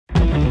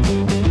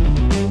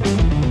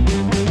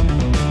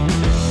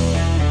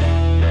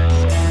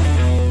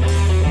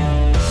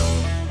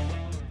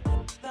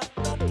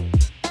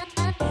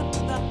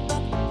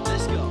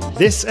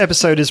This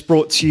episode is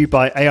brought to you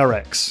by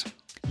ARX.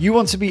 You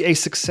want to be a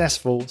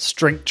successful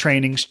strength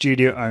training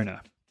studio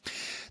owner.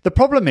 The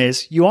problem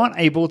is you aren't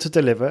able to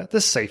deliver the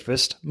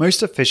safest,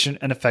 most efficient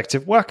and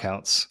effective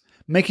workouts,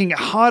 making it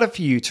harder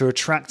for you to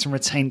attract and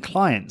retain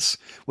clients,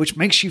 which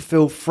makes you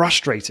feel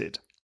frustrated.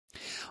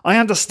 I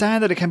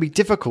understand that it can be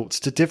difficult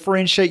to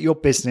differentiate your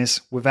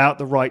business without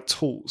the right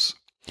tools.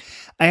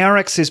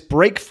 ARX's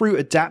breakthrough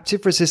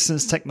adaptive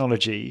resistance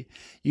technology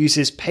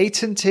uses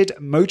patented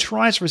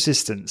motorized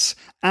resistance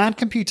and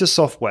computer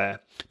software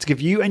to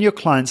give you and your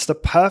clients the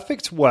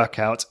perfect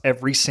workout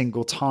every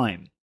single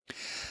time.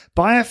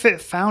 BioFit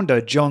founder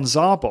John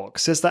Zarbok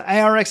says that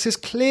ARX is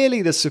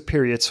clearly the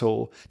superior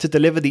tool to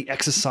deliver the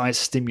exercise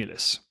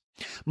stimulus.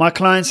 My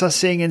clients are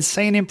seeing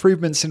insane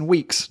improvements in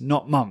weeks,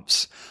 not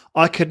months.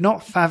 I could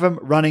not fathom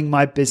running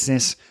my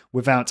business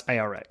without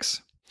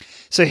ARX.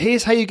 So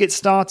here's how you get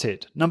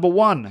started. Number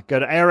one, go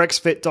to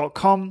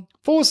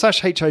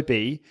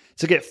arxfit.com/HIB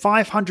to get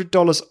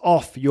 $500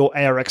 off your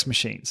ARX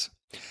machines.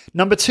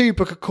 Number two,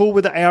 book a call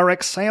with the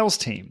ARX sales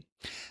team.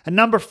 And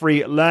number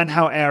three, learn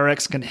how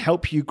ARX can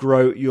help you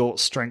grow your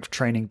strength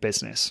training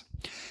business.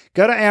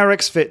 Go to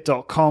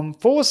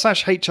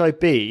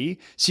arxfit.com/HIB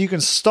so you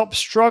can stop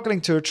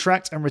struggling to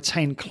attract and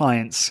retain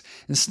clients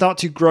and start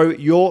to grow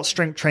your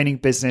strength training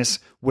business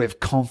with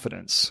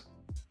confidence.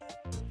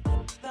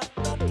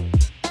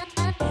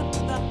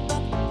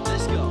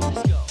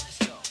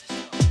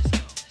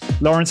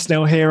 Lawrence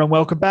Neal here, and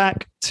welcome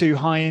back to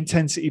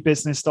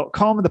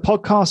highintensitybusiness.com, the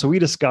podcast where we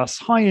discuss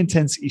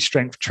high-intensity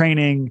strength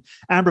training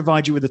and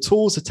provide you with the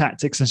tools, the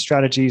tactics, and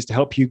strategies to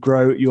help you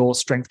grow your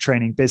strength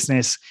training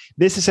business.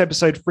 This is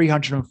episode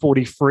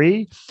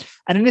 343.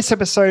 And in this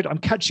episode, I'm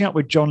catching up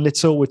with John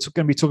Little. We're going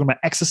to be talking about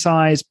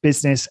exercise,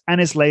 business, and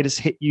his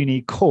latest Hit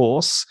Uni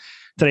course.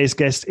 Today's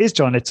guest is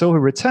John Little, who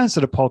returns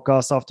to the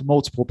podcast after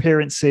multiple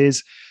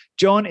appearances.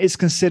 John is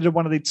considered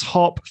one of the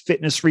top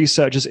fitness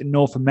researchers in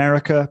North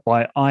America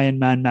by Iron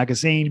Man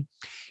magazine.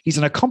 He's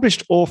an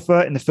accomplished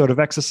author in the field of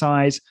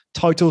exercise,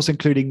 titles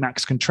including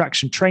Max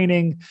Contraction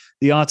Training,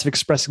 The Art of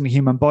Expressing the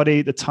Human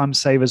Body, The Time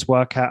Savers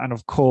Workout, and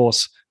of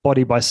course,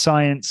 Body by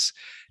Science.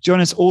 John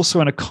is also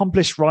an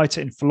accomplished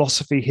writer in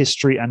philosophy,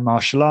 history, and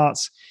martial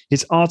arts.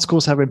 His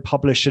articles have been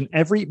published in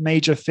every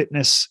major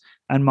fitness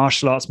and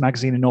martial arts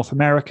magazine in North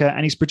America,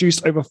 and he's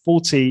produced over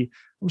 40,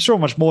 I'm sure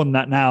much more than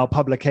that now,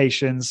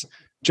 publications.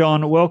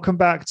 John, welcome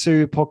back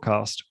to the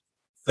podcast.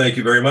 Thank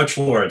you very much,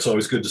 Lawrence.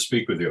 Always good to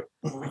speak with you.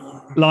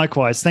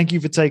 Likewise. Thank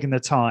you for taking the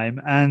time.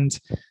 And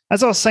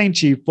as I was saying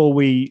to you before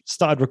we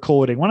started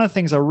recording, one of the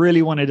things I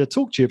really wanted to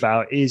talk to you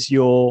about is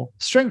your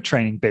strength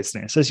training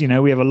business. As you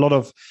know, we have a lot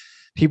of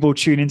people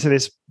tune into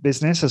this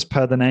business, as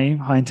per the name,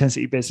 high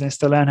intensity business,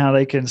 to learn how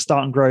they can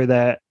start and grow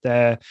their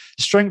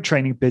strength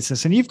training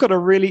business. And you've got a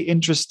really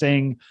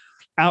interesting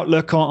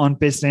outlook on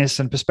business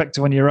and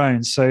perspective on your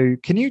own. So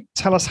can you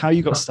tell us how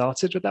you got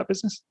started with that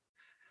business?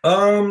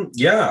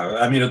 Yeah,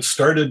 I mean, it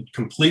started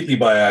completely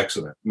by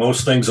accident.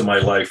 Most things in my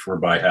life were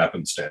by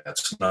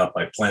happenstance, not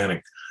by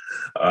planning.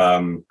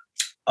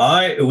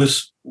 It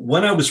was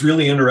when I was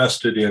really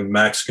interested in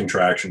max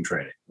contraction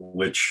training,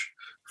 which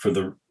for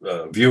the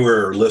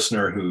viewer or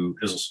listener who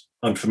is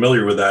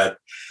unfamiliar with that,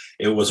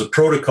 it was a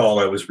protocol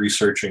I was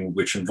researching,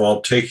 which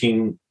involved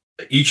taking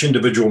each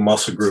individual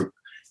muscle group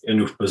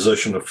into a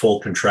position of full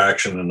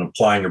contraction and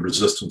applying a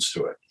resistance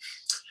to it.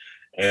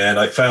 And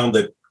I found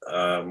that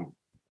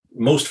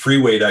most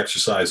free weight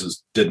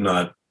exercises did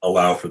not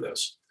allow for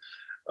this.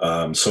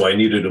 So I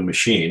needed a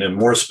machine. And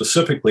more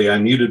specifically, I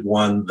needed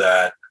one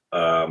that,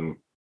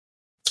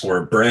 or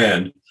a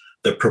brand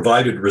that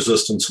provided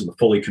resistance in the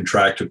fully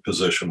contracted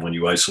position when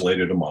you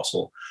isolated a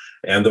muscle,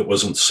 and that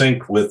was in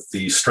sync with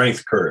the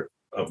strength curve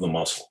of the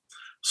muscle.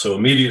 So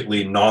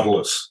immediately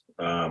Nautilus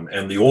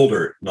and the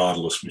older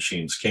Nautilus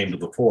machines came to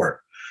the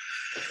fore.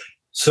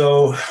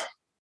 So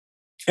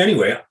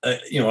anyway,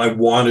 I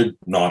wanted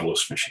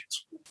Nautilus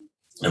machines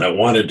and I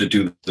wanted to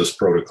do this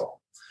protocol.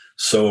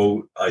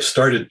 So I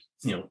started,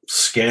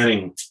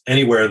 scanning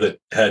anywhere that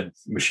had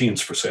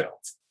machines for sale.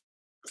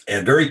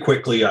 And very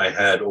quickly I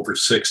had over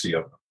 60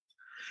 of them,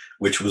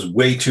 which was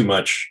way too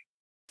much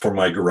for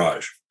my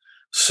garage.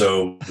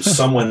 So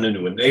some went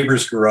into a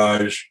neighbor's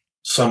garage,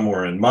 some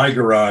were in my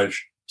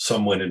garage,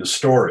 some went into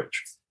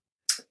storage.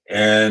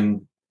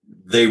 And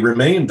they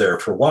remained there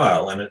for a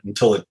while, and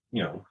until it,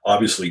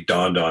 obviously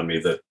dawned on me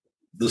that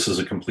this is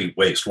a complete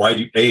waste. Why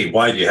do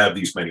you have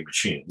these many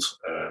machines?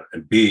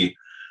 And B,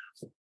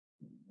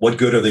 what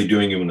good are they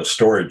doing you in a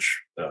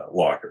storage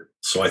locker?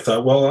 So I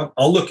thought, well,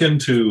 I'll look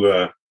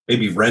into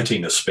maybe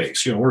renting a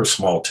space. We're a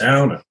small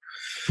town, and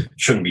it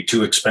shouldn't be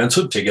too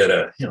expensive to get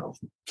a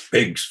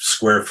big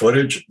square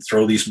footage,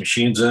 throw these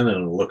machines in,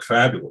 and it'll look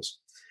fabulous.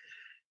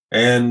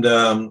 And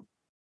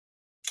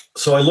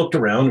so I looked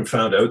around and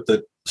found out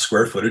that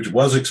square footage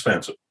was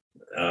expensive,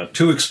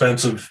 too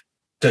expensive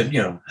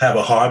to, have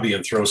a hobby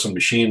and throw some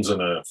machines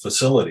in a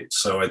facility.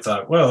 So I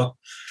thought, well,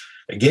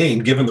 again,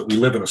 given that we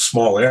live in a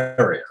small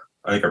area,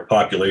 I think our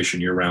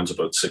population year round is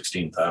about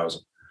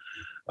 16,000.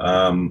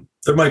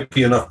 There might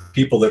be enough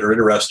people that are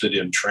interested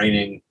in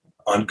training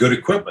on good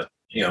equipment,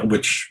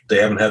 which they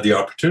haven't had the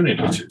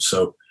opportunity to.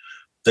 So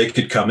they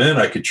could come in,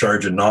 I could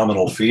charge a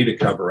nominal fee to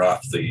cover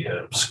off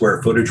the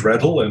square footage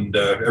rental, and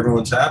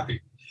everyone's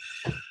happy.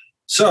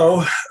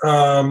 So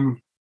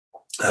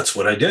that's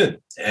what I did.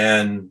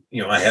 And,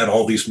 I had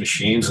all these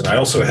machines, and I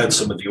also had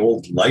some of the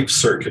old life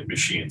circuit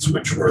machines,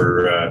 which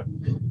were,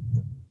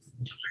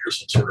 here's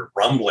some sort of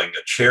rumbling,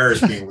 a chair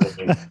is being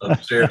moved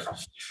upstairs.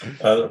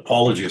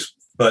 Apologies.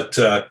 But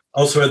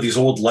also had these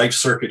old life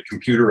circuit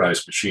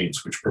computerized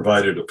machines, which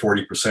provided a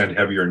 40%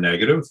 heavier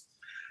negative.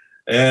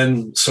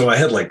 And so I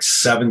had like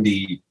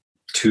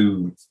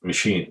 72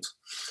 machines.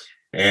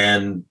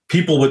 And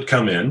people would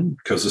come in,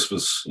 because this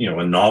was,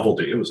 a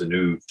novelty. It was a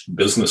new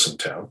business in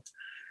town,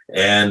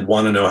 and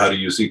want to know how to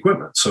use the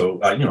equipment. So,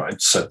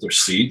 I'd set their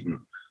seat and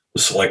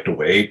select a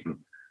weight and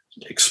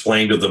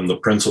explain to them the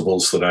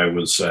principles that I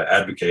was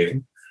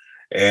advocating.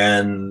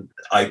 And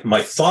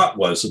my thought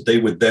was that they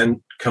would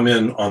then come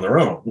in on their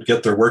own,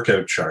 get their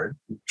workout chart,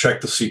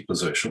 check the seat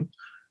position.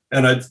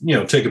 And I'd,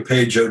 take a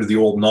page out of the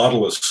old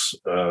Nautilus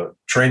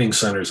training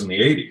centers in the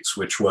 80s,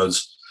 which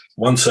was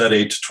one set,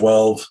 8 to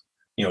 12,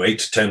 8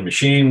 to 10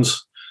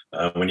 machines.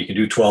 When you can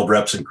do 12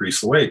 reps,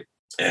 increase the weight,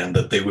 and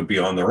that they would be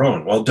on their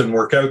own. Well, it didn't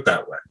work out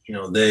that way.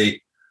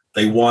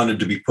 They wanted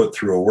to be put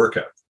through a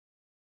workout.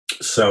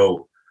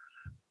 So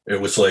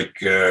it was like,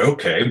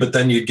 okay, but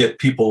then you'd get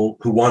people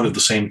who wanted the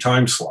same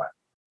time slot.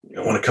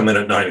 I want to come in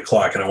at 9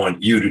 o'clock and I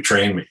want you to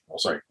train me. I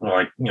was like, well,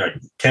 I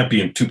can't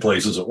be in two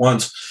places at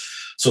once.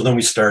 So then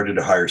we started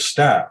to hire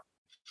staff,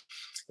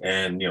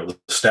 and, the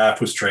staff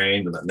was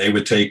trained, and then they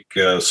would take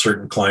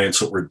certain clients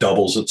that were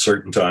doubles at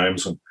certain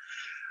times. And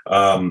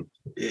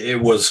it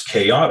was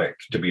chaotic,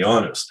 to be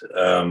honest.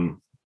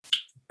 And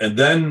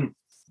then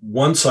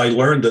once I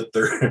learned that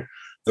there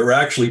were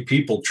actually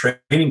people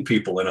training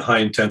people in a high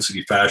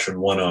intensity fashion,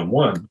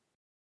 one-on-one,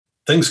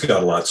 things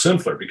got a lot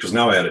simpler, because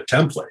now I had a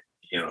template,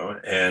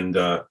 and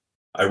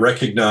I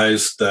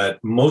recognized that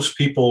most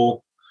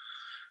people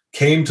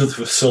came to the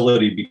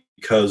facility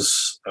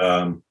because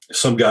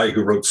some guy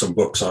who wrote some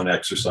books on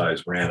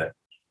exercise ran it,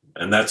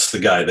 and that's the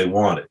guy they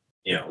wanted,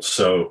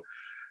 so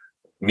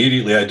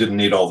immediately I didn't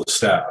need all the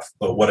staff.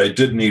 But what I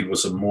did need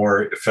was a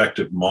more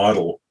effective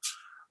model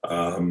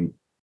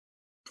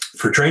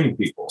for training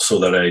people, so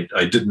that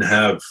I didn't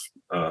have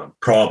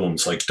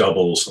problems like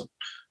doubles and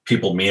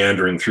people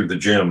meandering through the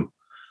gym.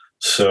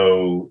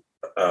 So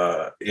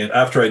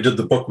after I did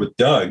the book with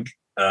Doug,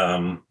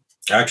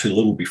 actually a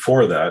little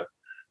before that,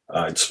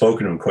 I'd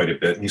spoken to him quite a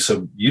bit, and he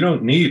said, you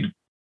don't need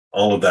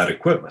all of that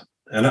equipment.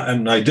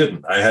 And I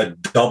didn't. I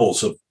had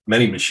doubles of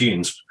many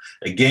machines,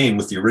 again,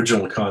 with the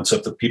original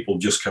concept that people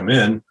just come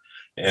in,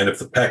 and if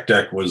the pec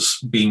deck was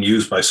being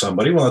used by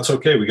somebody, well, that's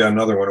okay. We got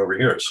another one over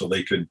here. So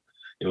it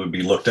would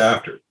be looked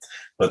after.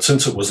 But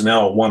since it was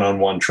now a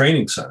one-on-one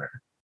training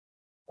center,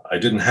 I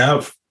didn't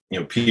have,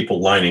 people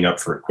lining up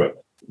for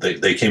equipment.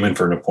 They came in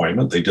for an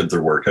appointment, they did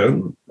their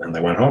workout, and they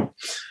went home.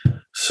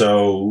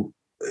 So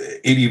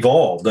it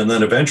evolved. And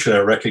then eventually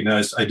I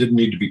recognized I didn't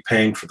need to be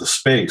paying for the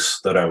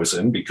space that I was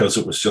in, because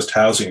it was just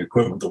housing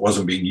equipment that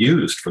wasn't being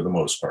used for the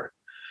most part.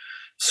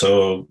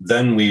 So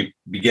then we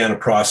began a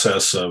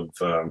process of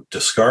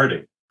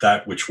discarding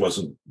that which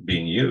wasn't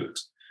being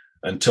used,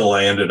 until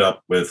I ended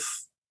up with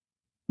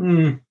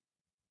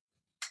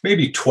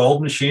maybe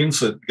 12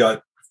 machines that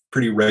got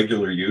pretty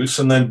regular use.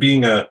 And then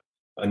being a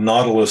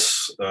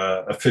Nautilus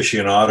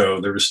aficionado,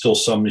 there were still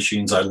some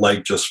machines I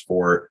liked just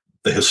for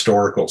the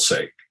historical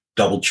sake.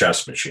 Double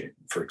chest machine,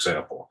 for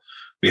example,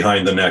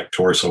 behind the neck,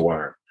 torso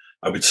arm.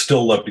 I would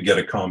still love to get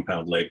a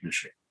compound leg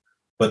machine,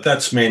 but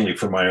that's mainly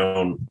for my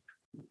own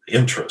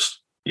interest.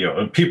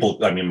 And people,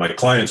 my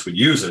clients would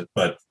use it,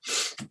 but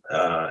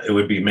it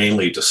would be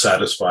mainly to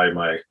satisfy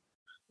my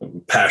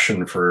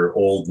passion for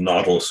old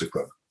Nautilus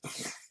equipment.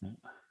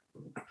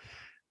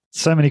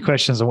 So many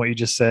questions on what you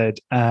just said.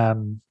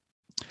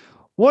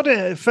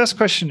 First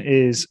question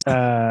is,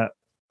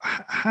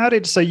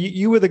 so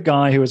you were the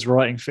guy who was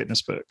writing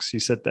fitness books, you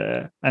said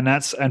there,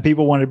 and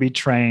people want to be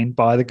trained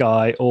by the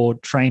guy, or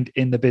trained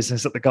in the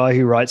business that the guy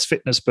who writes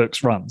fitness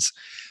books runs.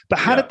 But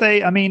how did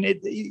they,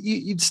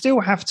 you'd still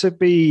have to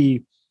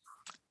be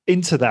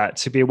into that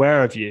to be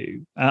aware of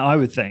you, I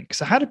would think.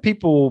 So how did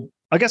people,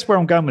 I guess where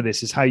I'm going with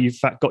this is how you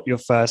got your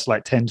first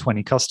 10,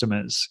 20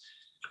 customers.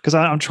 Because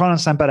I'm trying to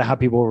understand better how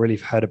people really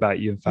heard about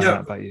you and found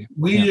out about you.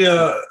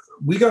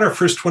 We got our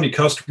first 20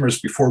 customers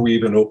before we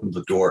even opened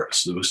the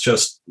doors. It was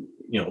just,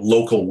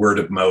 local word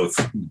of mouth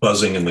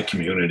buzzing in the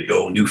community.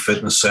 Oh, new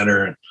fitness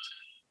center.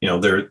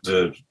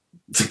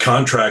 The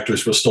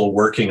contractors were still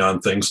working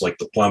on things like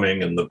the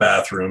plumbing and the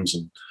bathrooms,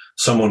 and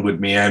someone would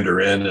meander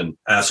in and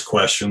ask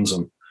questions.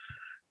 And,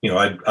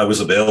 I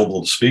was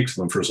available to speak to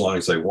them for as long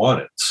as they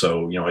wanted.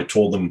 So, I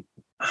told them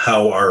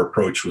how our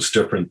approach was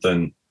different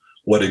than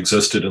what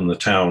existed in the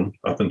town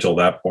up until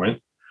that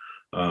point,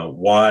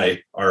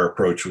 why our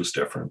approach was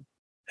different.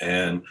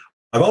 And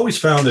I've always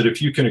found that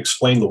if you can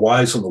explain the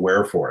whys and the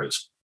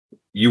wherefores,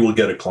 you will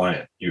get a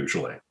client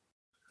usually.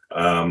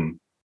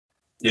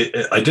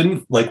 I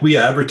didn't, like, we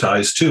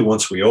advertised too.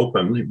 Once we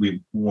opened,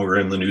 we were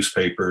in the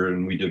newspaper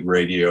and we did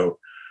radio.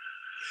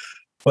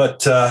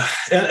 But,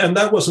 and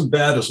that wasn't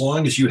bad as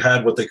long as you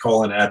had what they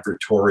call an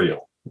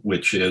advertorial,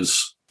 which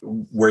is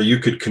where you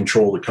could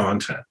control the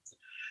content.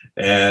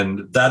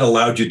 And that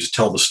allowed you to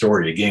tell the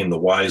story, again, the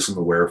whys and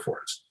the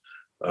wherefores.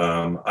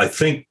 I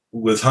think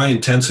with high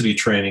intensity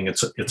training,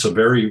 it's a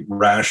very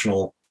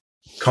rational,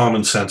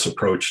 common sense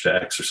approach to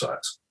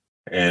exercise.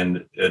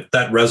 And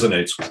that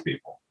resonates with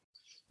people,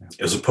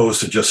 as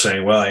opposed to just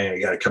saying, well,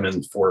 you got to come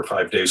in 4 or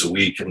 5 days a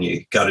week and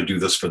you got to do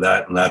this for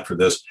that and that for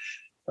this.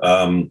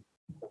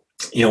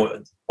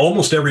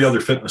 Almost every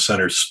other fitness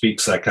center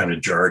speaks that kind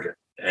of jargon.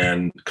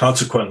 And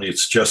consequently,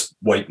 it's just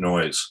white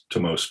noise to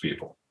most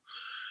people.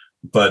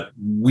 But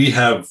we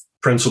have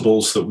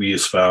principles that we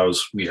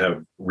espouse. We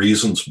have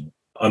reasons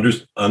or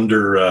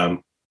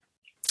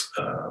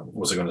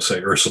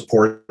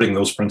supporting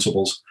those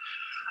principles.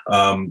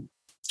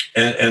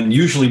 And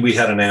usually we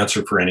had an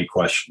answer for any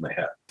question they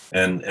had.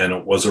 And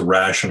it was a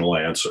rational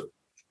answer.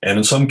 And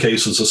in some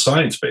cases, a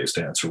science-based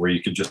answer where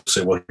you could just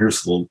say, well,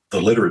 here's the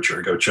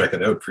literature, go check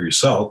it out for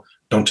yourself.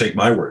 Don't take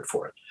my word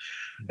for it.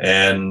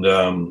 And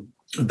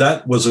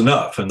that was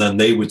enough. And then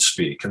they would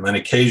speak. And then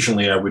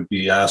occasionally I would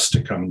be asked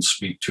to come and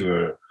speak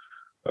to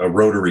a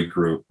Rotary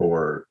group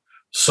or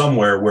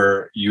somewhere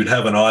where you'd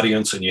have an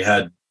audience and you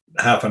had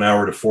half an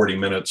hour to 40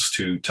 minutes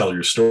to tell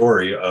your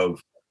story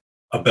of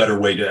a better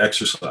way to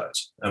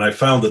exercise. And I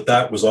found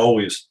that was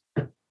always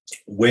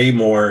way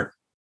more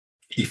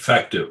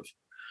effective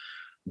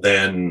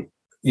than,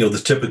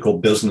 the typical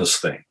business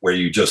thing where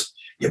you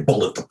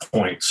bullet the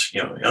points,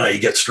 you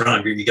get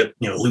stronger, you get,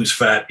 lose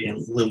fat,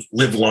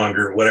 live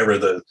longer, whatever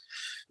the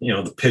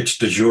pitch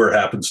du jour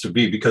happens to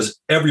be, because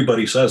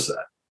everybody says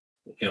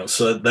that,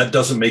 so that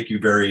doesn't make you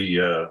very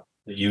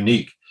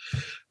unique.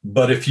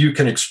 But if you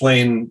can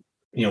explain,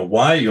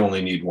 why you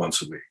only need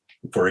once a week,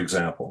 for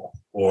example,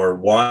 or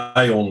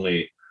why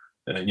only,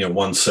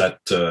 one set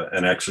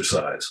an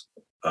exercise,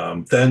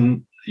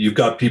 then you've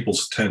got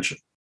people's attention,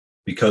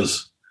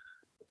 because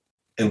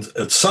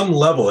at some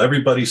level,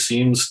 everybody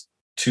seems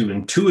to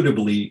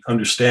intuitively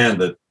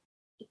understand that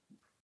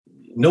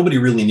nobody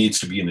really needs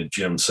to be in a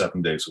gym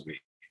 7 days a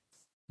week.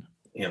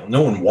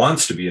 No one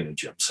wants to be in a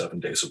gym 7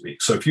 days a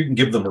week. So if you can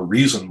give them a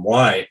reason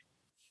why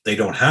they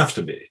don't have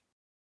to be,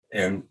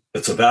 and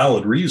it's a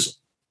valid reason,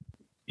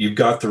 you've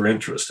got their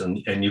interest,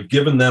 and you've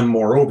given them,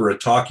 moreover, a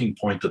talking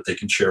point that they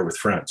can share with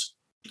friends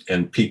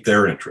and pique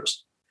their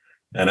interest.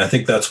 And I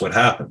think that's what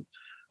happened.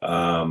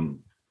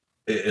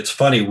 It's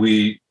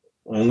funny,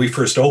 when we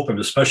first opened,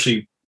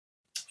 especially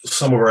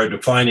some of our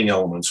defining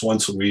elements,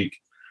 once a week,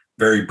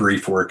 very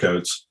brief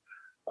workouts,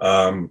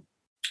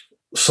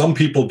 some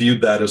people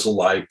viewed that as a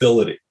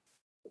liability.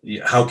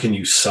 How can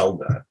you sell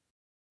that?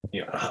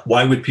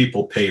 Why would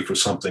people pay for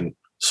something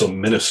so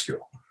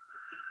minuscule?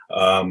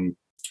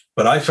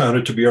 But I found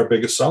it to be our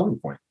biggest selling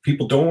point.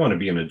 People don't want to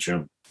be in a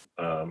gym.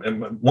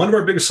 And one of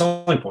our biggest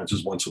selling points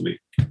is once a week,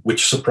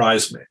 which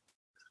surprised me.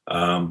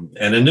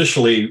 And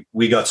initially,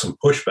 we got some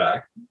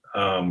pushback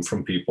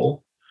from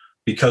people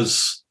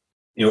because,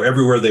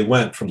 everywhere they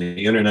went, from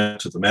the internet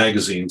to the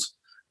magazines,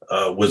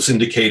 was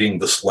indicating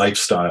this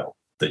lifestyle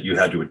that you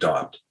had to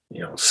adopt,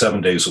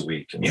 7 days a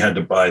week. And you had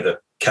to buy the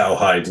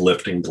cowhide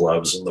lifting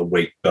gloves and the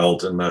weight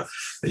belt and the,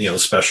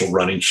 special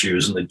running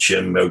shoes and the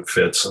gym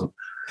outfits.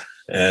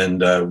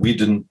 And we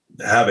didn't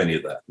have any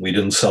of that. We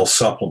didn't sell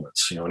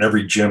supplements, and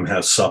every gym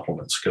has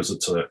supplements because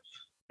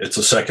it's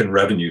a second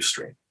revenue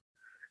stream.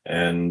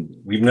 And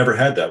we've never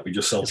had that. We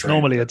just sell training.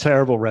 Normally a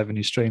terrible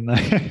revenue stream, though.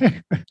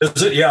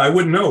 Is it? Yeah, I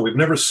wouldn't know. We've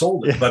never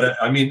sold it. Yeah. But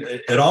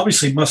it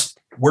obviously must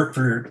work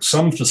for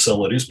some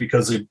facilities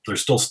because they're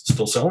still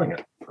selling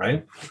it,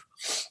 right?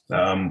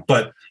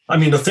 But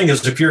the thing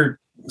is, if you're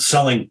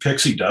selling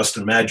pixie dust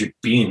and magic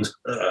beans,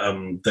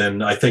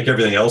 then I think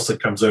everything else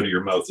that comes out of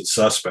your mouth is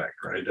suspect,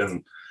 right?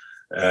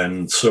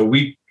 And so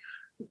we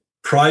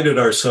prided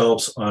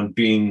ourselves on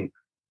being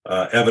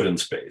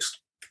evidence-based.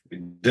 We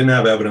didn't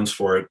have evidence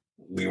for it.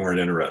 We weren't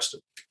interested.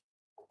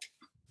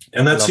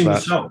 And that seemed to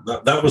sell.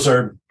 That was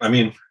our,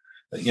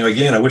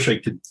 again, I wish I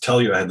could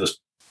tell you I had this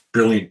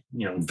brilliant,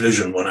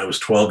 vision when I was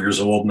 12 years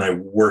old and I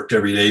worked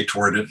every day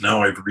toward it.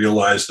 Now I've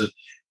realized that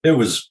it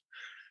was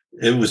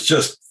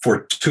just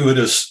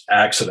fortuitous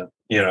accident,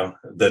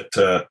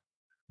 that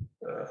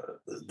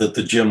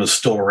the gym is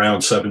still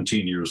around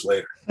 17 years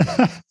later.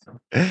 I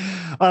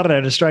don't know,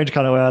 in a strange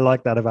kind of way, I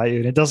like that about you.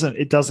 And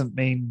it doesn't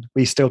mean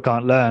we still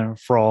can't learn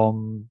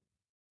from,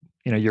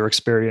 your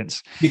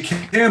experience. You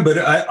can, but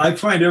I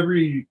find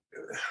every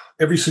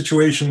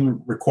situation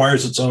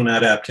requires its own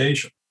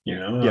adaptation.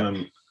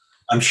 Yeah.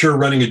 I'm sure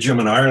running a gym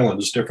in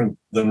Ireland is different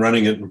than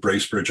running it in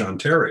Bracebridge,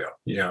 Ontario.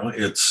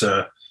 It's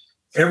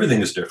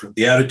everything is different.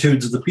 The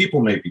attitudes of the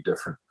people may be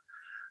different,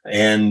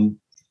 and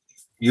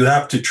you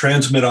have to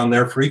transmit on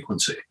their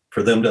frequency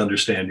for them to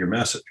understand your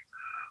message.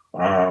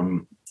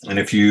 And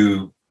if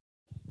you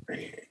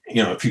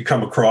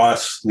come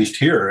across, at least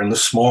here in the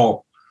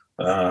small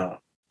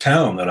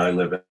town that I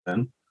live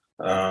in,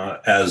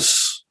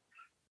 as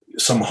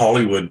some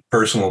Hollywood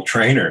personal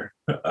trainer,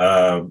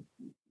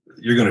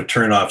 you're going to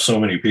turn off so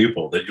many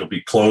people that you'll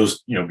be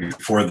closed,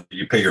 before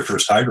you pay your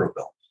first hydro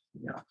bill.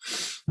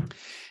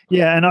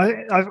 Yeah, and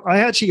I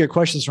actually get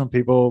questions from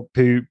people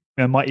who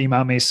might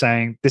email me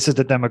saying, "This is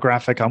the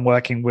demographic I'm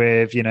working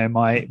with.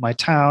 My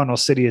town or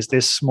city is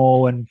this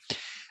small," and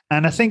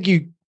I think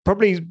you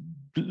probably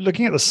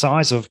looking at the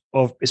size of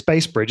it's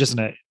Bracebridge, isn't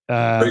it?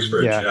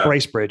 Bracebridge, yeah.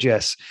 Bracebridge,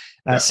 yes.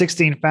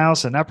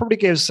 16,000. That probably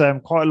gives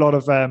quite a lot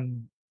of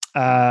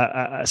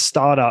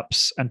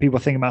startups and people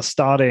thinking about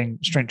starting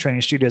strength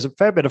training studios a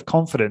fair bit of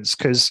confidence,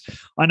 because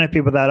I know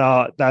people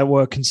that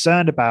were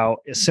concerned about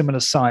a similar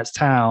sized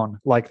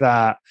town like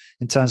that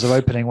in terms of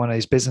opening one of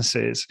these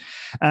businesses.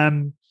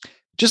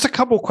 Just a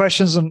couple of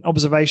questions and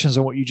observations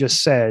on what you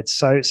just said.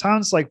 So it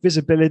sounds like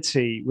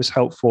visibility was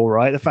helpful,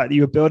 right? The fact that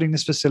you were building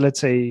this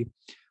facility,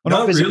 well,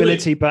 not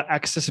visibility, really, but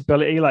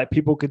accessibility, like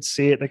people could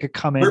see it, they could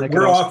come in.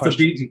 We're off the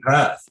beaten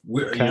path.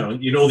 Okay.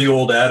 The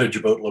old adage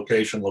about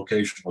location.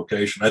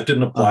 That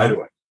didn't apply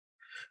to it.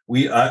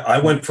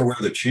 I went for where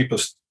the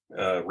cheapest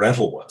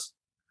rental was.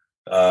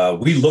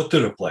 We looked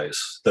at a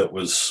place that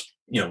was,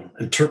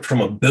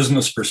 from a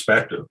business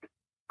perspective,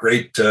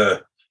 great,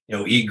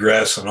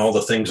 egress and all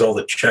the things, all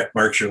the check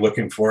marks you're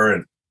looking for,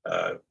 and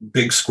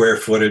big square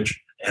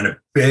footage and a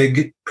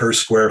big per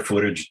square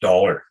footage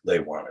dollar they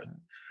wanted.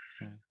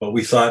 But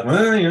we thought,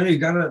 well,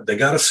 they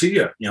gotta see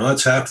you.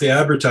 That's half the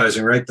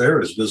advertising right there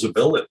is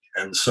visibility.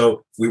 And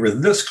so we were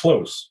this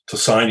close to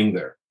signing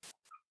there.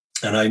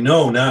 And I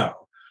know now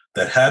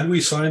that had we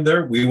signed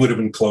there, we would have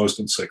been closed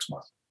in 6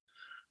 months.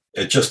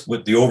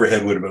 The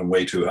overhead would have been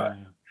way too high.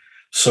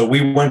 So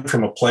we went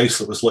from a place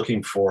that was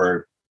looking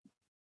for,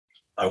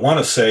 I want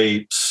to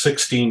say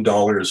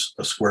 $16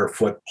 a square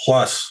foot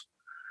plus,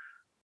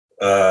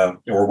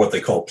 or what they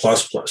call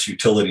plus,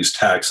 utilities,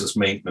 taxes,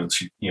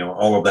 maintenance,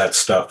 all of that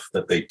stuff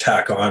that they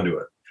tack onto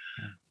it.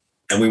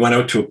 And we went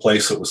out to a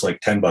place that was like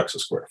 $10 a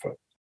square foot.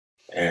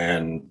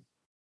 And,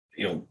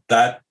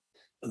 that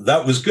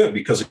was good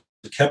because it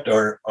kept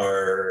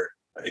our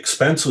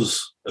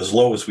expenses as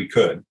low as we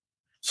could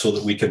so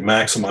that we could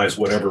maximize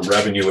whatever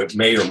revenue it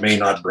may or may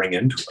not bring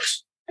into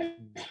us.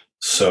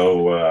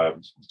 So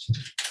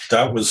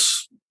that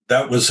was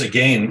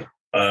again,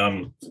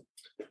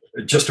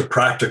 just a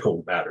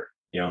practical matter.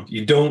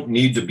 You don't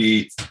need to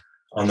be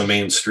on the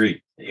main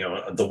street.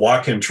 The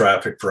walk-in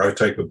traffic for our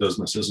type of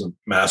business isn't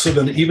massive.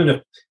 And even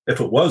if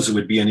it was, it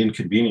would be an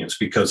inconvenience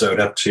because I would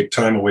have to take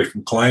time away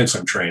from clients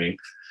I'm training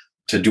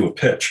to do a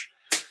pitch.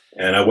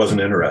 And I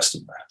wasn't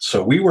interested in that.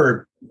 So we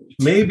were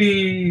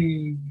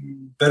maybe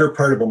better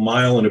part of a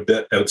mile and a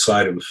bit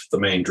outside of the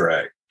main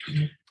drag.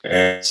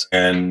 And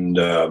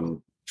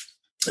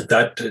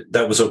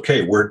that was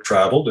okay. Word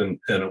traveled, and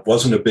it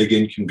wasn't a big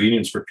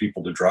inconvenience for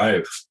people to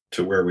drive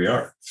to where we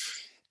are.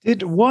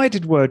 Why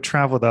did word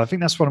travel, though? I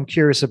think that's what I'm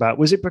curious about.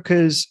 Was it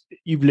because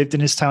you've lived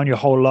in this town your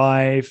whole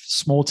life,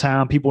 small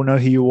town, people know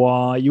who you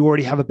are, you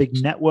already have a big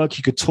network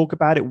you could talk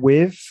about it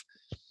with?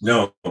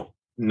 No.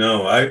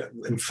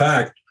 In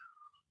fact,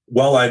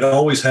 while I'd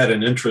always had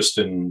an interest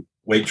in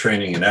weight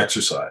training and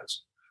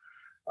exercise,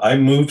 I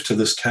moved to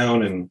this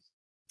town in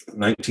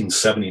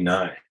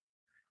 1979,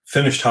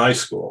 finished high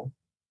school,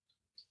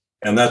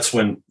 and that's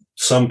when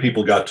some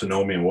people got to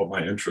know me and what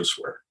my interests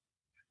were.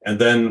 And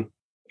then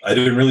I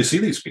didn't really see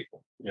these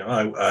people.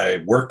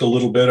 I worked a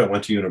little bit. I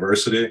went to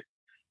university,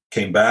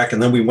 came back,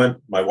 and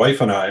then my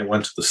wife and I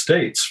went to the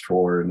States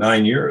for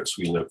 9 years.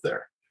 We lived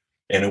there.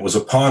 And it was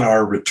upon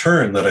our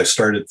return that I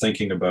started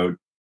thinking about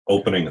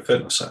opening a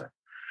fitness center.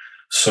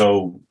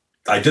 So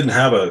I didn't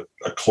have a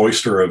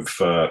cloister of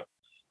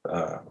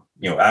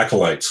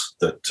acolytes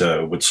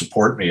that would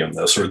support me in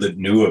this or that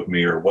knew of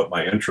me or what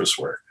my interests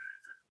were.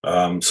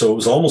 So it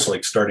was almost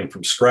like starting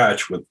from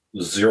scratch with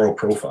zero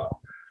profile.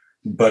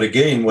 But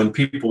again, when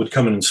people would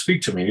come in and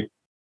speak to me,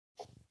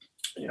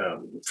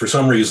 for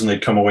some reason,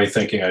 they'd come away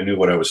thinking I knew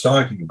what I was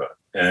talking about.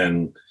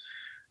 And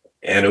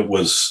it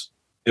was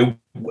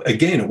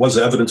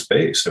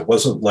evidence-based. It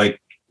wasn't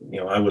like,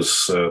 I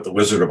was the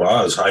Wizard of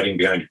Oz hiding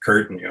behind a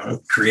curtain,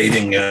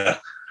 creating,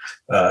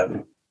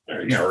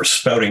 or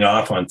spouting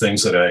off on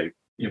things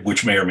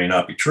which may or may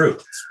not be true.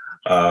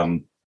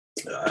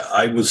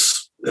 I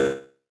was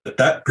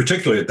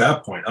particularly at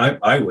that point,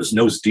 I was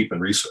nose deep in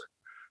research.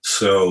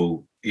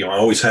 So, I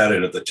always had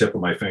it at the tip of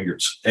my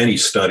fingers. Any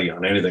study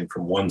on anything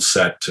from one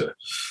set to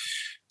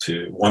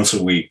once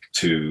a week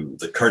to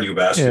the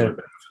cardiovascular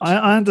benefits.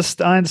 I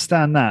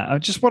understand that.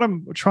 Just what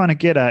I'm trying to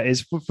get at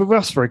is for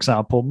us, for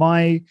example,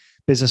 my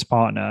business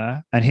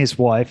partner and his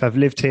wife have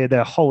lived here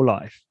their whole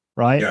life,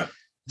 right? Yeah.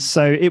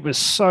 So it was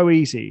so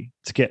easy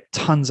to get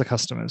tons of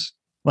customers,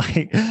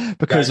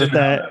 because of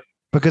their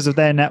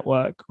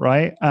network,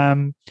 right?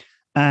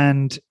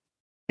 And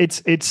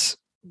it's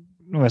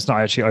not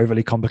actually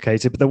overly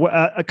complicated,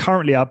 but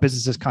currently our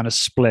business is kind of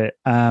split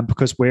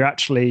because we're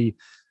actually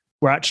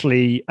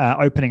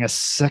opening a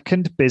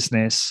second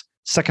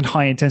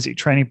high intensity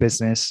training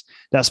business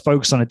that's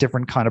focused on a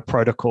different kind of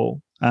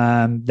protocol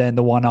than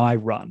the one I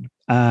run.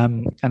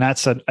 And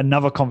that's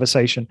another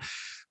conversation.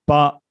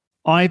 But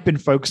I've been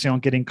focusing on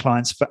getting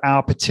clients for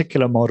our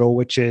particular model,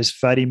 which is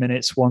 30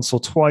 minutes once or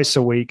twice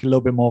a week, a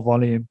little bit more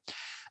volume.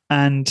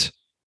 And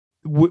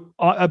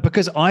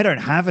because I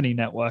don't have any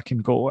network in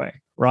Galway,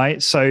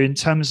 right? So in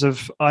terms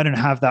of, I don't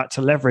have that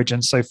to leverage.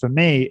 And so for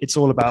me, it's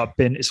all about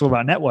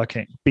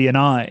networking.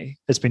 BNI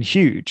has been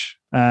huge.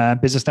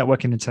 Business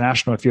Networking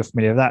International, if you're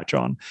familiar with that,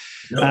 John.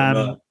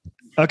 No,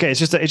 okay, it's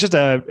just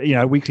a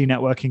weekly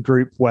networking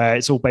group where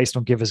it's all based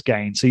on givers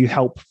gain. So you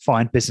help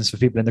find business for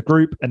people in the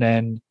group, and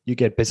then you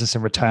get business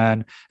in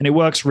return, and it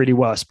works really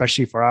well,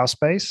 especially for our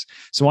space.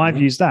 So I've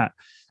used that,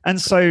 and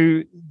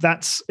so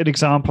that's an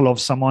example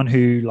of someone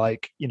who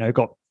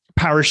got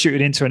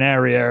parachuted into an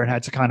area and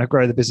had to kind of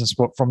grow the business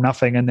from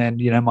nothing. And then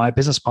my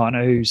business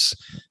partner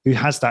who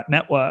has that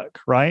network,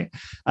 right?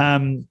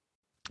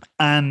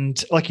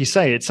 And like you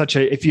say, it's such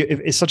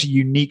a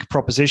unique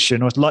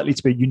proposition, or it's likely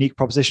to be a unique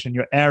proposition in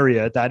your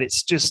area, that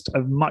it's just a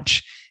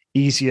much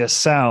easier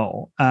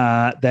sell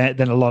than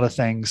a lot of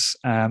things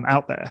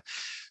out there.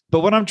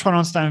 But what I'm trying to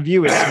understand,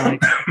 View, is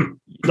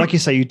like you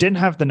say, you didn't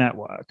have the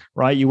network,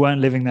 right? You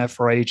weren't living there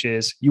for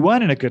ages. You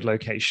weren't in a good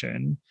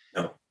location.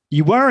 No.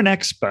 You were an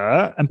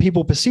expert, and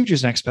people perceived you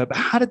as an expert. But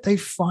how did they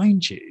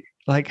find you?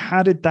 Like,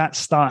 how did that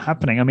start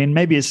happening? I mean,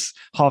 maybe it's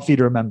hard for you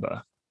to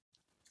remember.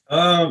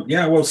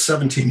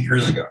 17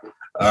 years ago.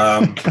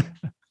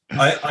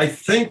 I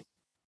think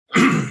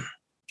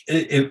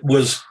it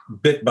was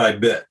bit by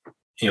bit.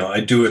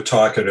 I do a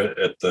talk at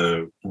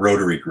the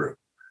Rotary group,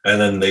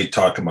 and then they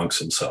talk amongst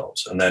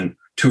themselves, and then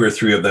 2 or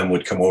 3 of them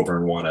would come over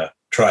and want to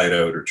try it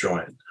out or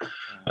join.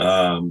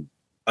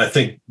 I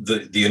think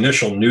the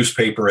initial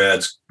newspaper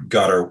ads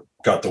got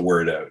the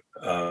word out.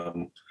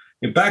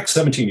 Back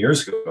 17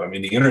 years ago, I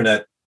mean, the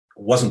internet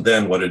wasn't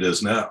then what it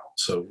is now.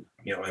 So,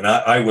 and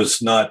I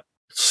was not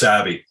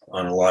savvy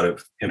on a lot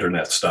of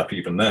internet stuff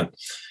even then,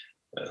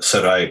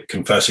 said I,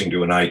 confessing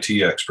to an IT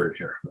expert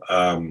here.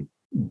 And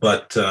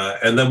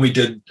then we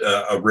did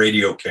a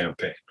radio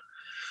campaign.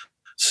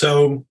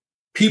 So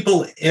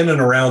people in and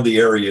around the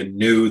area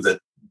knew that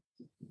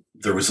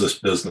there was this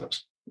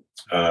business.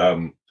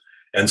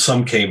 And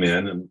some came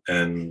in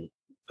and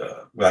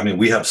I mean,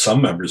 we have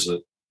some members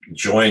that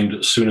joined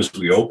as soon as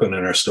we opened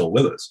and are still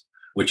with us,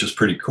 which is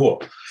pretty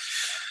cool.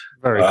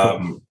 Very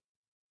cool.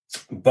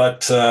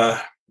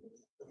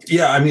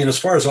 Yeah, I mean, as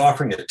far as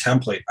offering a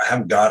template, I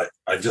haven't got it.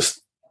 I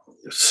just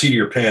seat of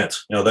your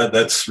pants.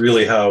 That's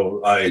really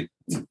how I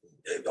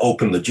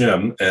open the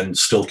gym and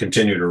still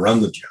continue to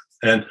run the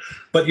gym.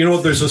 But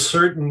there's a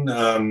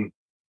certain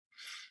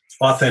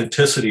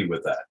authenticity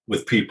with that,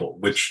 with people,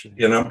 which,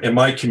 in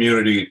my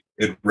community,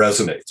 it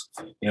resonates.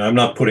 I'm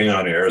not putting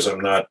on airs. I'm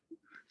not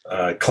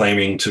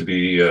claiming to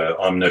be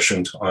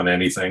omniscient on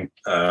anything.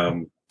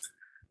 I'm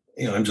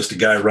just a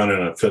guy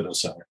running a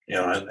fitness center,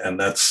 and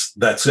that's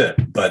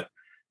it. But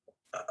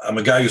I'm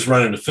a guy who's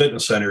running a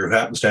fitness center who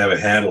happens to have a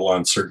handle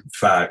on certain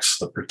facts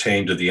that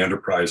pertain to the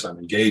enterprise I'm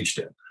engaged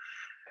in.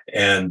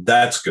 And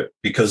that's good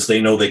because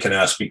they know they can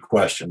ask me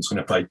questions.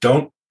 And if I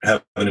don't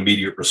have an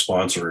immediate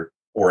response or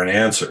an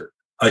answer,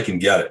 I can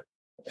get it,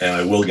 and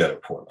I will get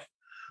it for them.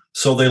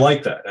 So they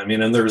like that. I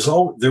mean, and it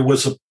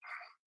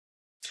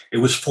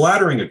was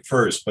flattering at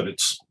first, but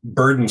it's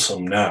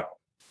burdensome now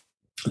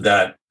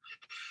that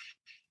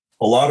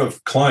a lot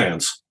of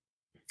clients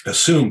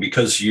assume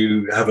because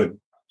you have a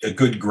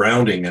good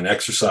grounding in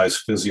exercise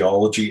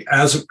physiology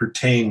as it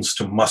pertains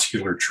to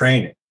muscular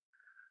training,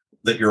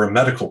 that you're a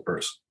medical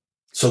person.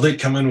 So they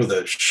come in with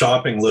a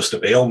shopping list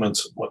of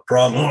ailments. What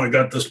problem? Oh, I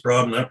got this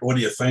problem. What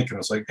do you think? And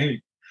it's like,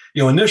 hey,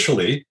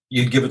 initially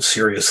you'd give it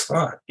serious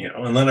thought,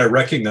 and then I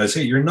recognize,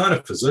 hey, you're not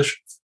a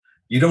physician.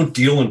 You don't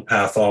deal in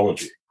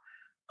pathology.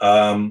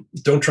 Don't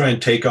try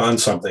and take on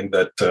something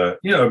that,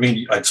 I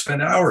mean, I'd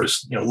spend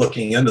hours,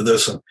 looking into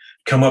this and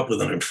come up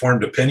with an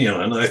informed opinion.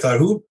 And I thought,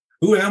 who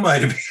am I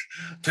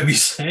to be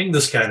saying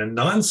this kind of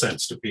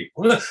nonsense to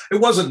people?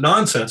 It wasn't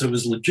nonsense. It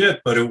was legit,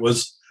 but it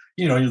was,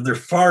 they're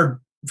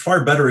far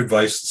better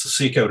advice to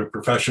seek out a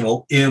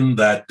professional in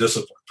that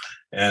discipline.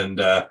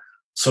 And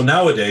so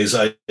nowadays,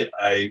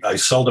 I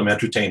seldom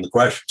entertain the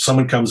question.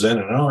 Someone comes in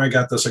and, oh, I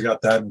got this, I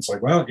got that. And it's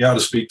like, well, you ought to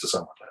speak to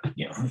someone.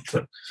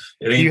 But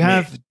it ain't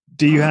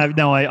Do you have,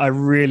 no, I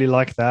really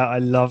like that. I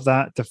love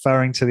that.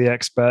 Deferring to the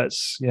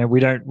experts. We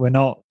don't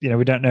know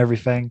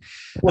everything.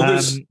 Well,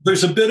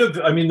 there's a bit of,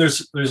 I mean,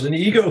 there's an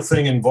ego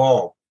thing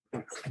involved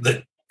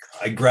that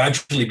I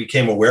gradually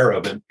became aware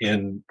of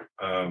in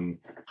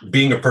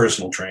being a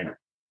personal trainer,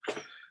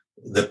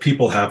 that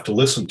people have to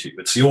listen to.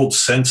 It's the old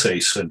sensei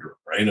syndrome,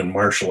 right? In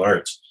martial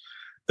arts,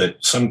 that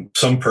some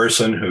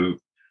person who,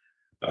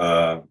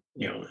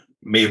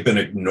 may have been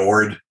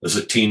ignored as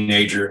a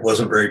teenager,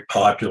 wasn't very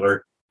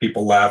popular.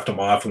 People laughed him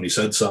off when he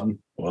said something.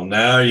 Well,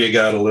 now you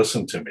got to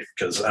listen to me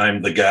because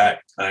I'm the guy.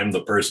 I'm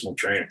the personal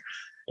trainer.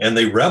 And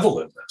they revel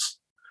in this.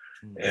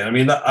 And I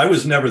mean, I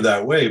was never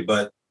that way,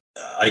 but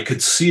I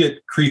could see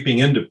it creeping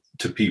into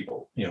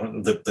people,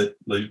 that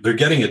they're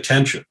getting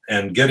attention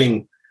and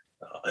getting,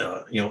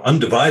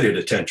 undivided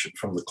attention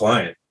from the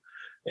client.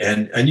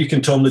 And you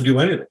can tell them to do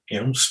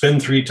anything, spin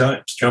 3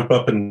 times, jump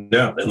up and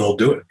down, and they'll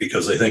do it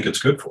because they think it's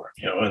good for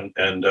them,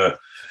 and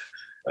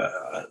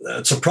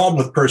it's a problem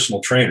with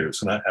personal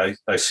trainers, and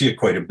I see it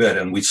quite a bit.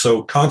 And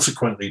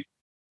consequently,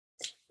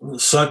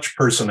 such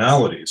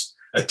personalities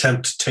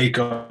attempt to take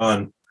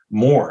on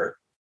more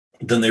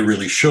than they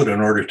really should in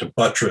order to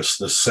buttress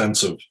this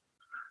sense of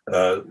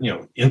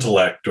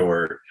intellect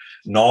or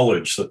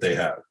knowledge that they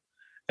have.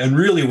 And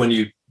really, when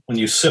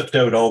you sift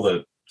out all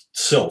the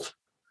silt,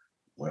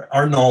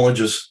 our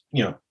knowledge is,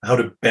 how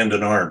to bend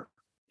an arm,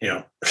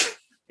 you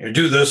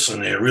do this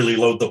and you really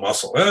load the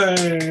muscle.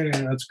 Hey,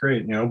 that's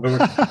great.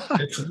 But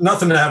it's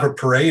nothing to have a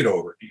parade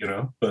over,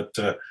 but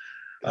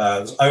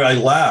I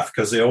laugh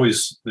because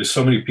there's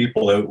so many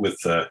people out with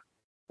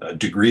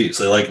degrees.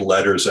 They like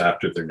letters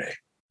after their name.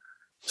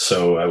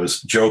 So I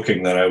was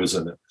joking that I was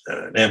an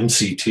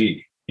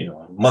MCT,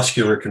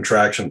 muscular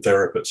contraction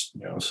therapist,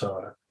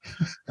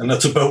 and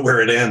that's about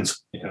where it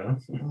ends,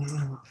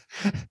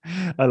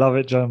 I love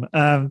it, John.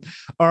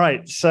 All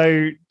right.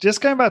 So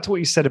just going back to what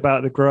you said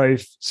about the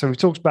growth. So we've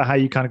talked about how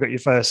you kind of got your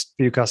first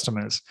few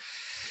customers,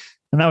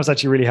 and that was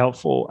actually really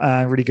helpful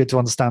and really good to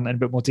understand in a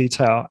bit more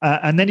detail.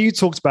 And then you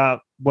talked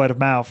about word of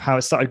mouth, how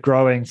it started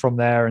growing from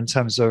there in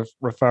terms of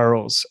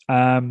referrals.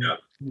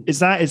 Is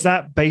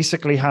that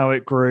basically how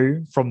it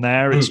grew from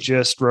there? It's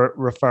just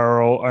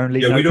referral only.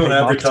 Yeah, we don't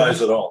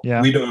advertise at all.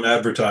 Yeah. We don't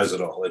advertise at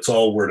all. It's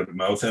all word of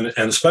mouth. And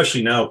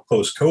especially now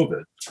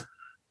post-COVID,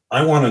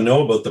 I want to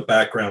know about the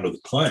background of the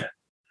client.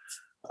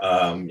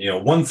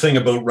 One thing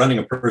about running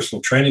a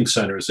personal training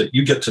center is that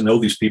you get to know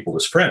these people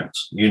as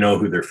friends. You know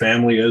who their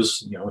family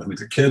is, who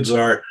their kids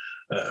are,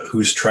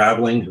 who's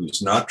traveling,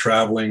 who's not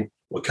traveling,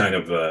 what kind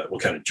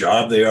of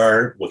job they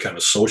are, what kind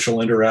of social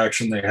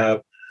interaction they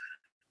have.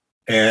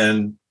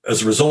 And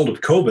as a result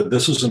of COVID,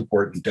 this is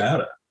important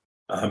data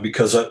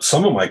because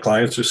some of my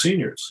clients are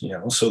seniors,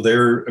 so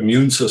their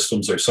immune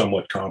systems are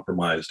somewhat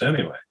compromised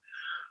anyway.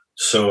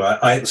 So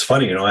it's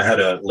funny, I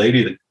had a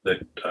lady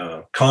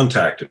that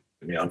contacted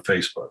me on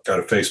Facebook, got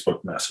a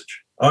Facebook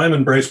message. Oh, I'm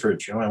in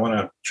Bracebridge, I want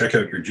to check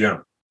out your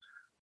gym.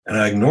 And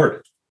I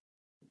ignored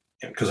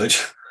it because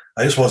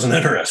I just wasn't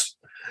interested.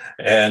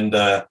 And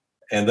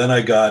then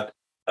I got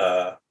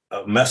a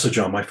message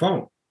on my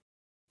phone.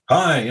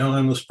 Hi,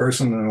 I'm this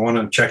person and I want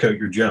to check out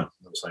your gym.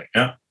 I was like,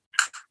 yeah,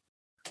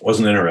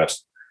 wasn't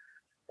interested.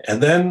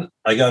 And then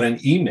I got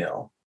an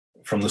email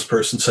from this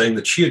person saying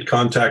that she had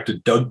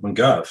contacted Doug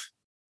McGuff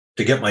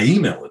to get my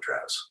email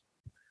address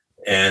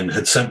and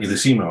had sent me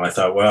this email. I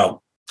thought,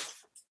 well,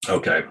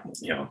 okay,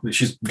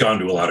 she's gone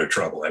to a lot of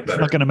trouble. I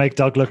better. Not going to make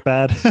Doug look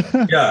bad.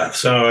 Yeah.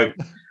 So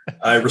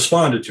I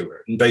responded to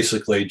her and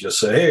basically just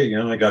say, hey,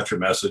 I got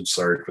your message.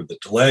 Sorry for the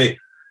delay.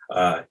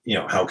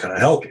 How can I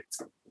help you?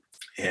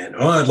 And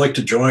I'd like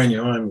to join.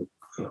 I'm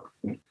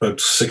a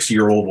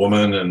 60-year-old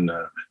woman and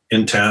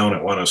in town.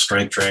 I want to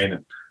strength train.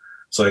 And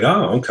it's like,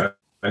 oh, okay.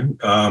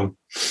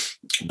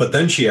 But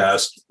then she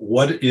asked,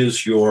 what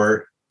is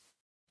your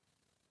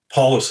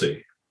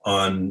policy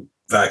on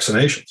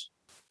vaccinations?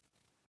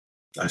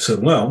 I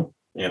said, well,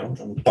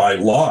 by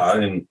law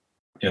in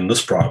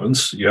this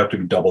province, you have to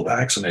be double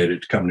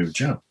vaccinated to come to a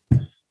gym.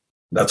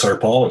 That's our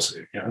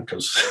policy,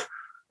 because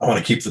I want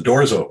to keep the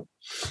doors open.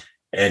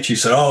 And she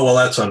said, oh, well,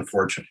 that's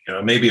unfortunate.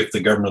 Maybe if the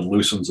government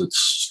loosens its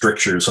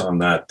strictures on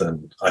that,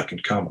 then I can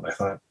come. And I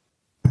thought,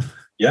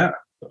 yeah,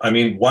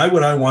 why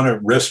would I want to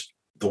risk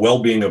the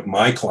well-being of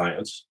my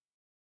clients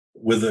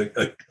with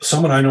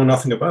someone I know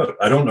nothing about?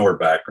 I don't know her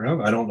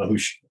background. I don't know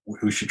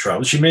who she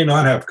travels. She may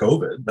not have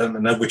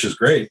COVID, which is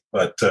great,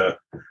 but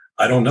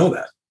I don't know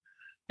that.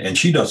 And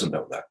she doesn't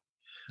know that.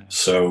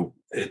 So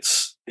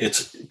it's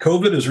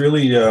COVID has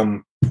really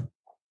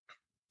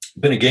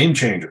been a game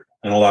changer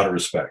in a lot of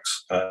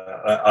respects.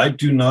 I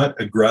do not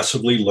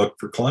aggressively look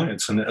for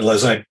clients. And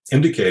as I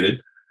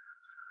indicated,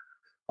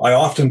 I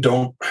often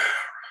don't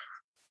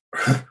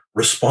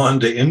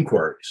respond to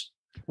inquiries.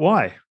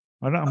 Why?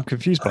 I'm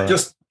confused by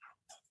that.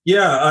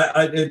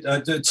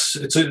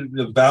 It's a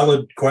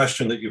valid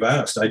question that you've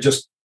asked.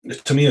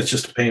 To me, it's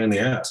just a pain in the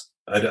ass.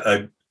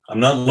 I'm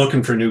not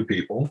looking for new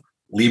people.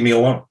 Leave me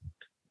alone.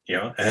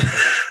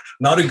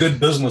 Not a good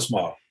business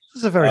model.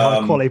 This is a very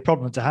high quality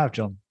problem to have,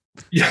 John.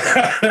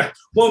 Yeah.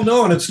 Well,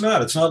 no, and it's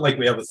not. It's not like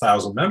we have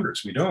 1,000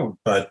 members. We don't.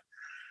 But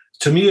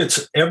to me,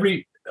 it's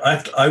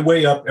I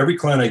weigh up every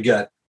client I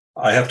get.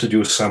 I have to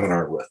do a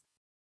seminar with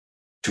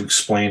to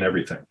explain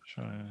everything.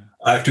 Sure, yeah.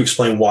 I have to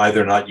explain why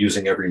they're not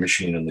using every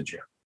machine in the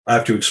gym. I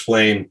have to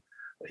explain,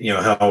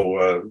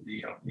 how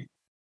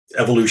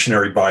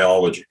evolutionary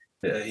biology,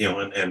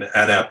 and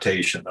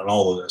adaptation and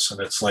all of this.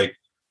 And it's like,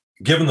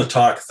 given the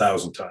talk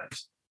 1,000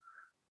 times,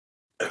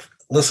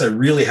 unless I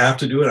really have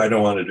to do it, I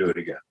don't want to do it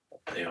again.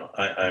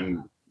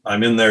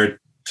 I'm in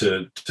there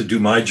to do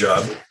my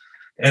job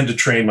and to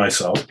train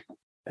myself.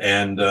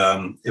 And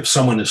if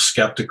someone is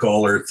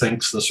skeptical or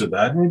thinks this or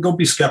that, go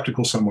be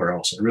skeptical somewhere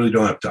else. I really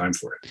don't have time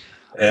for it.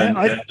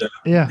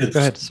 Go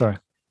ahead. Sorry.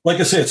 Like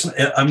I say,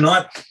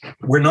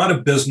 we're not a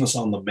business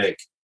on the make.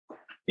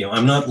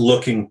 I'm not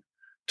looking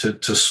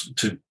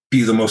to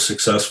be the most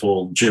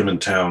successful gym in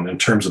town in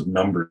terms of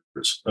numbers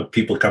of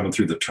people coming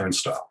through the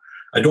turnstile.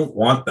 I don't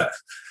want that.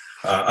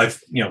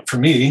 For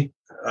me,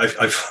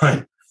 I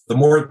find the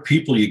more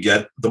people you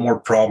get, the more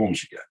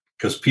problems you get,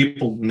 because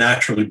people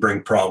naturally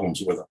bring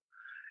problems with them.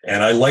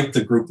 And I like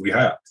the group we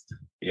have.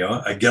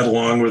 I get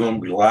along with them.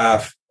 We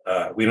laugh.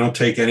 We don't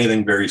take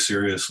anything very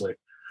seriously.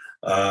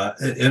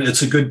 And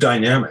it's a good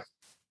dynamic.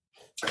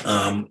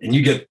 And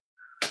you get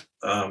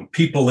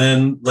people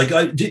in,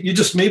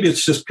 maybe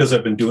it's just because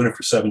I've been doing it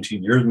for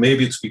 17 years.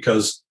 Maybe it's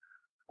because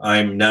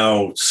I'm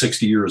now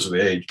 60 years of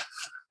age.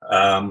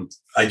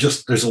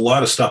 There's a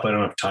lot of stuff I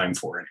don't have time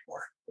for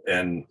anymore.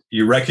 And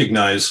you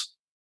recognize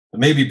that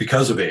maybe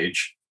because of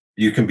age,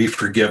 you can be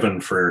forgiven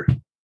for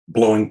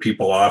blowing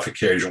people off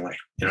occasionally,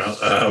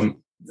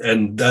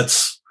 and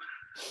that's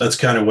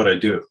kind of what I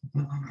do.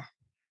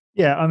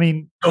 Yeah, I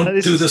mean,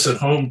 don't do this at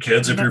home,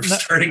 kids, if you're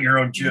starting your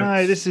own gym.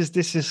 No, this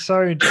is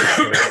so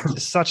interesting.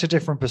 It's such a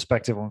different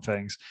perspective on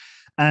things.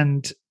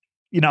 And,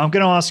 I'm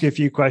going to ask you a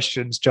few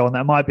questions, John,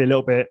 that might be a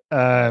little bit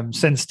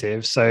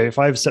sensitive. So if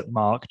I overstep the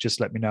mark, just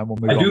let me know and we'll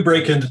move on. I do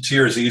break into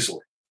tears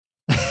easily.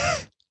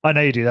 I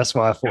know you do. That's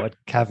why I thought I'd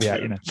caveat,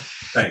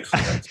 Thanks.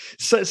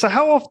 So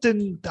how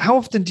often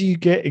do you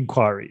get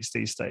inquiries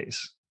these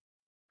days?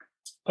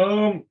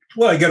 Well,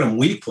 I get them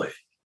weekly.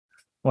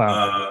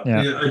 Wow.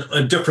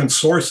 Different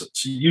sources.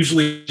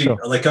 Usually, sure.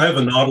 Like I have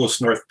a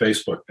Nautilus North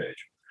Facebook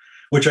page,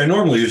 which I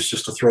normally use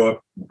just to throw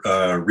up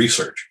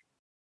research.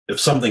 If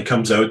something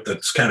comes out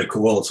that's kind of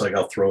cool, it's like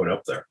I'll throw it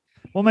up there.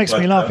 What makes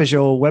me laugh is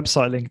your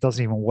website link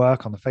doesn't even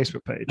work on the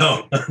Facebook page.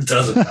 No, it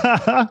doesn't.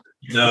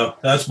 No,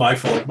 that's my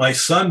fault. My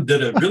son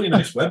did a really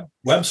nice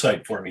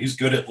website for me. He's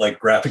good at like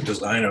graphic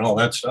design and all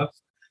that stuff.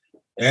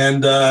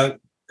 And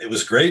it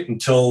was great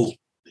until,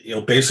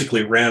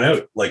 basically it ran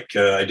out.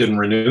 I didn't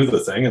renew the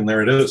thing, and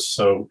there it is.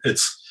 So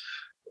it's,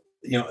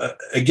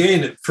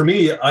 again, for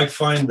me, I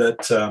find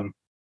that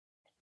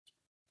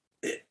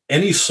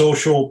any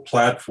social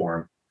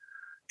platform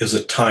is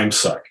a time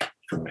suck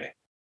for me.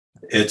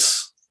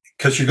 It's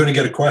because you're going to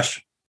get a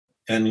question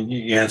and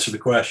you answer the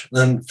question.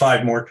 Then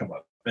 5 more come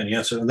up and you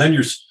answer. And then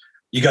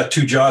you got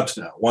 2 jobs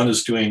now. One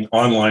is doing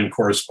online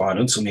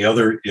correspondence and the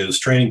other is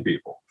training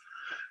people.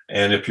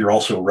 And if you're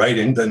also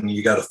writing, then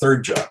you got a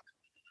 3rd job.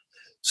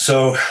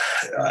 So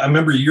I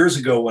remember years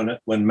ago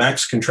when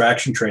max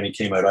contraction training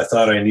came out, I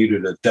thought I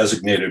needed a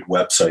designated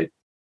website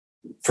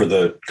for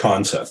the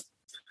concept.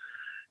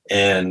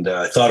 And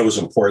I thought it was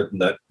important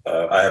that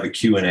I have a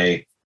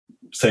Q&A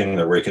thing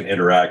where we can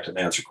interact and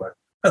answer questions.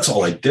 That's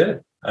all I did.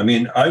 I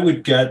mean, I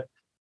would get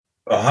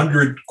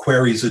 100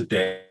 queries a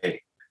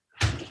day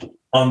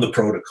on the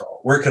protocol.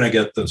 Where can I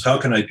get this? How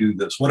can I do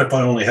this? What if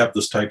I only have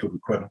this type of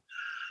equipment?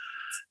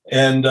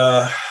 And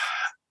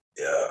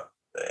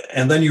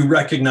then you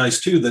recognize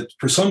too that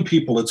for some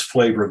people it's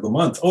flavor of the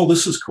month. Oh,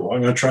 this is cool.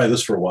 I'm going to try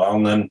this for a while,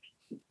 and then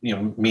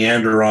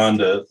meander on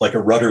to like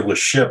a rudderless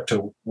ship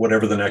to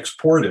whatever the next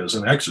port is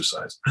and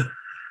exercise.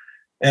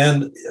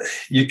 And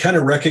you kind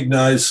of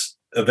recognize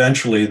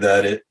eventually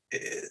that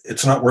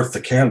it's not worth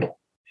the candle,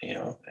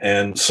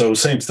 And so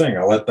same thing,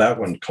 I let that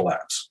one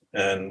collapse,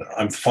 and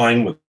I'm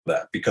fine with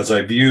that because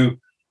I view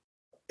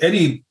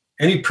any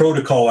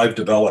protocol I've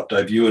developed,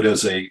 I view it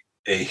as a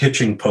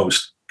hitching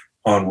post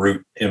en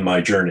route in my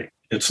journey.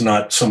 It's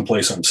not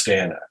someplace I'm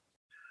staying at.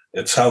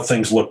 It's how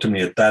things look to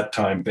me at that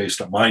time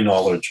based on my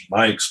knowledge,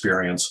 my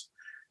experience.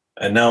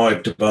 And now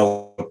I've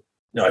developed,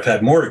 I've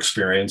had more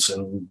experience,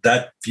 and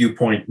that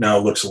viewpoint now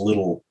looks a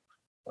little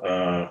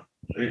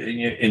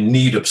in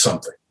need of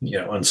something,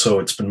 and so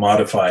it's been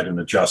modified and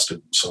adjusted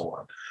and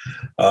so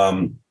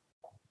on.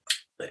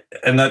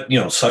 And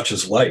that, such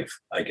is life,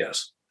 I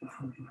guess.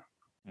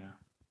 Yeah.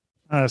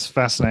 That's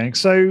fascinating.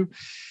 So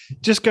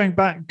just going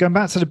back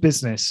to the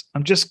business,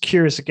 I'm just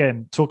curious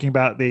again, talking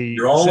about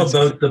You're all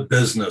about the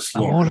business,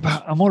 Lawrence.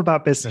 I'm all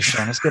about business,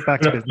 John. Let's get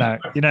back to business now.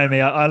 You know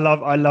me, I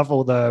love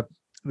all the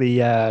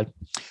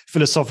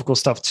philosophical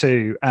stuff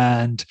too.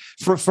 And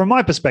from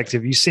my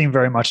perspective, you seem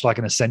very much like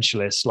an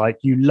essentialist. Like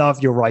you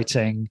love your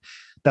writing.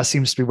 That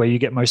seems to be where you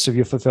get most of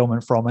your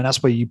fulfillment from. And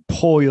that's where you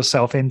pour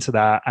yourself into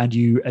that and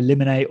you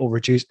eliminate or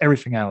reduce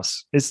everything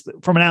else. Is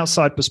from an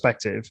outside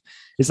perspective,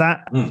 is that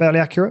fairly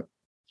accurate?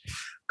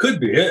 Could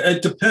be.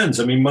 It depends.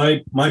 I mean,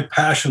 my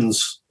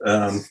passions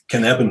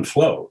can ebb and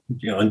flow,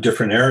 in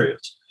different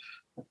areas.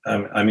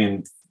 I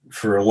mean,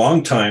 for a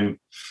long time,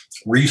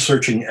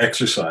 researching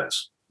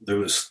exercise,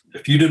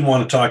 if you didn't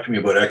want to talk to me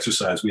about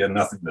exercise, we had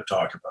nothing to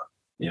talk about,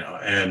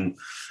 and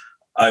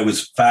I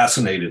was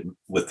fascinated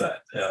with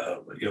that.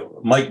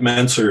 Mike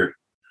Menser,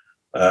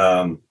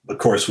 of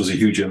course, was a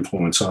huge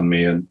influence on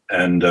me,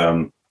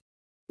 and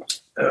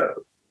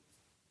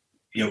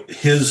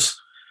his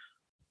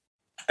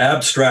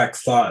abstract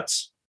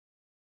thoughts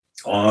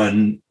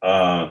on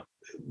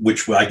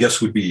which I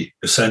guess would be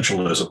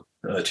essentialism,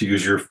 to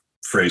use your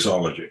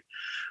phraseology,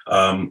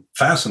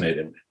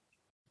 fascinated me.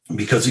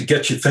 Because it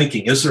gets you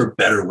thinking, is there a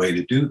better way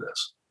to do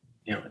this?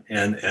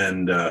 And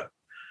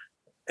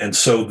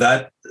so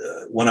that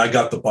when I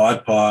got the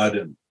Bod Pod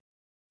and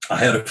I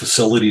had a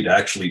facility to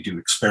actually do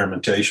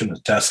experimentation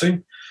and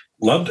testing.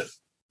 Loved it.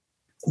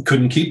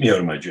 Couldn't keep me out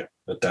of my gym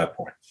at that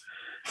point.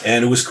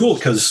 And it was cool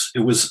because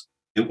it was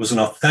an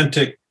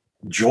authentic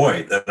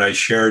joy that I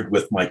shared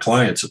with my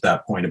clients at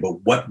that point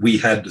about what we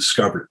had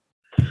discovered.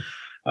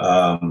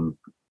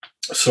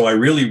 So I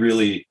really,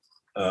 really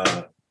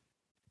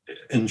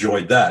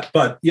enjoyed that.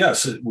 But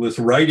yes, with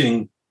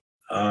writing,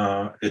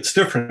 it's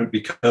different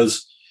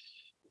because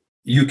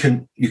you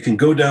can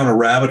go down a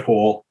rabbit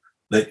hole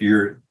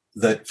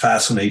that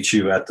fascinates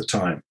you at the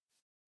time,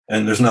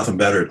 and there's nothing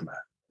better than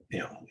that.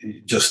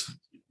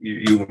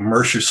 You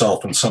immerse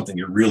yourself in something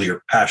you really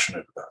are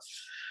passionate about.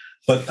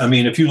 But I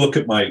mean, if you look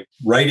at my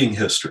writing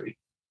history,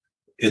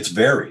 it's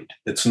varied.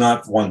 It's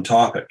not one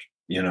topic,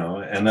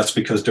 and that's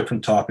because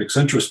different topics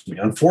interest me.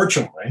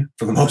 Unfortunately,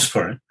 for the most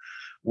part,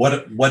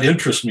 what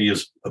interests me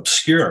is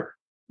obscure.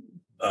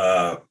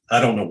 I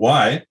don't know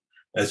why.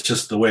 It's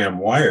just the way I'm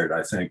wired.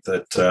 I think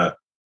that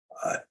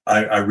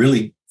I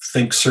really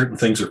think certain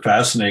things are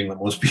fascinating that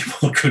most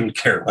people couldn't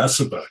care less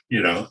about,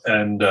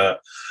 and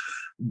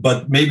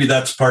but maybe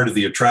that's part of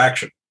the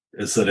attraction,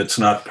 is that it's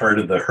not part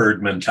of the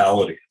herd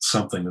mentality. It's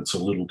something that's a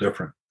little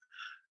different.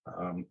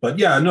 But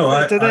yeah, no.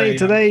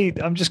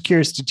 I'm just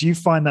curious. Do you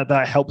find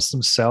that helps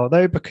them sell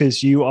though,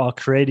 because you are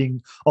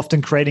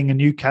often creating a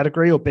new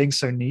category or being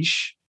so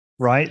niche,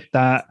 right?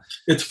 That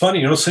it's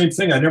funny, same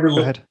thing. I never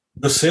look.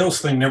 The sales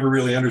thing never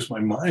really enters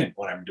my mind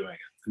when I'm doing it.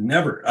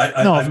 Never.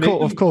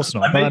 Of course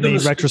not. But I mean,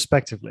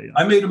 retrospectively,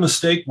 I made a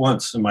mistake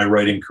once in my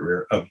writing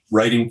career of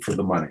writing for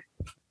the money.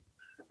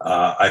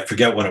 I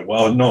forget when it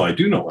was. No, I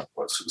do know what it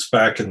was. It was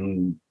back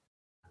in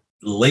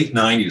the late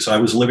 90s. I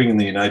was living in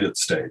the United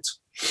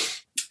States,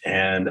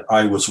 and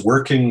I was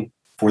working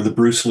for the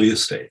Bruce Lee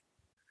estate.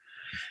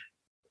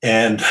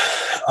 And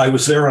I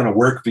was there on a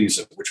work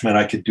visa, which meant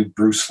I could do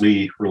Bruce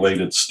Lee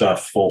related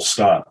stuff, full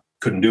stop.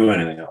 Couldn't do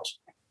anything else.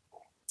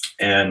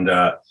 And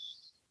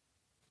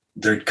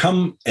there'd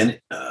come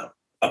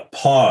a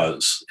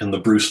pause in the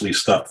Bruce Lee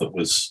stuff that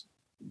was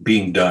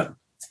being done.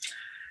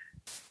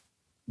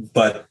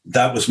 But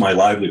that was my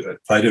livelihood.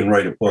 If I didn't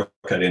write a book,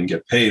 I didn't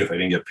get paid. If I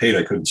didn't get paid,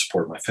 I couldn't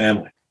support my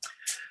family.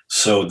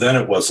 So then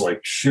it was like,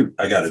 shoot,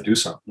 I got to do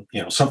something,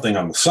 something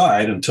on the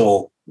side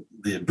until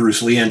the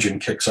Bruce Lee engine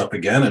kicks up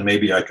again, and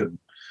maybe I could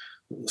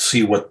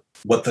see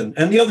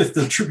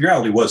the true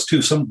reality was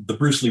too. The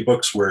Bruce Lee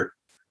books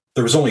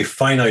there was only a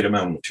finite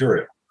amount of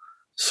material,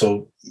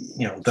 so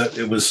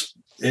that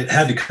it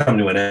had to come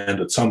to an end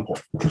at some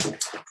point.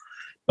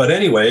 But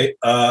anyway,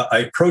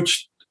 I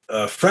approached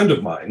a friend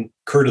of mine,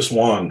 Curtis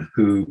Wong,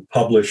 who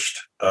published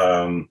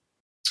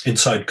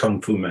Inside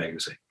Kung Fu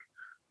magazine.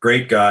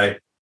 Great guy,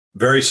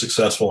 very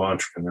successful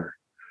entrepreneur.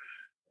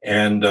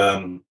 And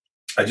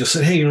I just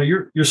said, hey,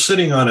 you're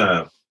sitting on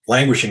a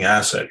languishing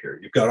asset here.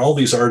 You've got all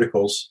these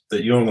articles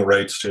that you own the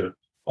rights to,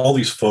 all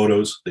these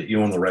photos that you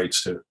own the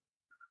rights to.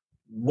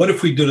 What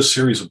if we did a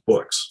series of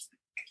books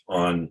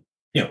on,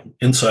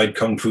 Inside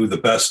Kung Fu, the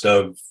best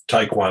of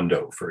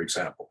Taekwondo, for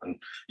example, and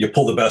you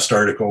pull the best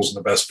articles and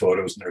the best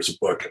photos, and there's a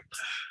book. And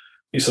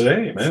he said,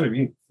 hey, man, if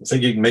you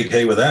think you can make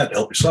hay with that,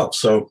 help yourself.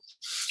 So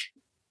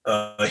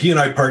he and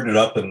I partnered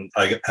up, and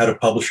I had a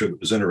publisher that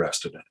was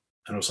interested in it.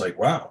 And I was like,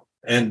 wow.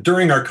 And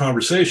during our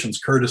conversations,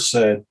 Curtis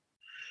said,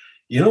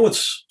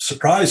 what's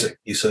surprising?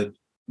 He said,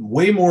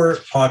 way more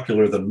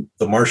popular than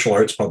the martial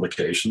arts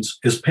publications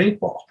is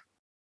paintball.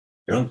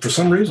 For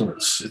some reason,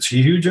 it's a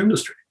huge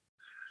industry.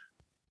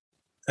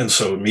 And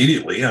so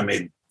immediately I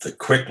made the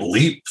quick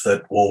leap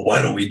that, well,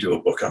 why don't we do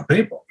a book on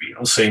paintball?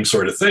 Same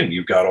sort of thing.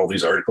 You've got all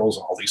these articles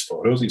and all these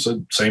photos. He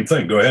said, same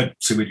thing. Go ahead,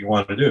 see what you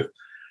want to do.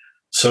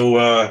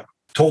 So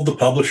told the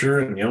publisher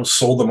and,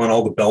 sold them on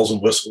all the bells and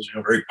whistles,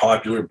 very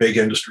popular, big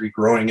industry,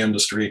 growing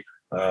industry,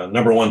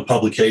 number one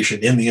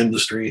publication in the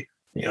industry,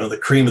 the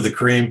cream of the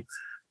cream.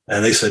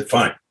 And they said,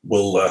 fine,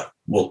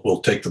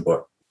 we'll take the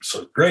book.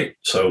 So great.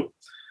 So,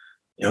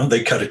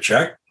 they cut a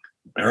check.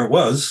 There it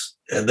was.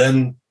 And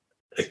then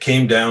it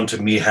came down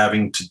to me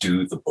having to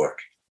do the book,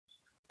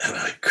 and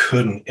I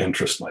couldn't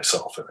interest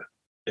myself in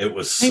it. It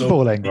was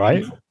paintballing,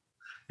 right?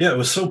 Yeah, it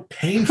was so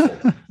painful.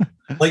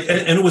 And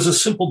it was a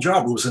simple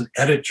job. It was an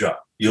edit job.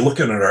 You look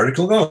at an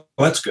article, oh,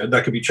 that's good.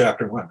 That could be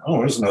chapter 1. Oh,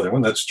 there's another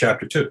one. That's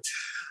chapter 2.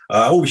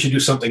 We should do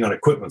something on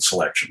equipment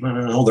selection.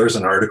 Oh, there's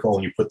an article,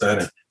 and you put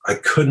that in. I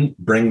couldn't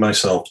bring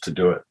myself to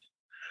do it.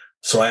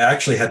 So I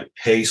actually had to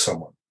pay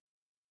someone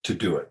to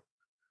do it.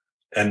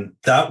 And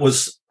that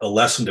was a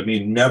lesson to me.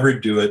 Never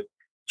do it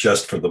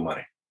just for the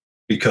money,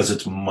 because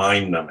it's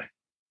mind numbing.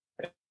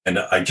 And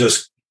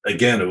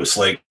it was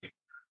like,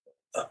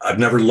 I've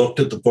never looked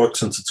at the book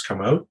since it's come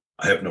out.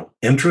 I have no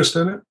interest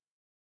in it.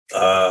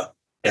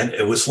 And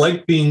it was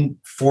like being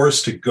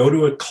forced to go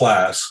to a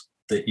class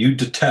that you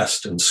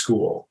detest in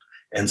school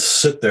and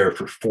sit there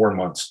for 4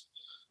 months.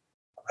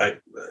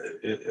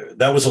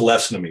 That was a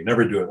lesson to me.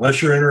 Never do it.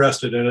 Unless you're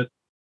interested in it,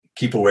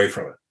 keep away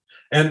from it.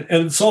 And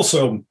it's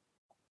also,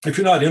 if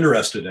you're not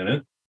interested in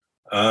it,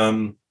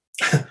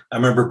 I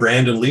remember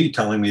Brandon Lee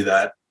telling me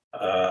that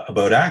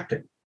about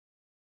acting.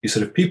 He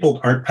said, if people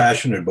aren't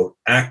passionate about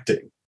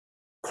acting,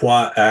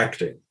 qua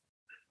acting,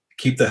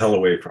 keep the hell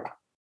away from it.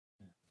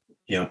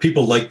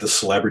 People like the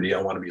celebrity.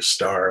 I want to be a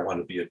star. I want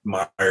to be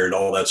admired,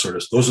 all that sort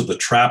of stuff. Those are the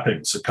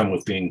trappings that come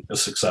with being a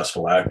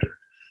successful actor.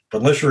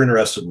 But unless you're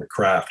interested in the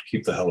craft,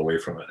 keep the hell away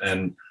from it.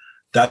 And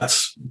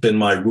that's been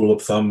my rule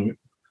of thumb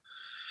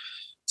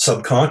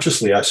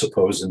subconsciously, I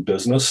suppose, in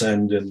business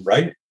and in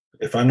writing.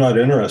 If I'm not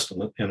interested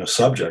in a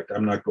subject,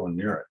 I'm not going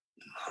near it.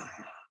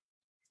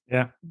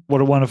 Yeah.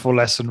 What a wonderful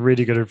lesson.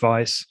 Really good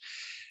advice.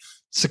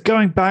 So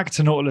going back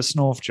to Nautilus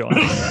North, John,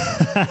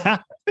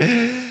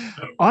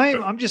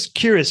 I'm just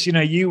curious,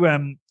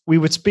 we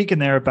were speaking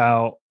there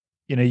about,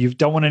 you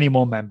don't want any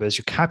more members.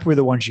 You're happy with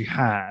the ones you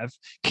have.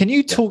 Can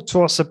you talk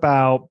to us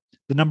about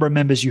the number of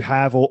members you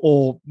have,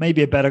 or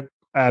maybe a better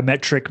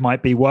metric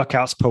might be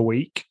workouts per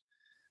week,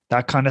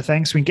 that kind of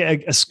thing, so we can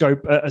get a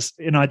scope,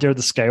 an idea of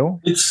the scale?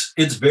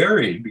 It's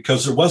varied,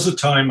 because there was a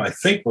time, I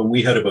think, when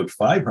we had about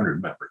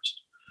 500 members,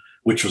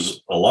 which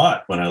was a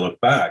lot when I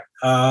look back.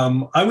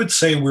 I would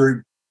say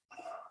we're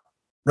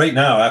right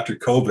now, after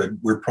COVID,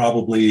 we're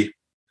probably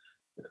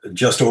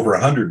just over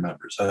 100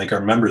 members. I think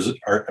our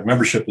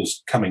membership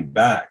is coming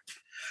back.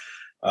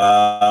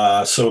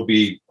 So it'd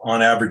be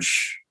on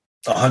average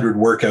 100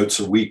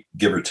 workouts a week,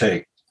 give or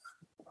take,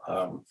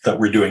 that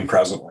we're doing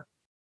presently.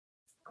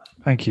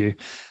 Thank you.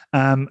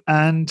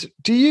 And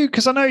do you,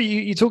 because I know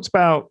you talked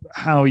about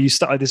how you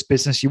started this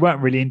business, you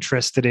weren't really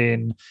interested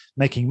in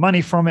making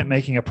money from it,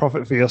 making a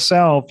profit for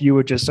yourself. You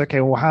were just,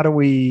 okay, well, how do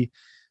we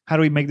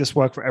make this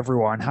work for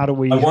everyone? I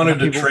wanted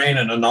to train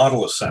in a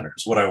Nautilus center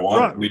is what I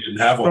wanted. Right. We didn't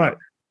have one. Right.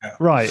 Yeah.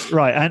 Right.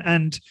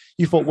 And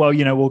you thought, well,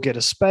 we'll get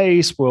a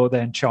space, we'll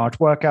then charge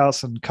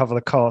workouts and cover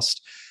the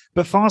cost.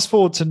 But fast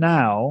forward to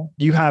now,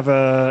 you have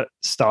a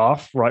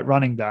staff, right,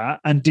 running that.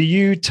 And do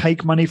you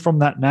take money from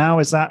that now?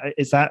 Is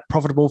that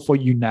profitable for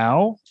you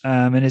now?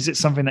 And is it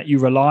something that you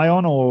rely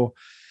on, or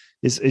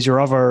is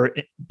your other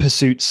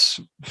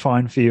pursuits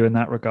fine for you in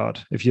that regard,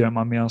 if you don't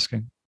mind me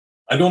asking?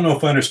 I don't know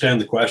if I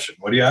understand the question.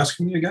 What are you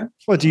asking me again?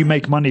 Well, do you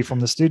make money from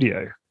the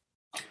studio?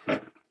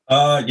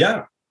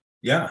 Yeah.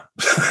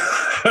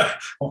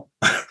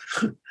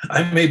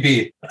 I may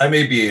be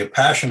a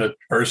passionate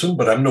person,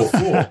 but I'm no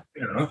fool.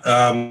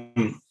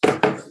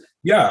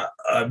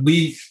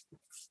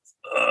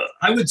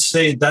 I would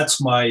say that's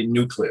my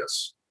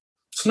nucleus.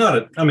 It's not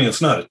a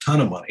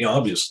ton of money,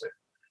 obviously,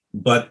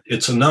 but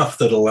it's enough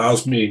that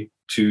allows me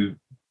to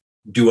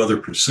do other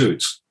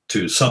pursuits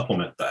to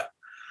supplement that.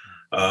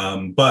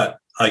 But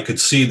I could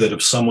see that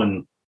if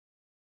someone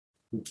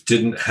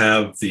didn't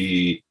have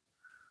the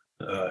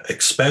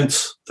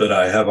expense that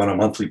I have on a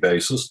monthly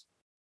basis,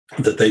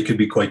 that they could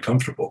be quite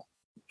comfortable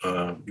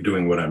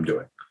doing what I'm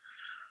doing.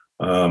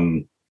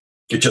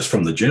 It's just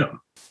from the gym,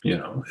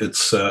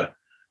 it's,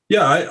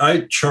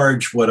 I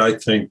charge what I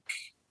think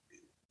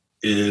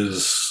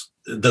is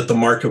that the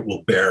market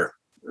will bear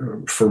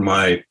for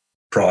my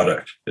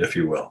product, if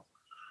you will.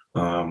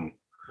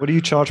 What do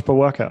you charge per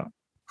workout?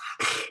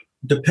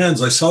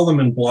 Depends. I sell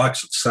them in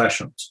blocks of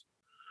sessions.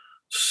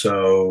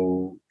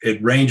 So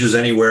it ranges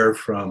anywhere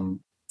from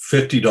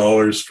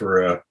 $50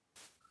 for a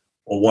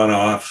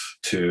one-off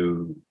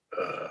to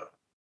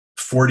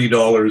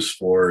 $40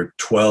 for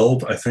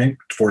 12, I think,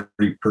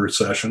 40 per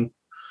session.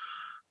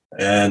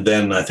 And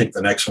then I think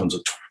the next one's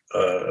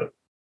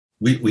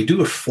we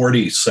do a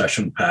 40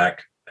 session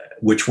pack,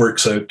 which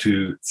works out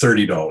to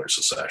 $30 a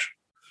session.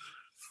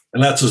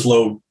 And that's as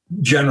low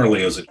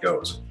generally as it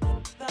goes.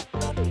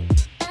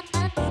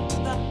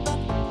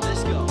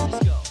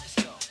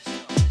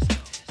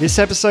 This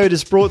episode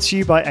is brought to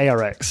you by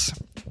ARX.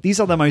 These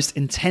are the most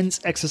intense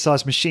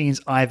exercise machines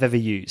I've ever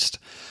used.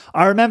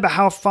 I remember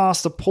how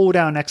fast a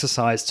pull-down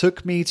exercise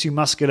took me to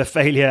muscular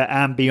failure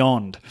and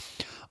beyond.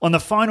 On the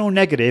final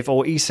negative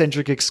or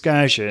eccentric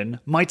excursion,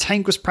 my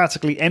tank was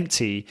practically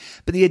empty,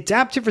 but the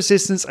adaptive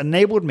resistance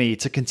enabled me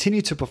to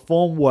continue to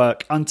perform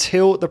work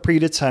until the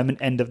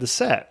predetermined end of the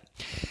set.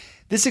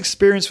 This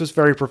experience was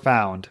very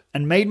profound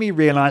and made me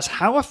realize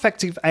how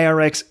effective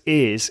ARX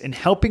is in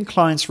helping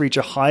clients reach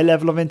a high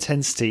level of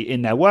intensity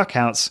in their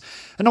workouts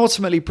and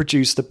ultimately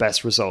produce the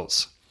best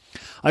results.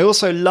 I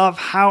also love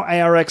how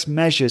ARX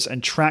measures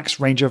and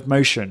tracks range of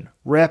motion,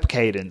 rep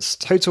cadence,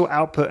 total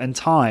output and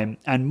time,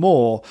 and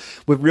more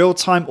with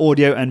real-time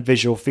audio and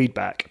visual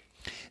feedback.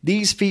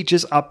 These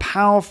features are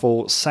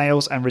powerful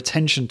sales and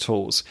retention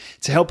tools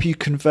to help you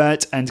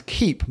convert and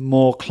keep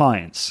more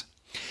clients.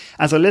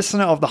 As a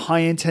listener of the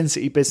High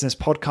Intensity Business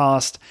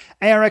podcast,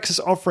 ARX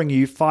is offering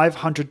you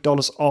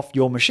 $500 off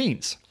your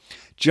machines.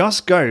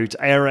 Just go to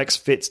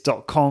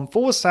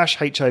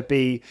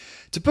arxfit.com/HIB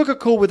to book a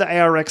call with the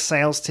ARX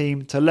sales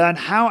team to learn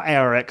how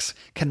ARX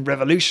can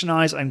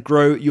revolutionize and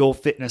grow your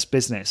fitness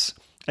business.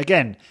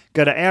 Again,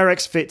 go to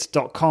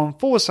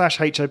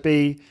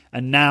arxfit.com/HIB,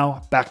 and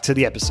now back to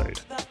the episode.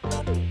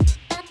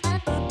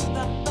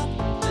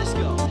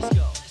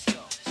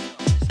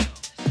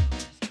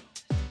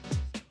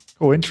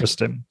 Oh,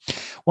 interesting.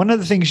 One of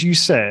the things you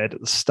said at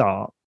the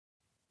start,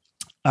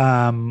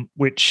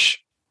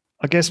 which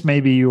I guess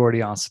maybe you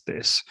already answered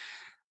this,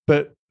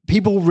 but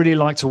people really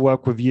like to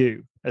work with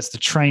you. as the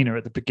trainer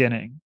at the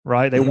beginning,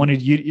 right? They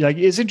wanted you, like,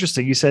 it's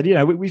interesting. You said,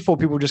 we thought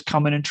people would just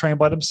come in and train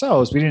by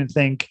themselves. We didn't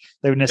think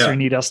they would necessarily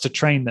need us to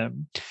train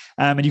them.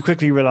 And you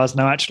quickly realize,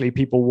 no, actually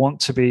people want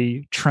to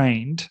be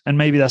trained. And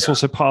maybe that's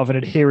also part of an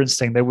adherence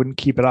thing. They wouldn't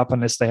keep it up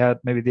unless they had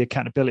maybe the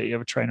accountability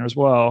of a trainer as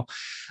well.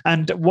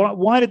 And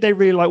why did they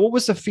really what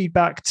was the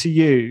feedback to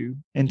you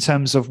in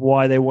terms of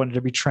why they wanted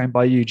to be trained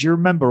by you? Do you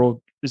remember, or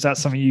is that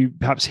something you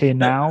perhaps hear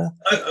now?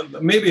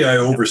 Maybe I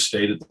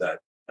overstated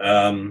that.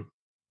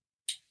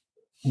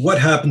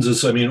 What happens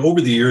is, over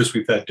the years,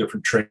 we've had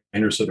different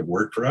trainers that have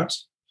worked for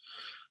us.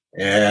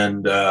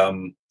 And,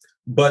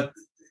 but,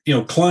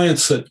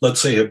 clients that,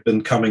 let's say, have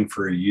been coming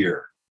for a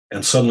year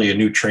and suddenly a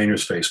new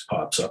trainer's face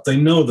pops up, they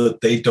know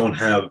that they don't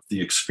have the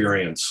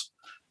experience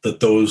that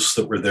those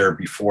that were there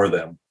before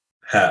them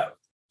have.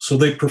 So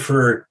they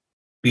prefer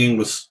being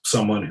with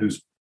someone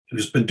who's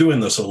been doing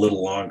this a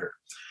little longer.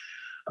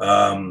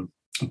 But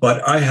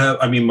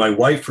my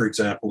wife, for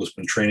example, has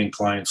been training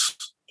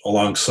clients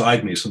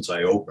alongside me since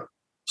I opened.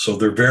 So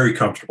they're very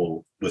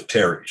comfortable with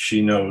Terry.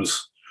 She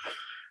knows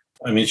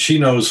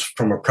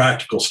from a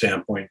practical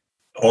standpoint,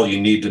 all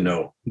you need to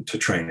know to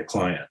train a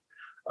client.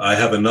 I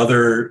have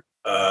another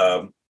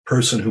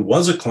person who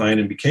was a client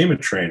and became a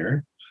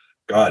trainer,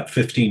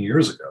 15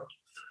 years ago.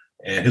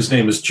 And his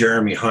name is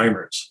Jeremy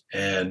Heimers.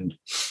 And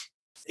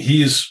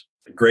he's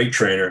a great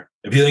trainer.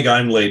 If you think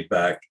I'm laid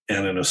back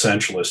and an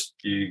essentialist,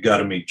 you got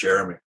to meet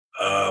Jeremy.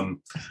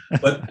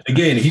 But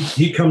again,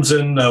 he comes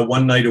in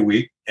one night a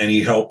week and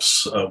he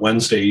helps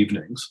Wednesday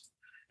evenings,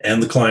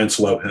 and the clients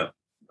love him.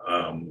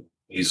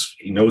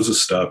 He knows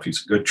his stuff.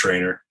 He's a good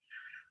trainer,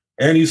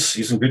 and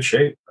he's in good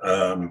shape.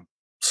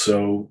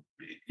 So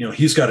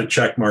he's got a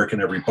check mark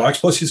in every box.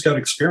 Plus, he's got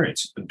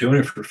experience. He's been doing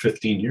it for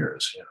 15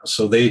 years.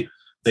 So they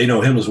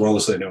know him as well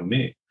as they know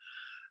me.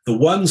 The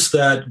ones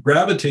that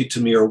gravitate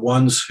to me are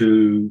ones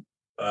who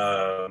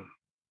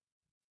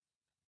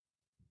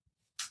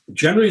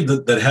generally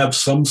that have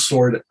some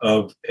sort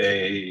of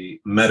a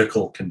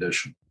medical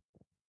condition.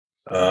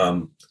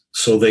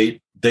 So they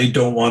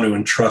don't want to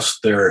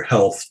entrust their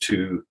health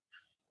to,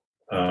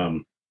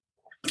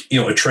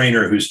 a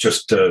trainer who's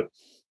just,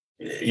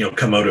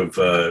 come out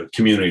of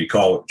community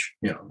college,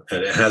 and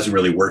it hasn't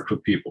really worked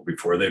with people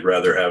before. They'd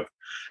rather have,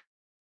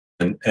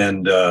 and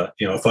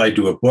if I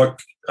do a book,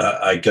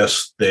 I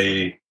guess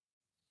I'm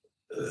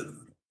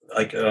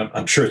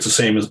sure it's the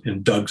same as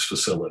in Doug's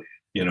facility.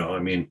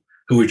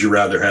 Who would you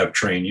rather have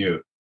train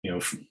you?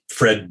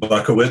 Fred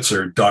Buckowitz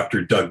or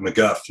Dr. Doug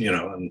McGuff?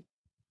 And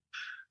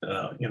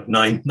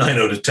 9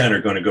 out of 10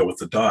 are going to go with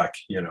the doc.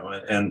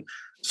 And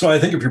so I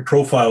think if your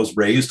profile is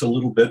raised a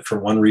little bit for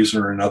one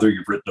reason or another,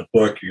 you've written a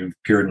book, you've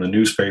appeared in the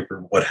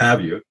newspaper, what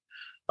have you.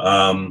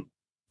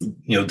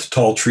 The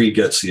tall tree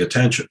gets the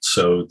attention,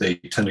 so they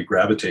tend to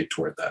gravitate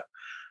toward that.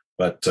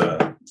 But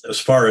as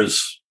far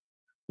as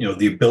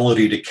the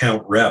ability to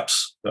count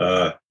reps,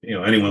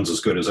 anyone's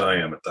as good as I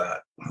am at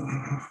that.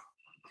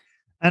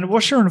 And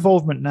what's your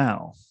involvement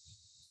now?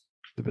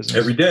 The business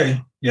every day.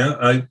 Yeah,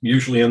 I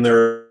usually in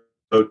there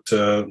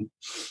about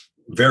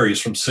varies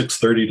from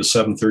 6:30 to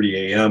 7:30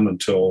 a.m.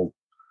 until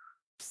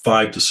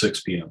 5 to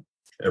 6 p.m.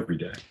 every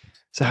day.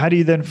 So how do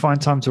you then find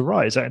time to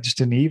write? Is that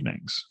just in the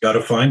evenings? Got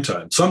to find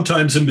time.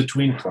 Sometimes in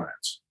between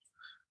clients,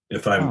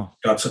 if I've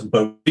got something.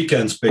 But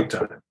weekends, big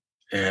time.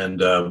 And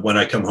when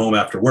I come home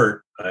after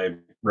work, I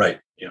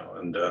write.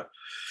 And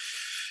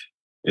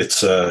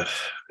it's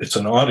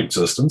an odd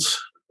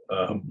existence.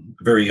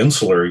 Very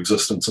insular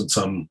existence in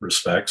some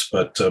respects,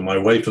 but my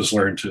wife has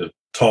learned to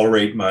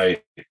tolerate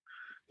my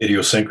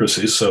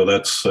idiosyncrasies, so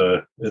that's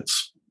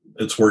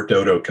it's worked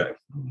out okay.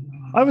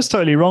 I was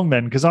totally wrong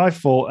then, because I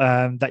thought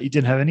that you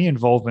didn't have any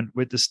involvement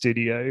with the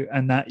studio,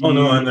 and that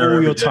I'm there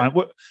all your time,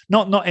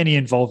 not any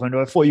involvement.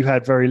 I thought you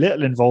had very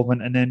little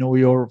involvement, and then all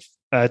your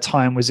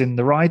time was in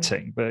the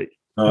writing. But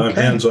I'm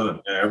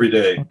hands-on every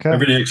day,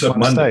 every day except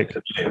Monday,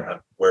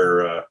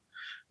 where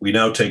we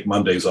now take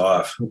Mondays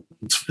off.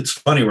 It's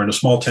funny. We're in a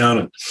small town,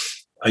 and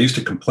I used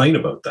to complain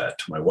about that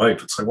to my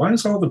wife. It's like, why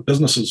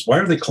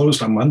are they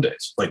closed on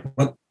Mondays? Like,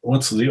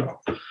 what's the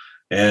deal?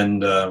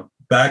 And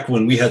back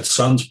when we had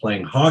sons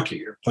playing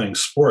hockey or playing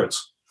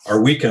sports,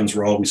 our weekends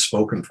were always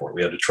spoken for.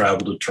 We had to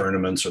travel to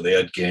tournaments, or they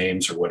had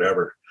games or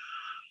whatever.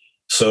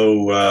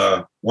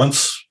 So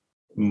once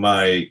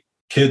my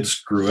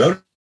kids grew out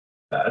of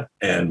that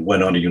and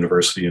went on to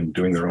university and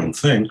doing their own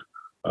thing,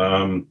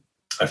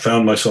 I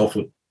found myself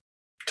with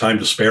time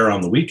to spare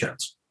on the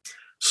weekends.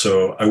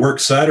 So I work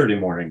Saturday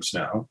mornings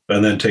now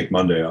and then take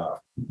Monday off.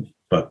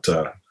 But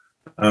I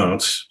don't know,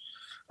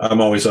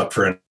 I'm always up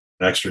for an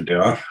extra day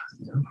off.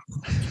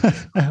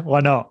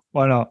 Why not?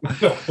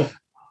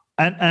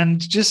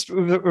 And just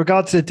with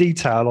regard to the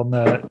detail on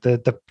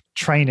the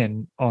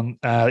training on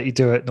that you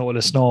do at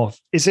Nautilus North,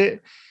 is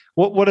it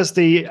what is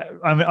the?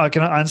 I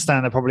can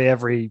understand that probably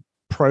every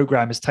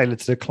program is tailored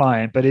to the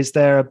client, but is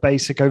there a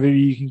basic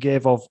overview you can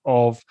give of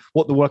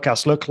what the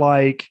workouts look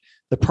like,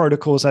 the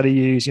protocols that are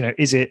used?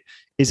 Is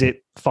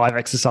it 5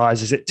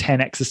 exercises? Is it 10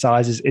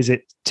 exercises? Is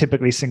it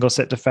typically single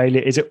set to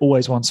failure? Is it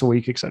always once a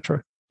week,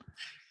 etc.?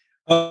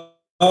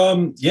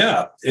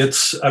 Yeah,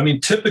 I mean,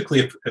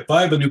 typically if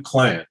I have a new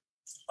client,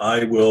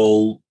 I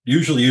will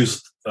usually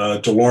use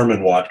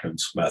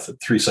DeLorme-Watkins method,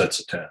 3 sets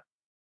of 10.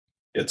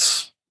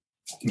 It's,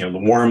 the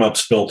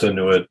warm-up's built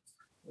into it.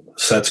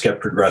 Sets get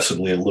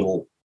progressively a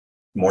little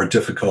more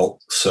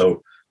difficult.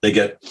 So they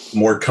get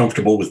more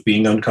comfortable with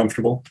being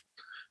uncomfortable.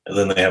 And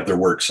then they have their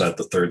work set,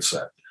 the third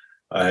set.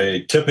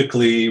 I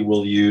typically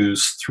will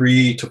use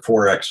 3 to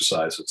 4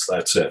 exercises.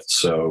 That's it.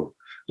 So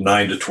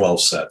 9 to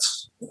 12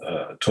 sets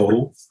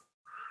total.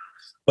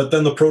 But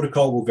then the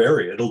protocol will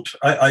vary.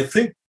 I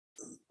think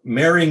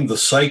marrying the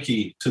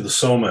psyche to the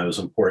soma is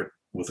important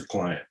with a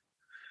client.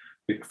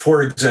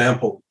 For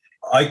example,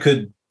 I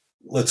could,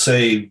 let's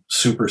say,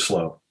 super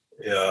slow.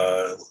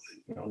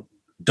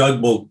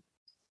 Doug will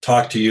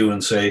talk to you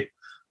and say,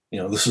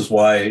 this is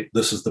why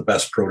this is the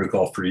best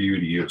protocol for you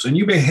to use. And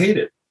you may hate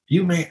it.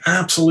 You may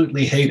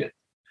absolutely hate it.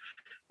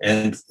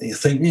 And you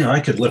think, I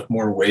could lift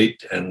more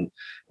weight, and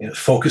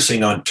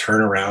focusing on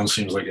turnaround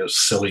seems like a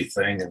silly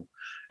thing. And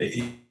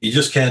you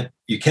just can't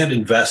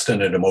invest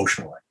in it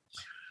emotionally.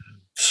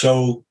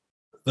 So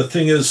the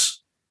thing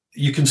is,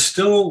 you can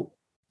still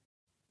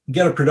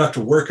get a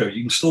productive workout.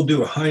 You can still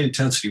do a high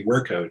intensity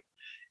workout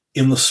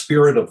in the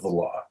spirit of the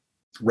law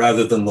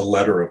rather than the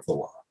letter of the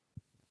law.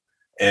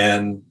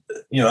 And,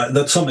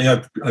 that's something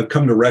I've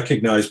come to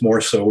recognize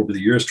more so over the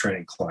years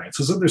training clients,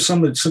 is that there's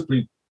some that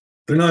simply,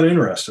 they're not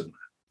interested in that.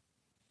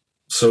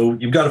 So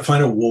you've got to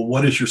find out, well,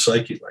 what is your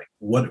psyche like?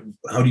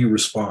 How do you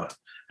respond?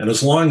 And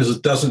as long as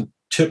it doesn't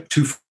tip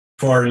too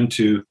far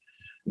into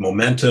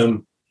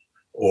momentum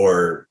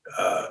or,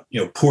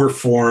 poor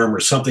form or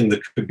something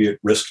that could be at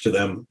risk to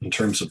them in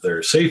terms of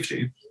their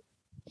safety,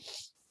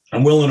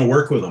 I'm willing to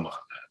work with them on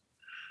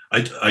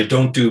that. I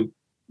don't do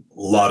a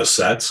lot of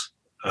sets.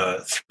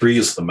 3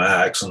 is the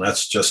max, and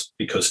that's just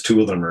because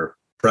 2 of them are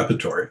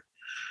preparatory.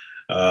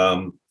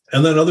 And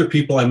then other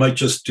people, I might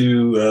just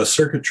do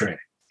circuit training,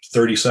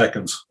 30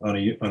 seconds on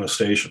a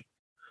station.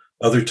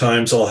 Other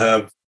times I'll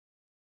have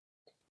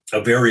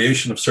a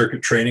variation of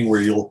circuit training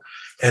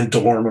and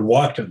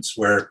DeLorme-Watkins,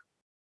 where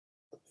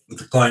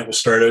the client will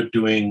start out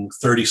doing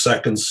 30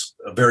 seconds,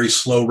 very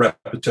slow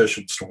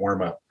repetitions to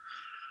warm up,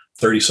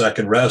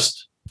 30-second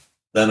rest,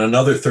 then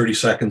another 30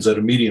 seconds at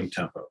a medium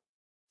tempo,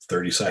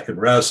 30-second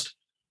rest,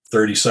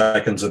 30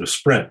 seconds at a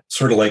sprint,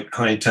 sort of like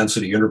high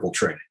intensity interval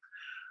training.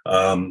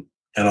 And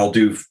I'll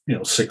do,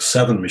 6,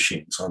 7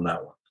 machines on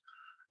that one.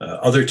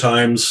 Other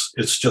times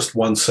it's just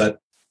one set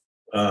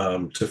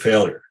to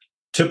failure.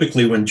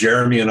 Typically when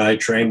Jeremy and I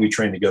we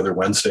train together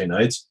Wednesday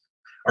nights.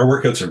 Our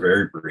workouts are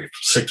very brief,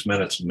 6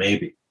 minutes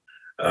maybe.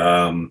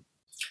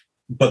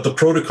 But the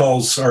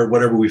protocols are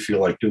whatever we feel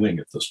like doing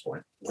at this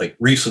point. Like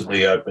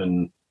recently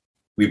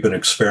we've been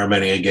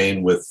experimenting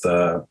again with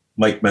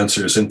Mike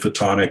Mentzer's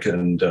infotonic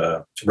and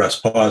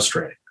rest pause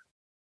training.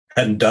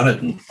 Hadn't done it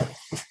in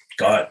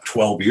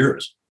 12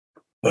 years,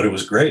 but it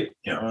was great,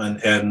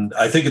 and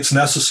I think it's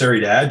necessary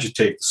to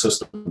agitate the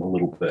system a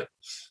little bit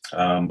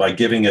by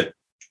giving it,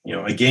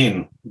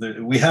 again,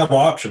 we have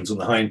options in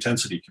the high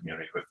intensity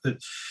community.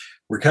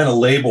 We're kind of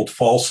labeled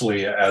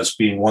falsely as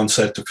being one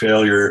set to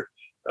failure,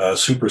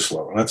 super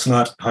slow. And that's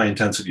not high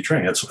intensity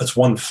training. That's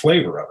one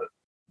flavor of it.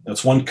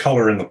 That's one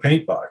color in the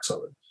paint box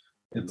of it.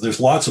 There's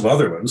lots of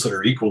other ones that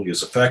are equally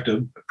as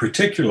effective,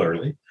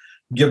 particularly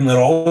given that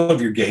all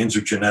of your gains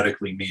are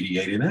genetically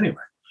mediated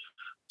anyway.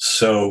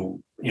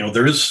 So,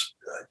 there is,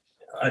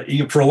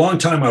 for a long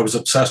time, I was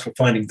obsessed with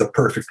finding the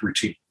perfect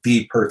routine.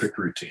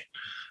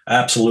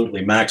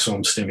 Absolutely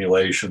maximum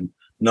stimulation,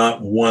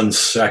 not 1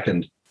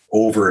 second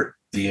over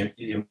the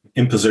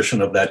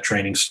imposition of that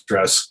training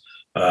stress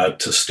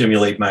to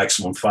stimulate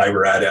maximum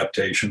fiber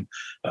adaptation,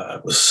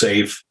 was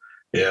safe,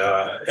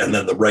 and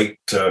then the right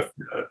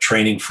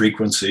training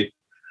frequency.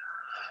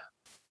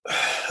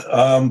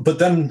 But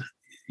then,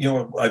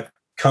 I've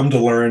come to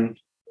learn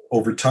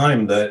over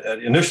time that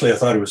initially I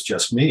thought it was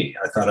just me.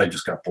 I thought I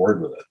just got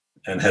bored with it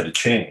and had to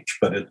change,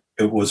 but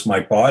it was my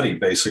body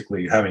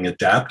basically having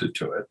adapted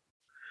to it.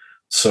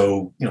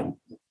 So,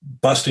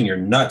 busting your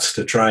nuts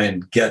to try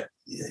and get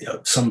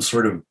some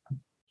sort of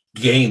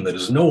gain that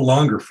is no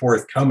longer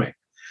forthcoming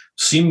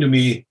seemed to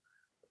me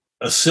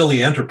a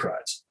silly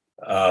enterprise.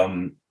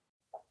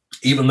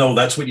 Even though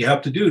that's what you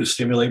have to do to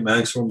stimulate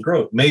maximum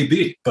growth,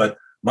 maybe, but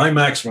my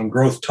maximum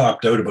growth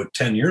topped out about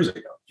 10 years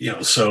ago,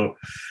 so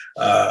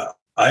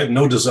I have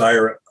no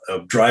desire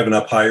of driving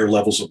up higher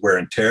levels of wear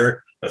and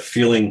tear, of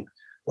feeling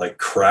like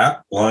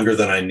crap longer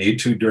than I need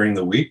to during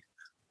the week.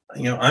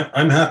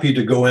 I'm happy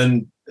to go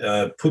in,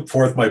 put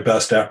forth my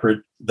best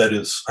effort that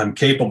is I'm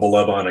capable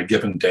of on a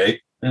given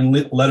day, and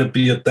let it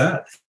be at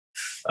that.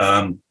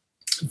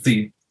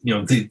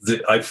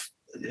 I've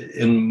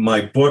in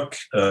my book,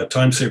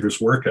 Time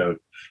Savers Workout,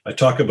 I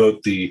talk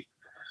about the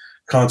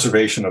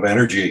conservation of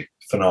energy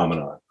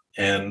phenomenon,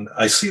 and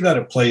I see that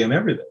at play in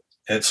everything.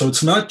 And so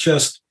it's not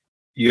just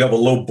you have a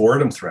low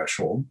boredom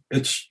threshold;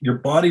 it's your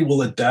body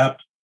will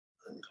adapt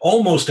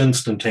almost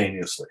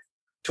instantaneously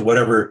to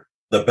whatever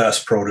the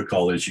best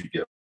protocol is you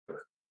give it.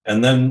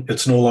 And then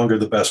it's no longer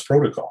the best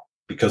protocol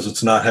because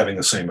it's not having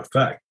the same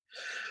effect.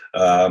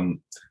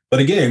 But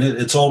again,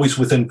 it's always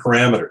within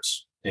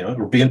parameters.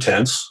 It'll be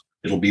intense,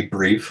 it'll be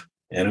brief,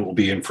 and it will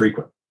be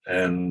infrequent.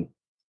 And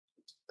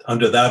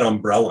under that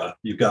umbrella,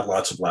 you've got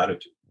lots of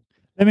latitude.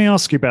 Let me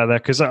ask you about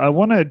that, because I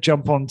want to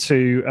jump on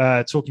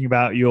to talking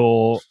about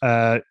your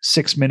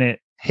 6-minute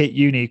HIT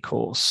Uni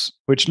course,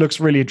 which looks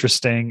really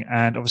interesting.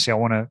 And obviously I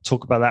want to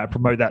talk about that and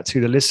promote that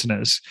to the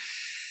listeners.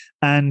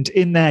 And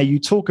in there, you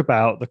talk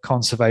about the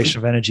conservation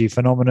of energy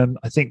phenomenon.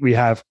 I think we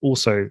have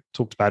also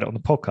talked about it on the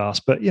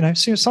podcast, but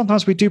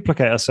sometimes we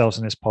duplicate ourselves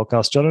in this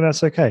podcast, John, and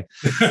that's okay.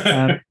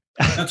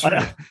 That's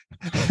right.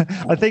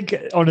 I think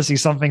honestly,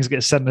 some things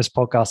get said in this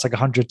podcast like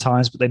 100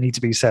 times, but they need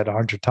to be said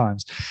 100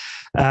 times.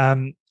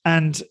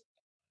 And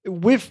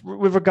with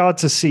regard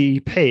to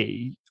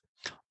CEP,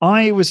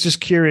 I was just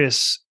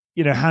curious,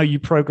 how you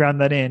program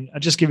that in. I'll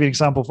just give you an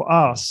example for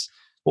us.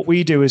 What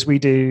we do is we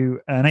do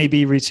an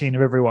A/B routine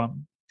of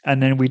everyone,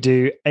 and then we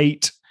do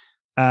 8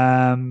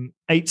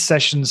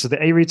 sessions of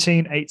the A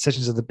routine, 8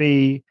 sessions of the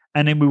B,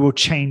 and then we will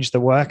change the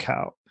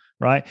workout.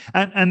 Right.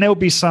 And there'll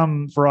be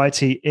some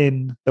variety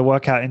in the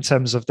workout in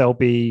terms of there'll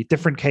be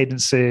different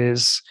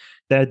cadences,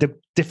 there are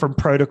different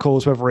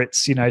protocols, whether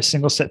it's,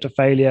 single step to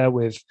failure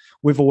with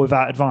or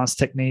without advanced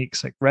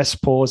techniques like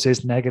rest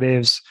pauses,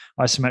 negatives,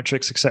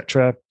 isometrics,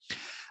 etc.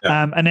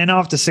 Yeah. And then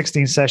after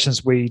 16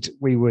 sessions, we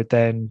would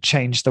then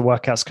change the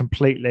workouts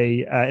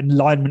completely in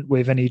alignment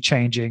with any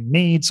changing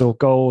needs or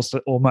goals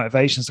or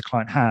motivations the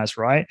client has.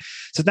 Right.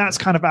 So that's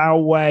kind of our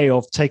way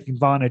of taking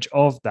advantage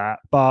of that.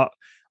 But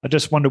I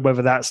just wonder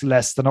whether that's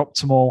less than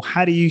optimal.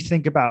 How do you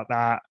think about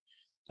that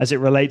as it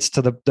relates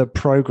to the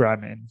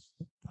programming?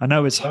 I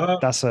know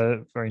that's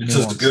a very it's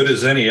as good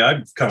as any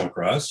I've come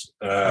across.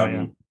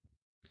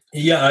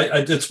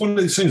 It's one of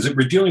these things that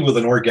we're dealing with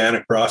an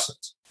organic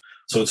process.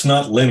 So it's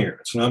not linear.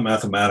 It's not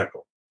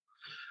mathematical.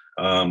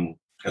 And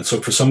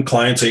so for some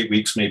clients, 8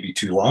 weeks may be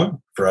too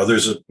long. For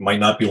others, it might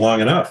not be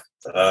long enough,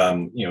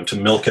 to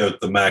milk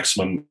out the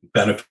maximum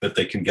benefit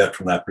they can get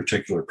from that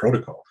particular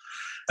protocol.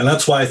 And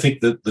that's why I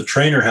think that the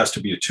trainer has to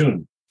be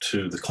attuned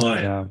to the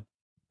client,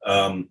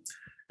 and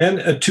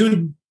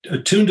attuned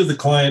to the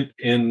client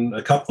in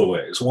a couple of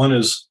ways. One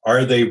is,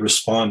 are they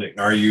responding?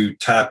 Are you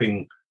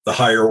tapping the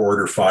higher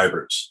order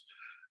fibers,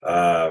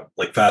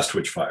 like fast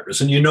twitch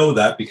fibers? And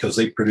that because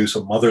they produce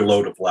a mother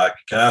load of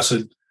lactic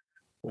acid,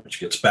 which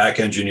gets back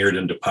engineered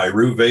into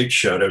pyruvate.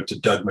 Shout out to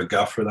Doug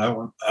McGuff for that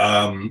one.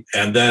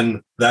 And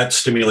then that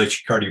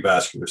stimulates your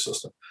cardiovascular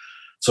system.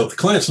 So if the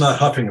client's not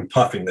huffing and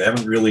puffing, they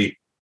haven't really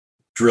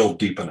drilled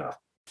deep enough.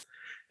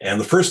 And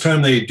the first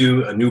time they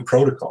do a new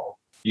protocol,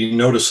 you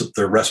notice that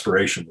their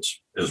respiration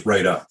is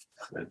right up.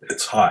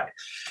 It's high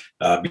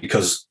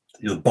because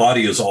the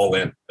body is all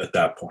in at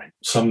that point.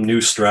 Some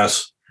new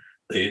stress,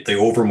 they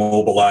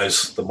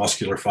overmobilize the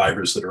muscular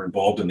fibers that are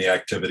involved in the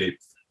activity.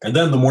 And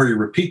then the more you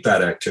repeat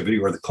that activity,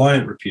 or the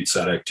client repeats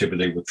that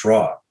activity, they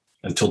withdraw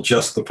until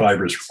just the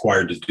fibers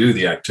required to do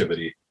the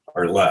activity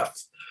are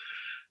left,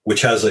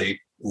 which has a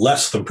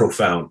less than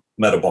profound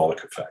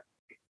metabolic effect.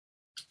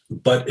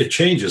 But it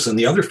changes. And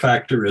the other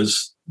factor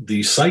is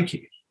the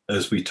psyche,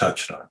 as we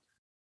touched on.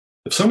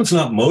 If someone's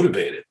not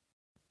motivated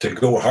to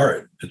go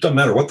hard, it doesn't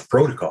matter what the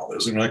protocol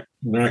is, they're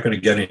not going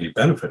to get any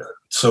benefit out of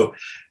it. So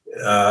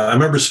I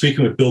remember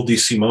speaking with Bill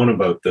DeSimone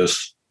about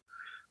this.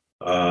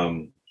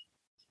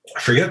 I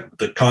forget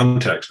the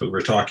context, but we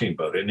were talking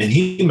about it. And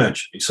he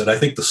said, I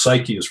think the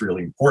psyche is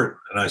really important.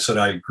 And I said,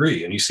 I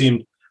agree. And he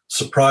seemed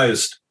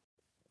surprised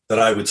that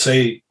I would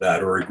say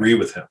that or agree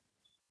with him,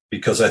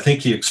 because I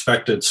think he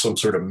expected some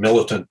sort of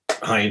militant,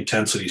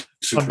 high-intensity,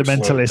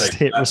 fundamentalist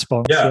HIT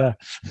response. Yeah,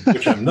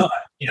 which I'm not.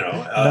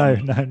 No,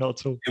 not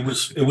at all. It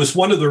was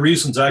one of the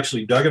reasons,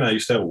 actually. Doug and I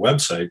used to have a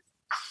website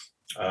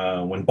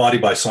when Body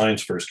by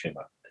Science first came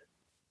out,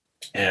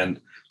 and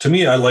to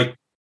me, I like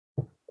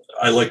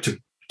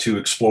to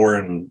explore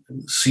and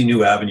see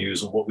new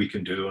avenues of what we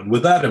can do. And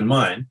with that in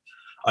mind,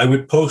 I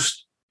would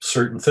post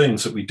certain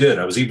things that we did.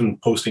 I was even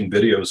posting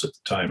videos at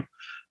the time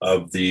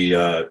of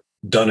the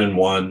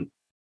done-in-one,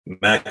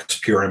 max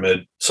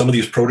pyramid, some of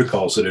these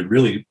protocols that had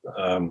really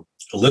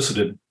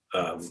elicited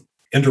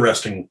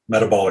interesting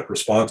metabolic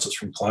responses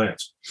from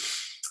clients.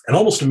 And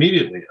almost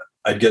immediately,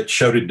 I'd get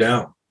shouted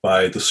down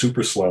by the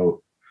super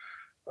slow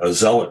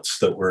zealots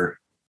that were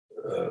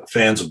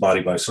fans of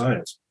Body by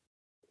Science,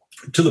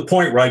 to the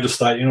point where I just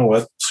thought, you know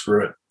what,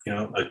 screw it.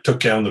 I took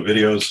down the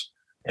videos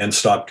and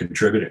stopped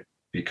contributing,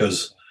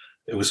 because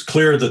it was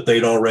clear that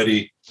they'd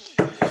already,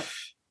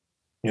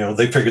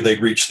 they figured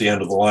they'd reached the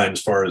end of the line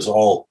as far as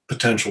all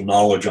potential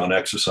knowledge on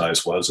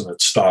exercise was, and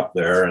it stopped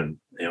there, and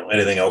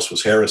anything else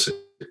was heresy.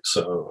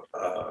 So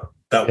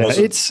that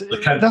wasn't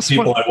the kind of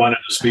people I wanted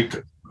to speak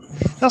to.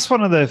 That's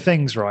one of the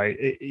things, right?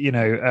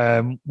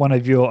 One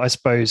of your, I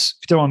suppose,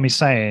 if you don't mind me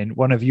saying,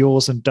 one of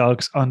yours and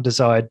Doug's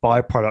undesired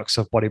byproducts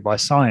of Body by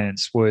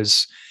Science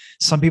was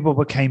some people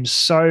became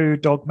so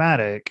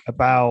dogmatic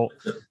about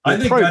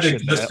the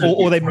approach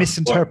or they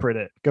misinterpret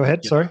it. Go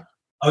ahead, sorry.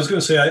 I was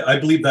going to say, I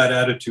believe that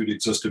attitude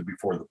existed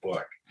before the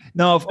book.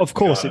 No, of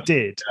course it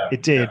did.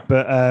 It did,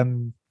 but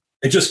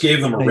it just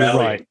gave them a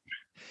rally. Right.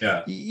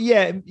 Yeah.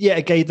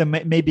 It gave them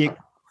maybe, I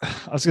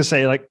was going to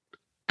say like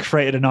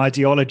created an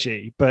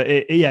ideology, but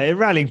a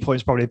rallying point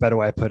is probably a better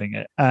way of putting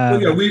it.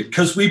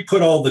 Because we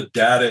put all the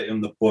data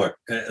in the book.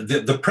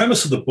 The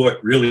premise of the book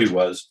really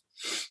was,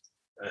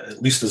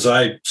 at least as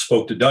I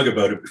spoke to Doug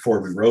about it before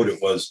we wrote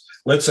it, was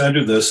let's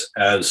enter this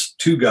as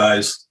two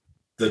guys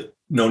that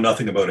know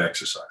nothing about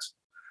exercise.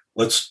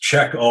 Let's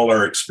check all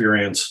our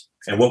experience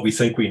and what we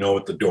think we know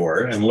at the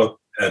door and look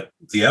at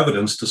the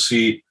evidence to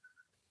see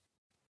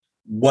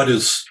what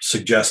is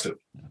suggestive.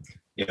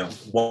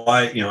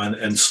 Why,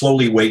 and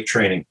slowly weight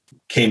training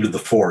came to the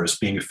fore as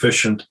being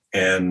efficient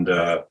and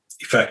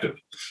effective.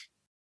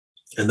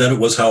 And then it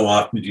was how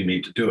often do you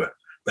need to do it?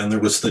 Then there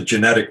was the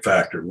genetic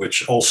factor,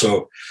 which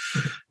also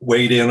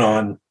weighed in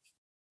on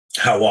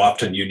how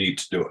often you need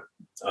to do it.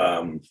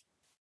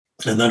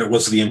 And then it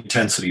was the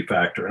intensity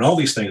factor and all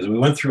these things. We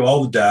went through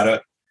all the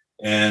data,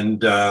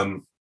 and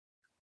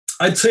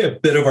I'd say a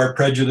bit of our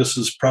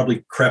prejudices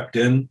probably crept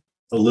in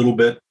a little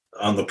bit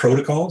on the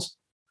protocols.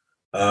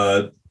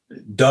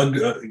 Doug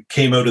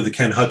came out of the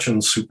Ken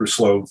Hutchins super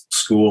slow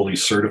school.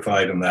 He's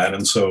certified in that.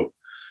 And so,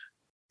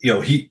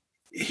 he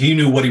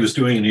knew what he was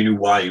doing and he knew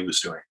why he was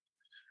doing it.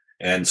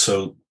 And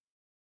so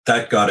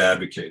that got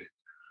advocated.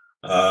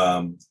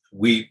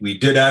 We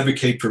did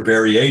advocate for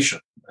variation.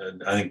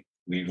 And I think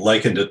we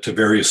likened it to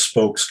various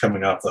spokes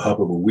coming off the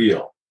hub of a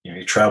wheel.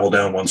 You travel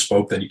down one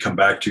spoke, then you come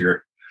back to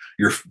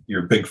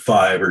your big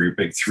 5 or your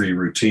big 3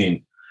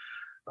 routine.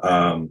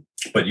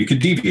 But you could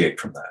deviate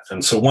from that.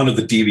 And so one of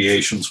the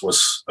deviations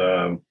was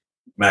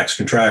max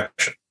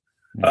contraction,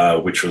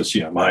 which was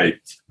my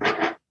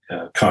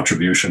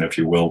contribution, if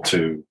you will,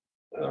 to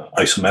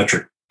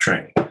isometric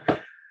training.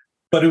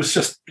 But it was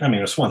just,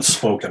 it's one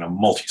spoke and a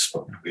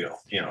multi-spoke wheel.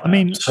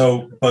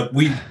 But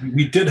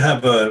we did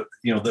have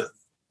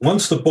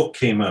once the book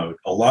came out,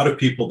 a lot of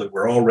people that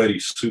were already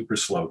super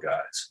slow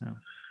guys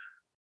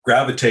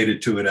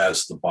gravitated to it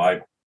as the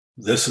Bible.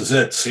 This is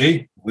it.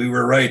 See, we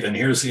were right. And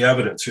here's the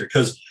evidence here.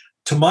 Because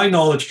to my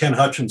knowledge, Ken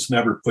Hutchins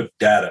never put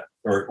data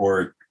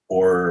or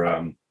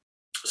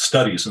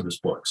studies in his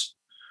books.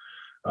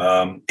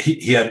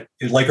 He had,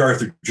 like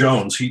Arthur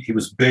Jones, he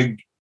was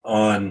big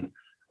on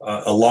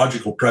a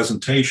logical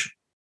presentation,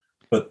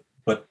 but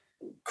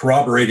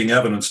corroborating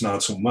evidence,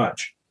 not so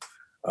much.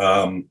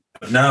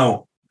 But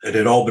now it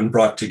had all been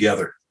brought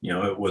together.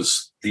 It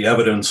was the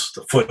evidence,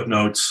 the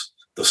footnotes,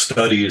 the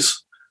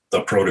studies,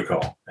 the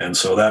protocol. And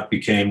so that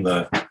became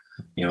the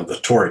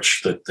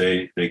torch that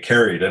they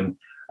carried. And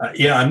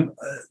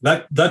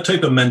that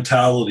type of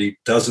mentality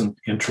doesn't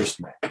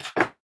interest me.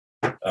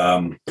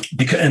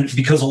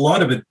 Because a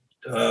lot of it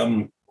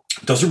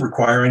doesn't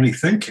require any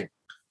thinking.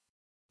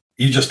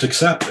 You just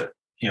accept it.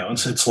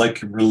 It's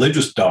like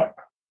religious dogma.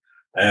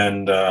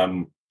 And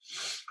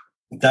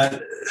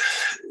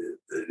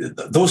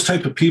those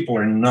type of people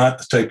are not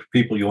the type of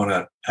people you want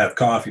to have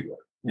coffee with.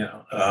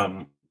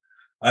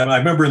 I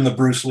remember in the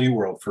Bruce Lee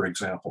world, for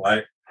example,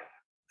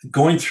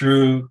 going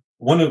through,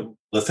 one of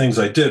the things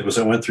I did was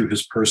I went through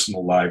his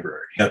personal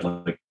library. He had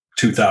like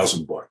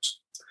 2,000 books.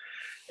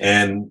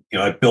 And,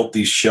 I built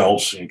these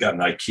shelves, and you got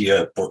an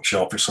IKEA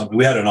bookshelf or something.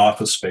 We had an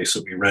office space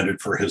that we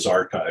rented for his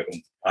archive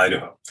in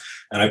Idaho.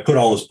 And I put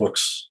all his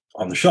books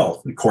on the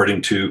shelf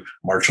according to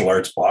martial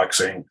arts,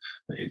 boxing,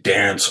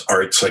 dance,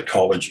 art,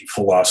 psychology,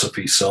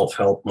 philosophy,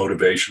 self-help,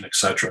 motivation,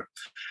 etc.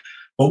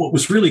 But what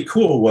was really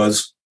cool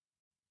was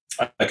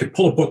I could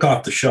pull a book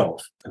off the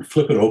shelf and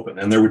flip it open,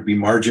 and there would be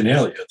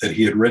marginalia that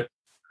he had written.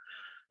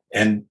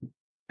 And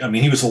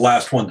he was the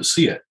last one to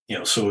see it,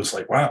 so it was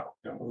like, wow,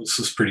 this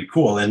is pretty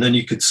cool. And then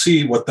you could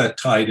see what that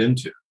tied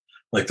into.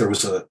 Like there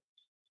was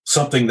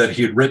something that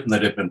he had written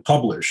that had been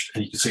published,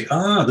 and you could say,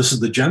 this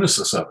is the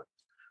genesis of it.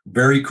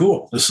 Very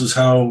cool. This is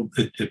how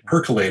it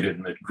percolated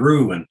and it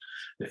grew, and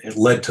it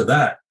led to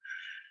that.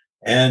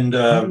 And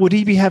would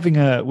he be having,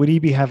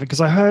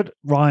 because I heard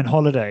Ryan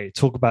Holiday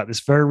talk about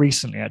this very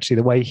recently, actually,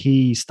 the way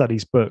he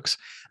studies books.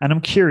 And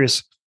I'm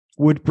curious,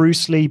 would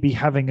Bruce Lee be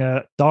having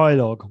a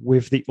dialogue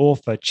with the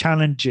author,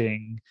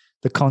 challenging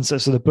the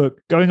concepts of the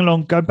book,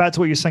 going back to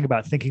what you're saying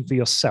about thinking for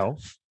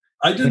yourself?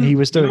 When he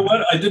was doing, you know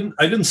what? I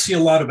didn't see a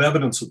lot of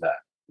evidence of that,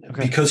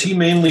 because he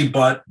mainly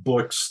bought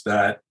books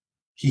that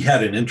he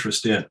had an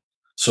interest in.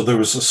 So there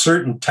was a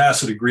certain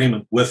tacit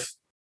agreement with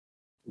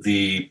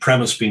the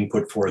premise being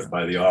put forth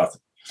by the author.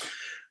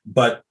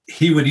 But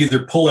he would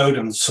either pull out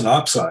and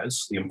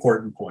synopsize the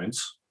important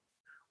points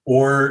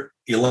or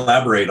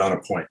elaborate on a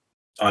point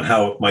on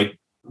how it might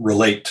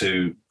relate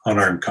to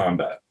unarmed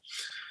combat.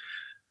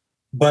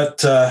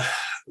 But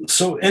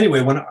so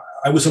anyway, when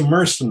I was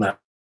immersed in that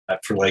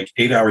for like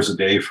 8 hours a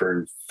day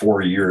for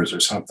 4 years or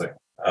something,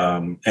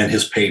 and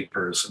his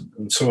papers.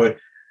 And so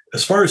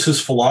as far as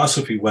his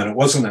philosophy went, it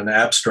wasn't an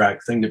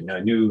abstract thing to me. I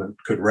knew and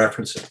could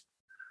reference it.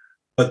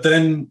 But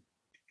then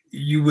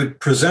you would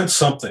present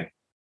something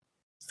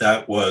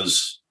that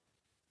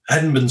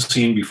hadn't been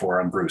seen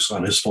before on Bruce,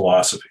 on his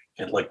philosophy.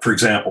 And like, for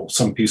example,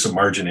 some piece of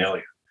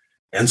marginalia.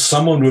 And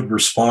someone would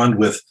respond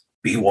with,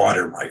 "Be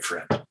water, my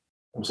friend." I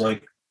was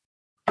like,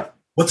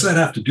 what's that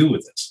have to do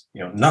with this?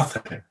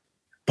 Nothing.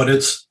 but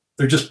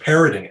they're just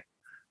parroting it.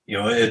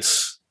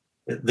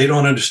 They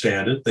don't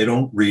understand it. They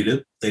don't read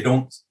it. They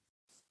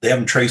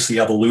haven't traced the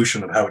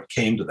evolution of how it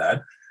came to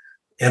that.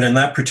 And in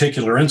that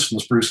particular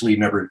instance, Bruce Lee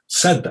never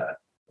said that.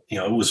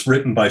 It was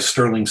written by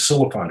Sterling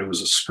Silliphant, who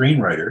was a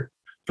screenwriter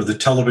for the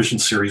television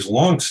series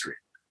Longstreet.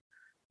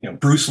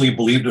 Bruce Lee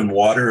believed in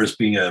water as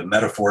being a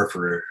metaphor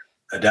for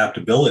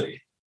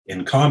adaptability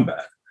in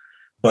combat.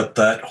 But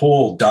that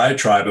whole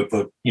diatribe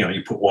of,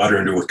 you put water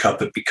into a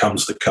cup, it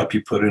becomes the cup.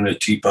 You put in a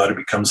teapot, it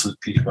becomes the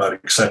teapot,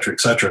 et cetera, et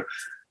cetera.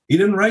 He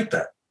didn't write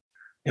that.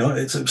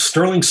 It's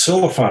Sterling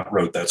Silliphant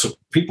wrote that. So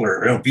people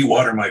are, be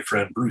water, my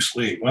friend, Bruce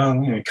Lee.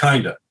 Well,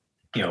 kind of,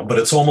 but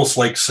it's almost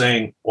like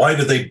saying, why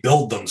did they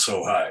build them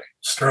so high?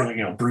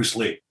 Sterling, Bruce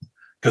Lee,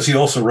 because he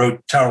also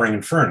wrote Towering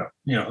Inferno,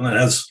 and that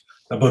has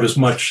about as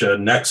much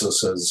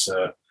nexus as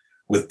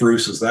with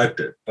Bruce as that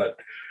did. But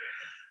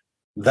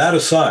that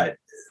aside,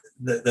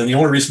 then the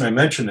only reason I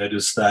mention it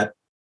is that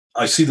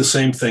I see the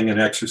same thing in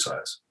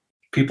exercise.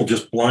 People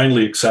just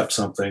blindly accept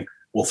something,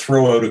 will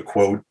throw out a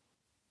quote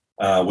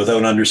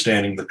without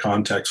understanding the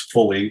context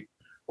fully,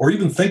 or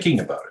even thinking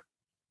about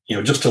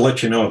it. Just to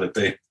let you know that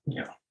they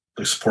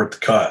support the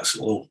cause.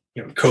 A little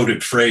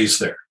coded phrase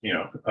there.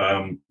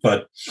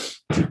 But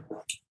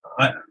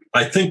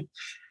I think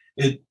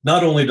it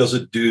not only does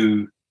it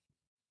do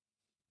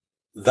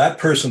that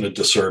person a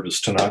disservice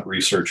to not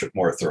research it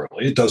more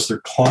thoroughly, it does their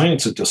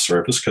clients a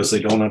disservice because they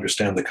don't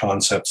understand the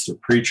concepts they're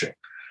preaching.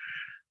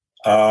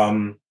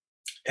 And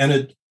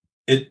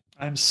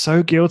I'm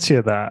so guilty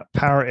of that,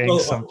 parroting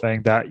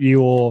something that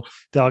you or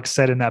Doug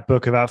said in that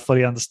book about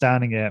fully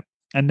understanding it.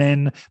 And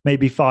then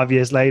maybe 5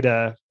 years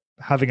later,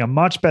 having a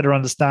much better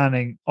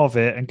understanding of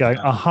it and going,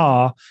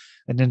 aha,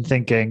 and then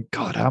thinking,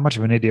 God, how much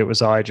of an idiot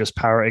was I just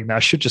parroting that? I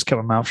should just keep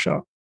my mouth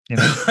shut.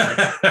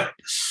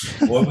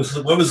 What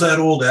was that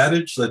old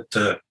adage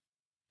that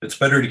it's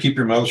better to keep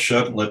your mouth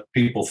shut and let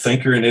people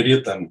think you're an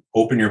idiot than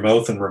open your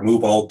mouth and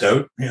remove all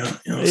doubt?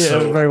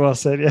 So, very well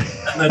said. Yeah,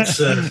 and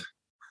that's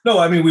no,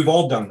 I mean, we've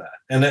all done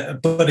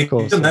that, but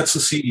again, that's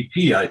the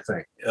CEP, I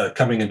think,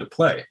 coming into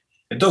play.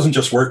 It doesn't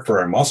just work for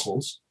our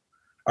muscles.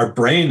 Our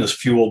brain is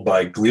fueled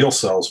by glial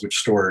cells, which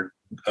store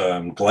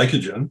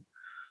glycogen.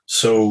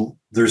 So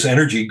there's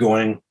energy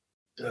going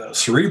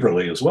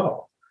cerebrally as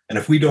well. And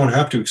if we don't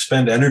have to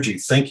expend energy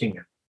thinking,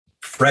 and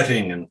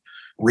fretting, and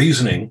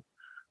reasoning,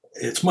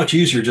 it's much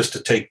easier just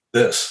to take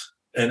this.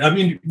 And I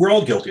mean, we're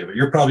all guilty of it.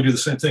 You'll probably do the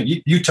same thing.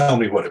 You tell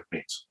me what it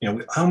means.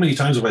 How many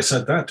times have I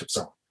said that to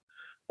someone?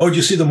 Oh, did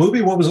you see the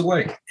movie? What was it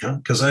like?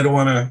 Because I don't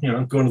want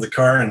to, go into the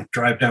car and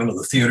drive down to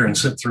the theater and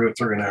sit through it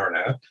for an hour and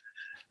a half.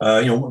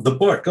 The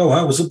book. Oh,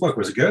 how was the book?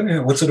 Was it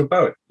good? What's it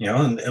about?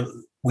 And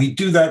we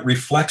do that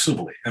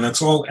reflexively, and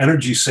it's all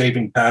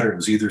energy-saving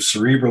patterns, either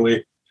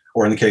cerebrally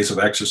or in the case of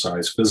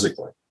exercise,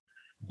 physically.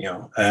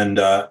 And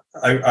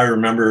I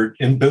remember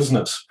in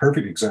business,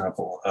 perfect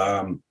example.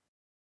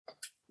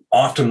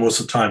 Often most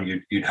of the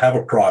time you'd have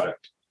a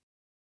product,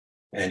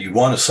 and you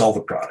want to sell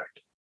the product,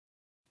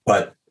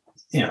 but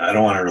I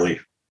don't want to really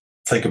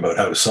think about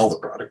how to sell the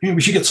product. We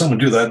should get someone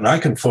to do that, and I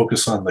can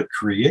focus on the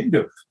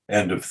creative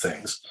end of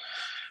things,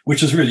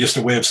 which is really just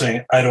a way of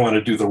saying I don't want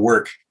to do the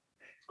work,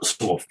 so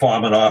we'll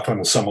farm it off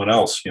onto someone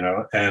else,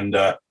 and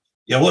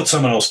let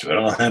someone else do it.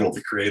 I'll handle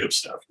the creative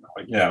stuff.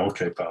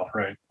 Okay, pal,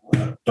 right?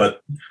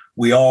 But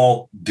we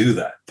all do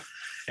that,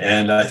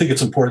 and I think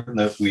it's important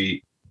that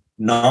we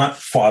not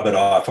fob it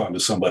off onto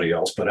somebody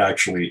else, but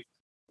actually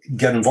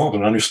get involved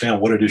and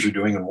understand what it is you're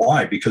doing and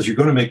why, because you're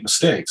going to make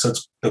mistakes.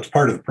 That's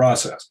part of the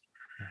process.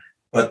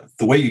 But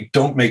the way you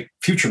don't make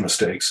future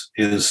mistakes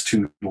is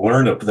to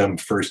learn of them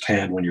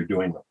firsthand when you're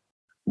doing them,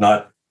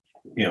 not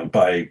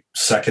by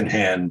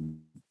secondhand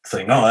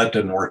thing. Oh, that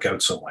didn't work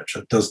out so much.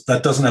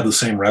 That doesn't have the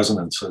same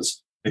resonance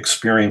as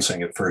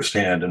experiencing it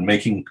firsthand and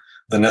making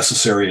the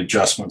necessary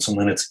adjustments, and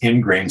then it's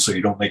ingrained so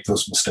you don't make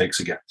those mistakes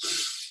again.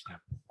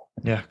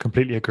 Yeah,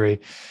 completely agree.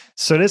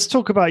 So let's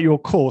talk about your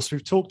course.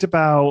 We've talked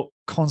about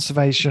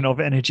conservation of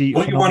energy.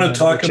 Don't you want to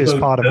talk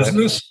about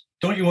business?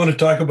 Don't you want to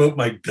talk about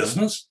my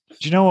business?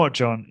 Do you know what,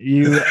 John?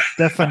 You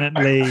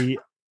definitely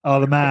are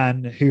the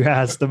man who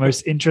has the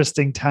most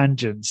interesting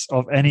tangents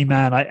of any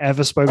man I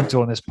ever spoken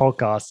to on this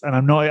podcast. And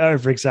I'm not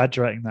over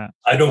exaggerating that.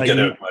 I don't get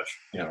out much.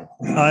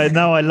 I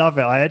know, I love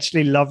it. I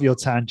actually love your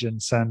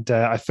tangents, and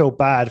I feel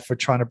bad for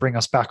trying to bring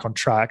us back on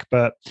track,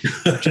 but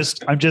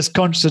I'm just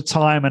conscious of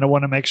time, and I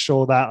want to make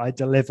sure that I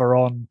deliver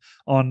on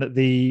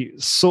the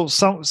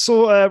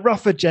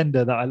rough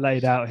agenda that I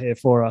laid out here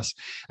for us.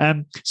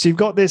 So you've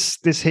got this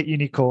HIT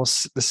Uni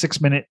course, the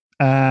 6-minute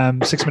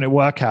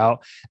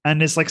workout,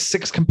 and there's like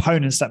 6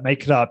 components that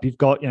make it up. You've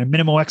got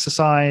minimal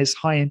exercise,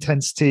 high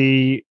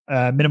intensity,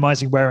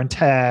 minimizing wear and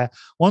tear,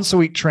 once a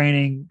week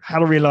training, how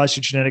to realize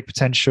your genetic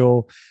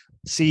potential,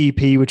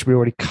 CEP, which we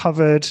already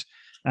covered,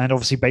 and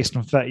obviously based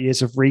on 30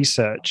 years of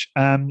research.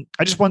 I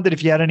just wondered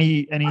if you had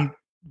any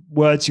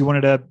words you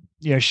wanted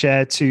to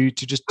share to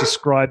just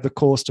describe the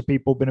course to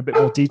people in a bit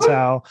more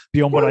detail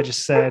beyond what I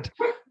just said,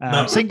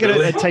 so you can get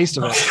a taste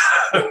of it.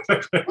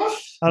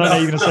 I don't know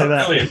you're going to say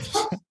that. Really.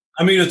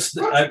 I mean,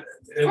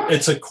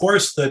 it's a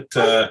course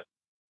that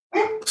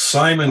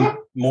Simon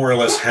more or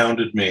less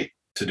hounded me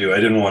to do. I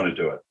didn't want to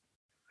do it.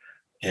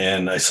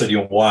 And I said,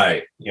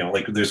 why?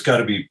 Like there's got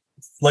to be,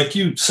 like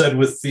you said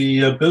with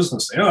the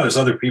business, there's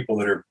other people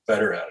that are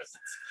better at it.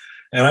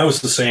 And I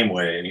was the same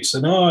way. And he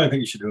said, no, I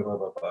think you should do it, blah,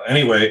 blah, blah.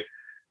 Anyway,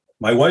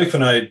 my wife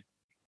and I had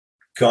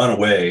gone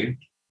away.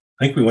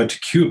 I think we went to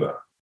Cuba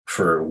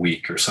for a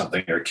week or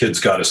something. Our kids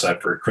got us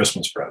that for a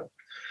Christmas present.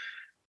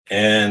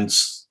 And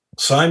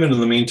Simon, in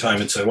the meantime,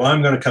 had said, well,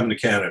 I'm going to come to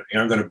Canada.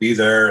 I'm going to be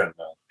there and,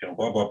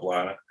 blah, blah,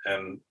 blah.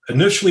 And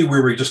initially we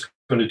were just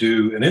going to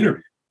do an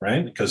interview,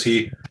 right? Because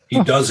he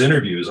does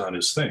interviews on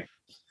his thing.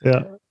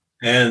 Yeah.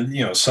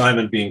 And,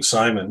 Simon being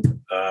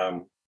Simon.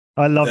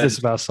 I love this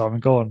about Simon.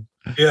 Go on.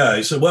 Yeah.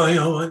 He said, well,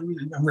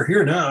 we're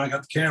here now. I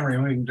got the camera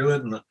and we can do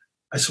it. And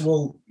I said,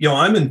 well,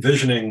 I'm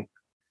envisioning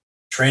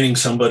training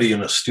somebody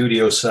in a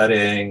studio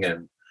setting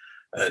and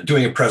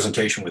doing a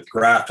presentation with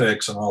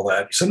graphics and all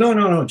that. He said,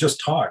 no, just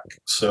talk.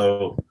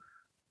 So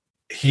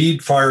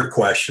he'd fire a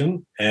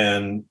question.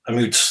 And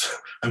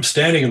I'm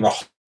standing in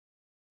the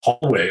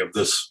hallway of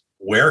this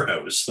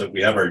warehouse that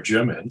we have our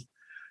gym in.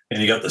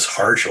 And you got this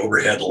harsh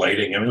overhead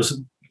lighting. It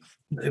was,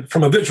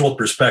 from a visual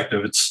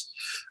perspective, it's,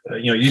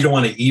 you don't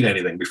want to eat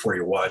anything before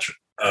you watch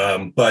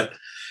it. But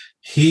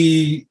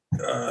he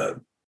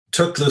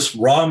took this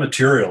raw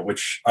material,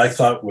 which I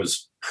thought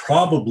was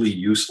probably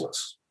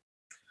useless,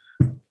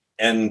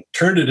 and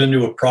turned it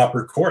into a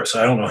proper course.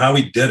 I don't know how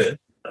he did it.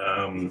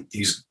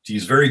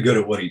 He's very good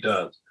at what he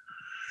does.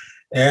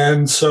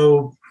 And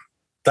so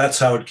that's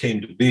how it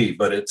came to be.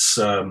 But it's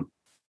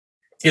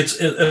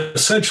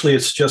essentially,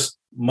 it's just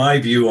my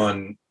view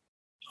on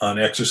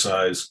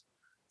exercise,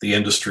 the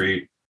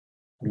industry,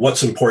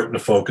 what's important to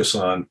focus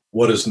on,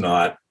 what is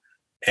not,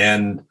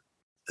 and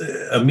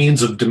a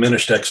means of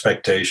diminished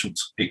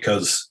expectations,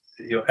 because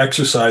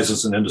exercise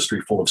is an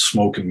industry full of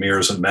smoke and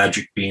mirrors and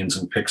magic beans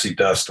and pixie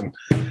dust, and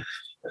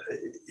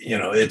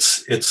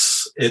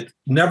it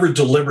never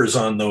delivers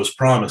on those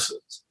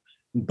promises.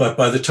 But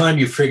by the time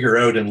you figure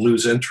out and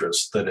lose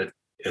interest that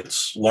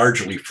it's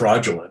largely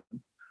fraudulent,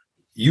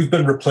 you've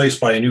been replaced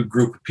by a new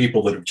group of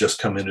people that have just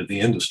come into the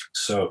industry.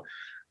 So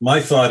my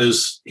thought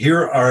is,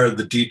 here are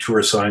the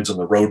detour signs and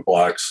the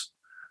roadblocks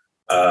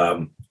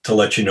to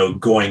let you know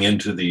going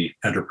into the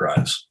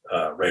enterprise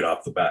right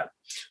off the bat.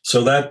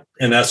 So that,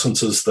 in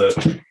essence, is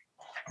the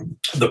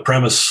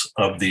premise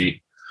of the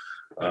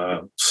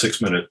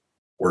 6-minute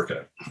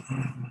workout.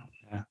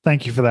 Yeah,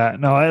 thank you for that.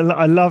 No,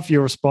 I love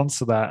your response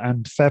to that,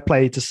 and fair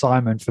play to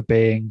Simon for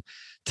being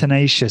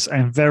tenacious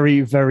and very,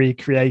 very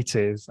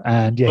creative.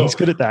 And he's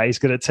good at that. He's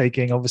good at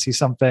taking obviously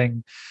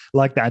something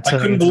like that. I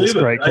couldn't believe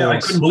it. I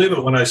couldn't believe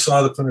it when I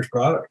saw the finished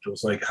product. It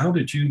was like, how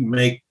did you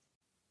make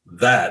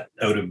that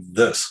out of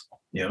this?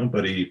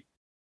 But he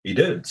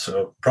did.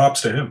 So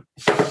props to him.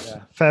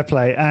 Yeah, fair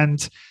play.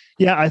 And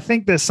I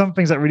think there's some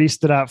things that really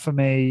stood out for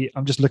me.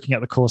 I'm just looking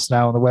at the course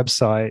now on the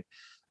website.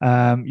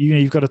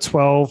 You've got a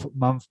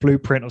 12-month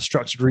blueprint of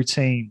structured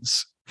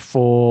routines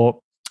for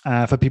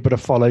people to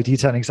follow,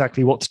 detailing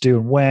exactly what to do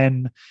and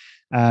when,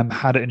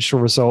 how to ensure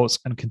results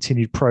and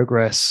continued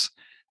progress.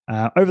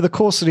 Over the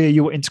course of the year,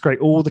 you will integrate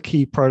all the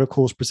key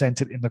protocols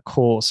presented in the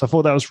course. I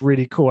thought that was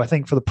really cool. I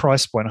think for the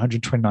price point,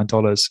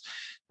 $129,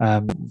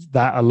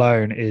 that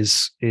alone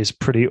is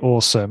pretty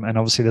awesome. And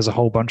obviously there's a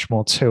whole bunch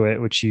more to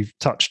it, which you've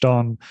touched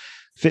on: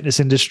 fitness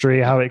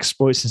industry, how it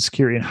exploits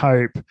insecurity and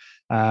hope,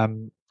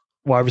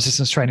 why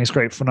resistance training is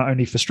great for not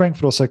only for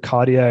strength, but also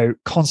cardio,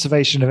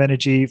 conservation of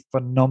energy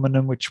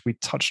phenomenon, which we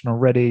touched on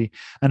already,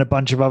 and a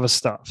bunch of other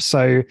stuff.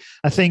 So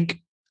I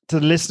think to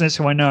the listeners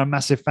who I know are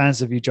massive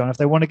fans of you, John, if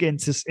they want to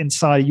get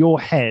inside your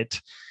head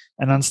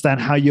and understand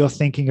how you're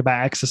thinking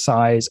about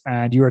exercise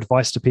and your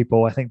advice to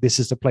people, I think this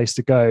is the place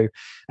to go.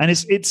 And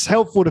it's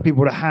helpful to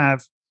people to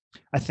have,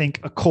 I think,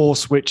 a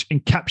course which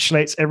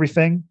encapsulates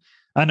everything.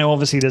 I know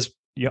obviously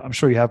I'm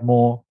sure you have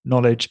more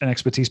knowledge and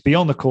expertise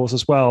beyond the course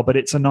as well, but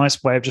it's a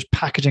nice way of just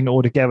packaging it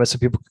all together so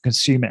people can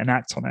consume it and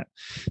act on it.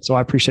 So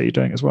I appreciate you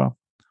doing it as well.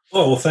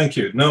 Oh, well, thank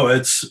you. No,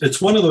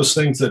 it's one of those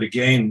things that,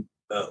 again,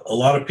 a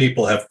lot of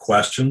people have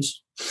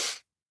questions,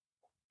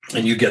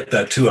 and you get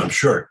that too, I'm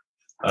sure.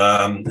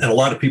 And a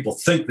lot of people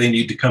think they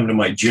need to come to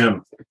my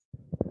gym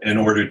in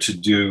order to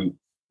do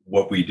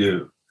what we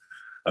do.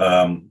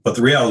 But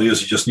the reality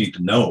is you just need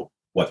to know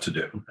what to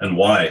do and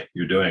why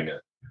you're doing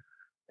it.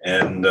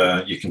 And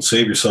you can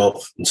save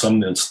yourself, in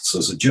some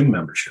instances, a gym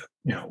membership,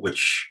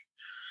 which,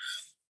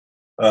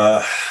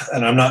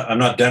 and I'm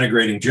not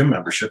denigrating gym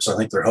memberships. I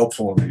think they're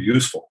helpful and they're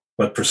useful.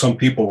 But for some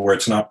people where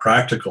it's not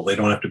practical, they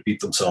don't have to beat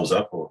themselves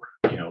up over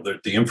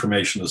it. The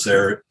information is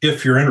there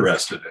if you're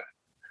interested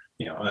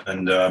in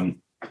it,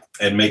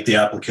 and make the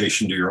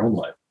application to your own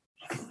life.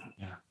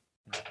 Yeah.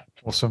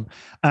 Awesome.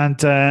 And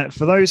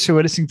for those who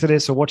are listening to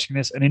this or watching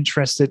this and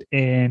interested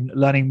in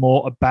learning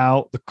more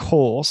about the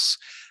course,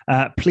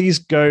 please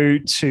go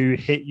to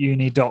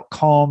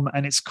hituni.com,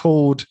 and it's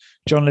called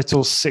John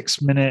Little's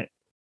 6-minute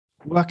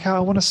workout, I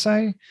want to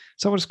say. Is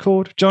that what it's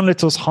called? John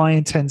Little's high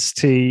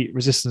intensity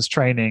resistance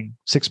training,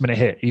 6-minute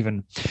hit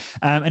even.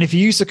 And if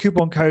you use the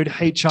coupon code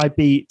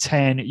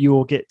HIB10, you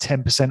will get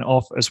 10%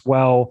 off as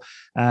well.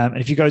 And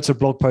if you go to the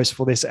blog post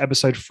for this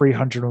episode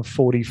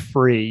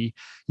 343,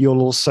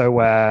 you'll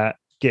also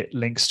get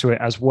links to it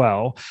as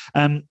well.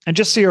 And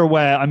just so you're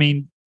aware, I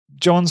mean,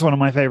 John's one of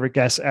my favorite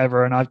guests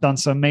ever, and I've done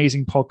some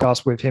amazing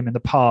podcasts with him in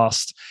the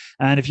past.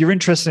 And if you're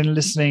interested in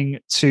listening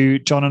to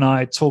John and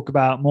I talk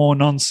about more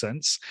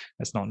nonsense,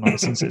 it's not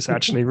nonsense, it's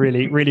actually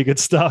really, really good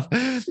stuff.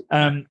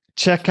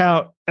 Check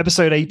out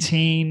episode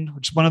 18,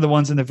 which is one of the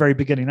ones in the very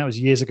beginning. That was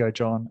years ago,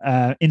 John.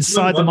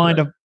 Inside the Mind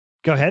of...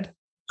 Go ahead.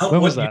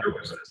 When was that?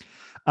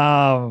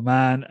 Oh,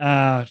 man.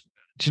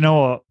 Do you know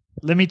what?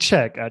 Let me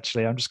check,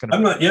 actually. I'm just going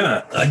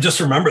to... I just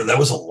remember that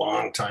was a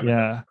long time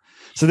ago.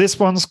 So this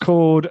one's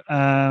called,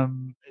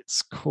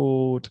 it's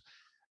called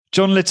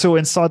John Little,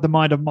 Inside the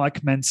Mind of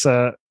Mike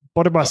Mensa,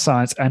 Body by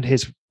Science, and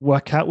his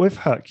Workout with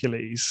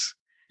Hercules.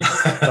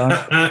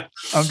 I'm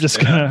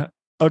just I'm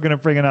gonna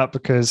bring it up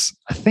because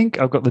I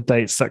think I've got the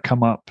dates that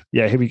come up.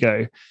 Yeah, here we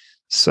go.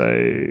 So,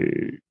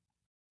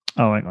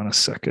 hang on a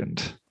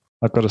second.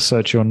 I've got to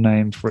search your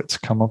name for it to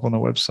come up on the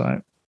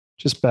website.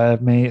 Just bear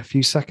with me a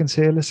few seconds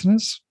here,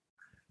 listeners.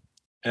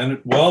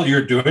 And while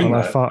you're doing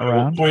that, I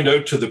will point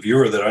out to the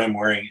viewer that I'm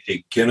wearing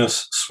a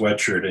Guinness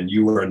sweatshirt and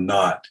you are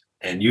not.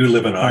 And you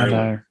live in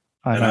Ireland.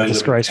 I know,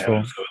 disgraceful.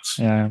 Canada,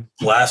 so it's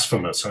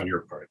blasphemous on your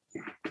part.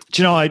 Do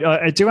you know,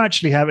 I do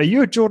actually have... Are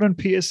you a Jordan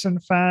Peterson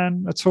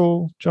fan at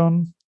all,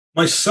 John?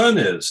 My son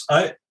is.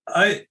 I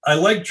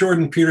like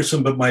Jordan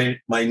Peterson, but my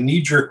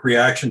knee-jerk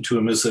reaction to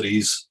him is that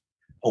he's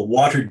a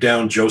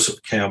watered-down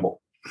Joseph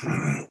Campbell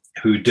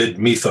who did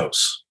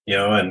Mythos,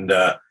 and...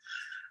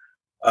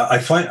 I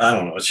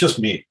don't know, it's just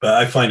me, but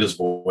I find his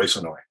voice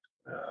annoying.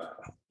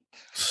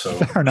 So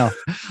fair enough.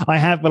 I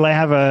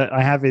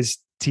have his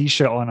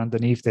t-shirt on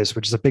underneath this,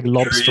 which is a big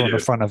lobster on the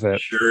front of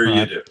it. Sure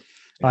you do.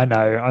 I know,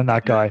 I'm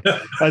that guy.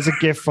 As a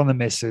gift from the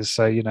missus,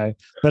 so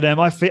But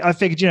I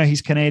figured,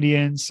 he's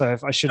Canadian, so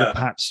if I should have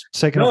perhaps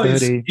taken off the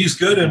hoodie. He's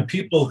good, and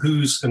people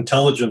whose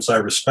intelligence I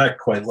respect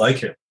quite like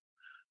him.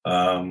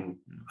 I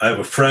have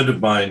a friend of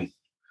mine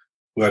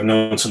who I've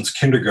known since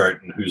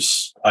kindergarten,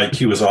 whose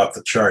IQ is off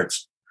the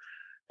charts.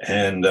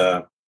 And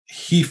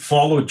he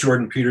followed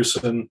Jordan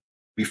Peterson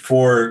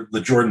before the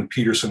Jordan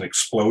Peterson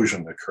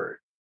explosion occurred,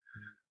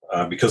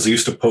 because he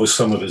used to post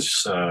some of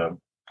his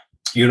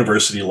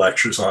university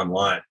lectures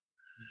online,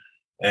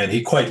 and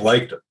he quite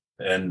liked it.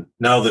 And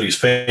now that he's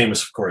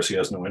famous, of course, he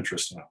has no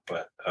interest in it.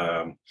 But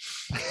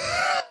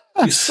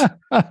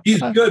he's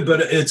good.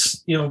 But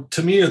it's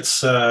to me,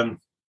 it's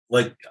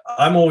like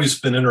I've always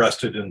been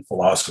interested in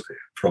philosophy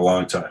for a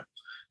long time,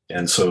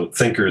 and so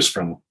thinkers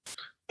from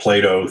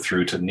Plato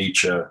through to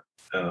Nietzsche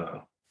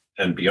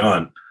and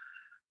beyond.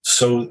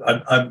 So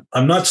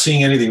I'm not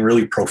seeing anything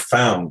really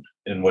profound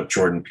in what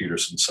Jordan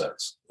Peterson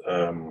says,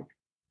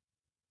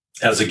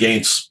 as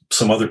against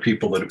some other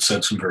people that have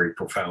said some very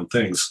profound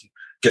things,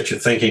 get you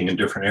thinking in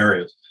different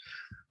areas.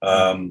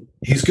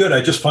 He's good. I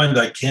just find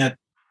I can't.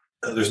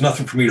 There's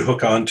nothing for me to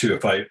hook on to.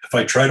 If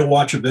I try to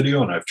watch a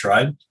video, and I've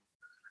tried,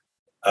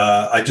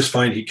 I just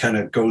find he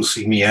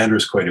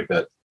meanders quite a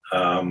bit,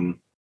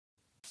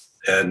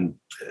 and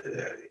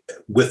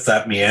with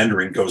that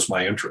meandering goes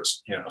my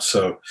interest,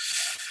 So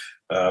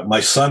my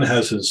son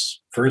has his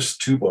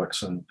first 2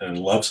 books and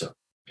loves them,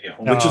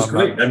 which is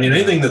great. I mean,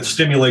 anything that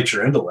stimulates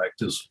your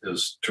intellect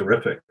is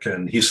terrific,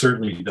 and he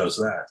certainly does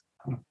that.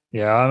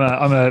 Yeah,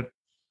 I'm a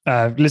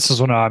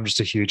listeners will know I'm just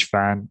a huge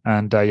fan,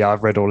 and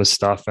I've read all his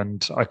stuff,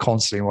 and I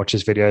constantly watch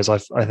his videos.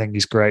 I think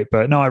he's great,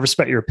 but no, I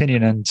respect your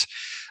opinion, and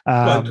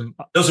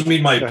doesn't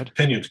mean my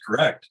opinion's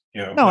correct.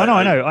 No, I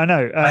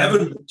know. I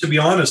haven't, to be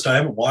honest, I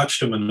haven't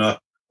watched him enough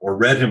or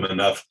read him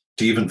enough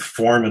to even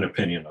form an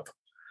opinion of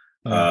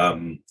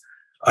him.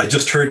 I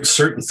just heard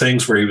certain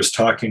things where he was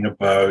talking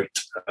about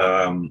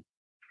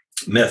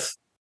myth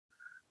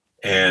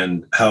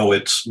and how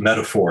it's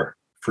metaphor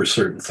for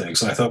certain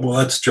things. And I thought, well,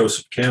 that's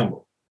Joseph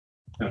Campbell.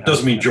 It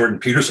doesn't mean Jordan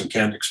Peterson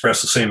can't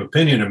express the same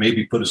opinion and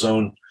maybe put his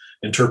own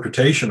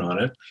interpretation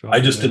on it. Sure, I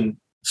just didn't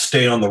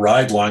stay on the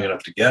ride long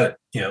enough to get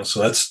it.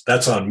 So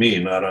that's on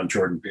me, not on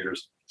Jordan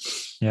Peterson.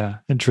 Yeah,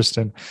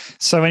 interesting.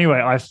 So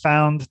anyway, I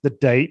found the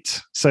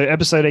date. So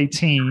episode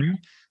 18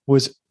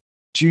 was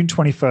June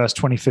 21st,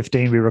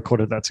 2015. We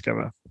recorded that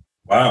together.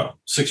 Wow.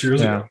 6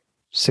 years ago.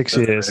 6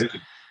 years.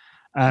 Crazy.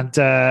 And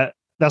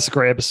that's a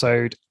great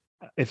episode.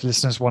 If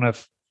listeners want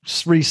to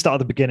restart at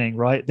the beginning,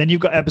 right? Then you've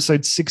got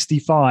episode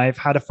 65,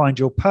 How to Find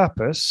Your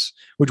Purpose,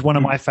 which one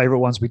of my favorite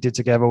ones we did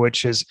together,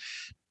 which is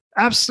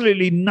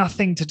absolutely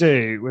nothing to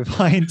do with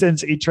high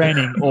intensity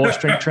training or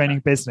strength training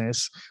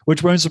business,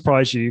 which won't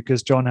surprise you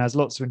because John has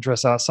lots of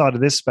interests outside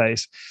of this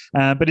space,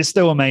 but it's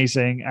still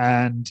amazing.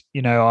 And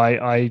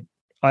I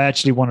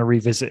actually want to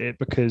revisit it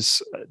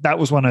because that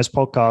was one of those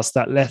podcasts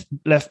that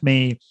left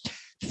me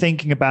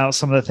thinking about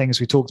some of the things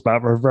we talked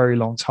about for a very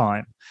long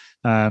time,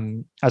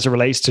 as it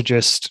relates to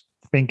just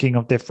thinking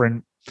of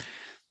different,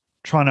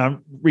 trying to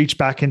reach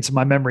back into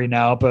my memory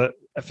now, but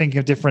thinking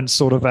of different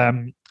sort of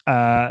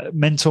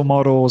mental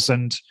models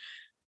and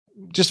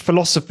just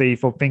philosophy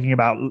for thinking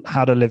about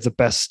how to live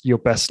your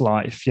best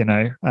life,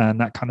 and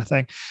that kind of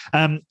thing.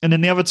 And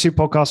then the other two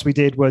podcasts we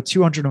did were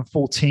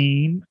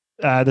 214,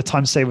 the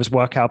Time Savers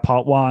Workout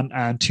Part 1,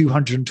 and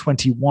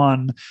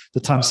 221, the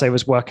Time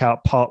Savers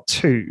Workout Part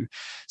 2.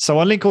 So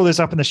I'll link all this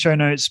up in the show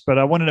notes, but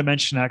I wanted to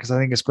mention that because I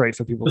think it's great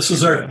for people. This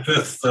is our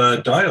fifth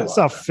dialogue. It's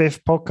our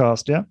fifth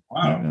podcast, yeah.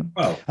 Wow. Yeah.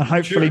 Wow. And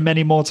hopefully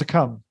many more to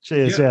come.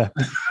 Cheers, yeah.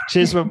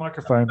 Cheers with a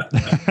microphone.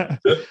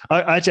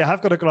 I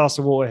have got a glass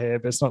of water here,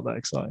 but it's not that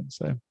exciting.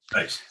 So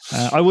nice.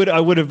 I would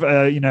have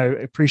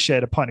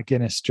appreciated a pint of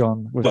Guinness,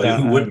 John, with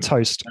that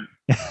toast.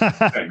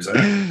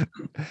 Exactly.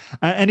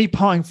 Any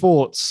parting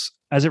thoughts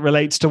as it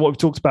relates to what we've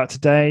talked about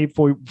today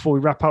before we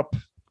wrap up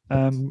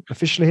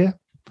officially here?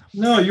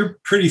 No, you're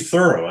pretty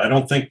thorough. I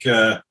don't think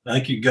I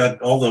think you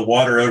got all the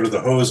water out of the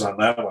hose on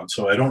that one.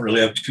 So I don't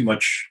really have too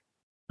much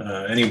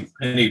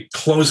any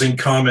closing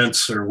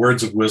comments or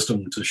words of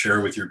wisdom to share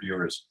with your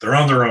viewers. They're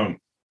on their own.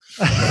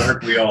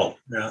 Aren't we all?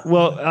 Yeah.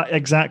 Well,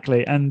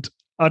 exactly. And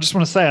I just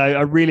want to say,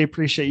 I really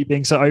appreciate you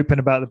being so open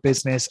about the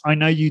business. I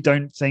know you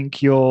don't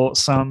think you're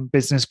some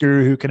business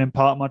guru who can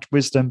impart much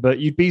wisdom, but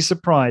you'd be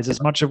surprised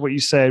as much of what you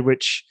said,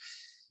 which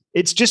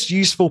it's just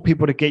useful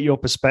people to get your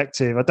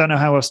perspective. I don't know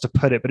how else to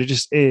put it, but it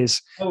just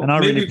is. And I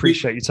really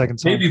appreciate you taking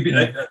time. Maybe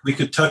we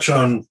could touch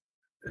on,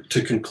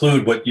 to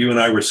conclude, what you and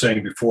I were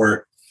saying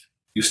before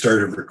you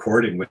started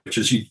recording, which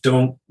is you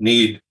don't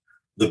need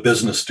the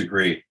business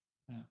degree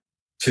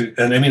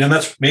and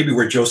that's maybe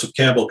where Joseph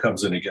Campbell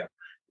comes in again.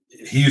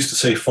 He used to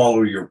say,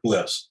 follow your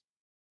bliss,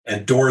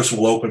 and doors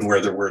will open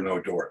where there were no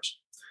doors.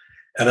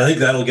 And I think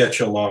that'll get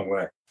you a long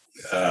way.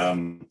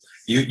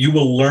 You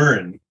will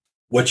learn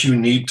what you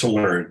need to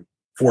learn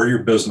for your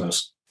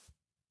business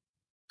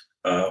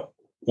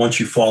once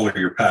you follow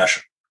your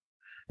passion.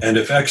 And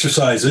if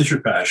exercise is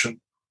your passion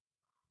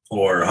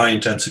or high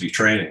intensity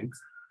training,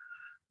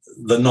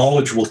 the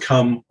knowledge will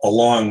come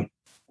along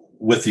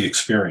with the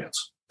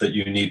experience that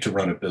you need to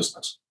run a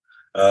business.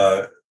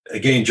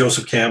 Again,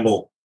 Joseph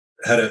Campbell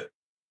had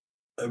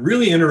a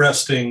really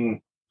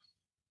interesting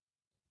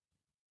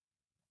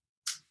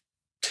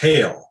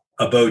tale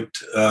about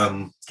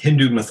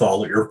Hindu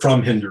mythology, or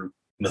from Hindu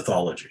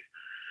mythology,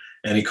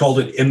 and he called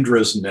it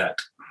Indra's net.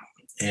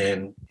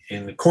 And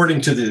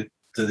according to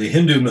the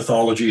Hindu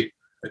mythology,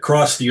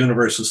 across the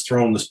universe is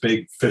thrown this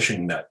big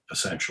fishing net,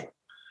 essentially.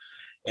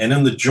 And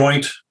in the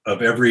joint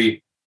of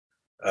every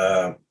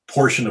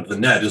portion of the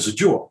net is a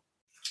jewel.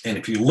 And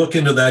if you look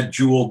into that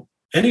jewel,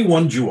 any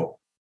one jewel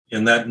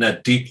in that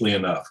net deeply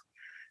enough,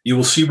 you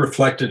will see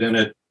reflected in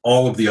it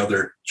all of the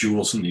other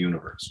jewels in the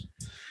universe,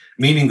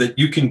 meaning that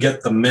you can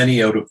get the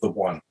many out of the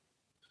one.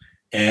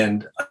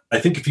 And I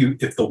think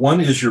if the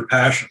one is your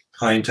passion,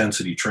 high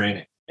intensity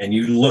training, and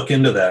you look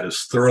into that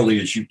as thoroughly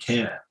as you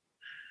can,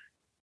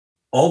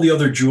 all the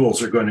other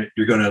jewels you're going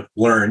to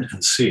learn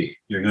and see.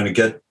 You're going to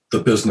get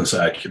the business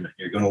acumen.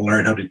 You're going to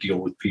learn how to deal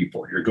with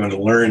people. You're going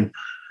to learn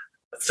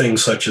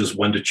things such as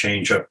when to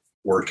change up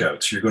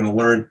workouts. You're going to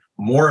learn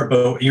you're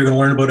going to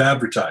learn about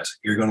advertising.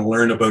 You're going to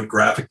learn about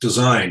graphic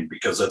design,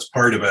 because that's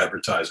part of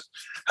advertising,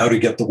 how to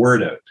get the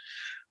word out.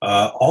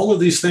 All of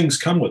these things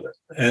come with it.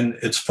 And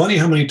it's funny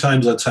how many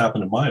times that's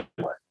happened in my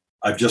life.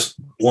 I've just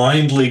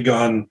blindly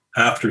gone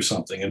after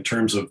something in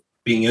terms of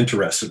being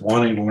interested,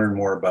 wanting to learn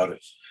more about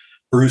it.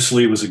 Bruce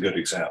Lee was a good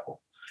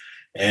example.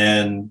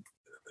 And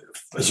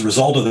as a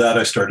result of that,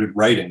 I started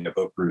writing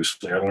about Bruce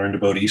Lee. I learned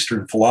about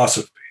Eastern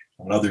philosophy,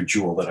 another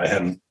jewel that I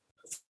hadn't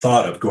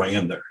thought of going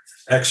in there.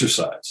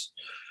 Exercise,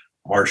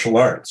 martial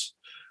arts.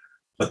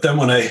 But then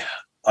when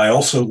I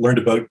also learned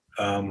about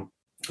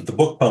the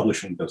book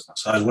publishing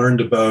business. I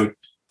learned about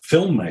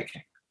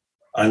filmmaking.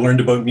 I learned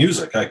about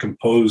music. I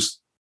composed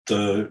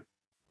the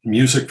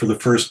music for the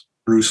first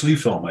Bruce Lee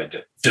film I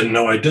did. Didn't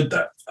know I did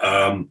that.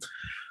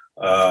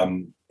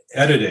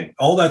 Editing,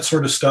 all that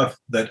sort of stuff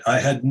that I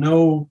had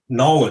no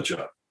knowledge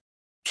of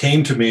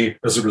came to me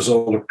as a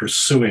result of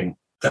pursuing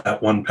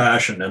that one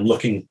passion and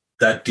looking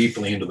that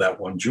deeply into that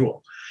one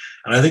jewel.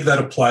 And I think that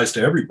applies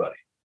to everybody.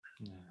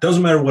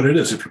 Doesn't matter what it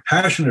is. If you're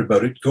passionate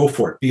about it, go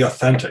for it. Be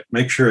authentic.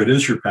 Make sure it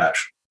is your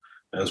passion.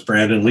 As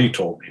Brandon Lee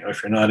told me,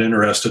 if you're not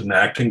interested in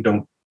acting,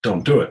 don't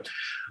do it.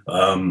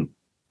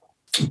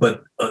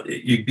 But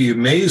you'd be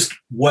amazed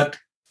what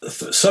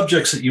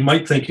subjects that you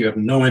might think you have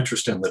no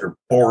interest in, that are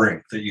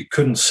boring, that you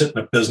couldn't sit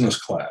in a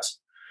business class.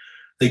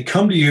 They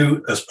come to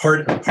you as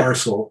part and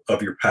parcel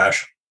of your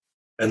passion.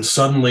 And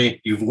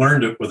suddenly you've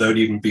learned it without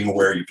even being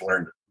aware you've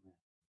learned it.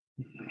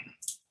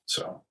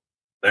 So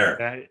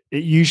there.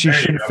 It usually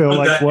shouldn't feel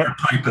like work.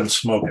 Pipe and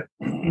smoke it.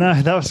 No,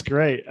 that was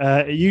great.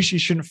 It usually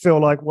shouldn't feel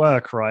like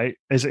work, right?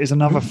 Is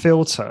another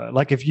filter.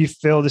 Like if you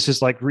feel this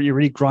is like you're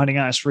really grinding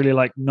out, it's really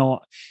like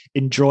not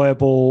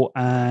enjoyable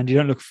and you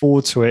don't look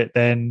forward to it,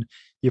 then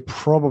you're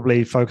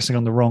probably focusing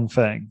on the wrong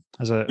thing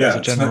as a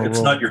general rule.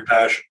 It's not your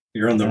passion.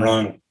 You're on the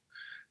wrong,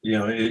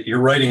 you're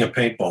writing a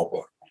paintball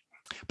book.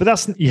 But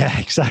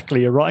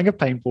exactly. You're writing a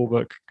paintball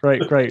book.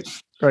 Great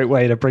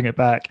way to bring it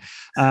back.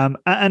 But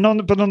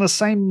on the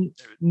same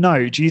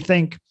note, do you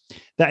think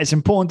that it's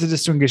important to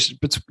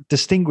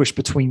distinguish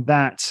between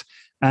that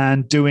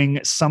and doing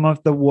some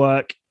of the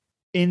work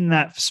in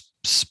that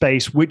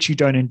space which you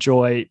don't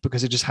enjoy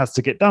because it just has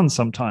to get done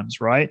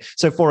sometimes, right?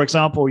 So for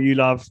example,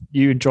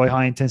 you enjoy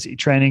high intensity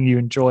training, you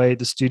enjoy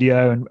the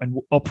studio and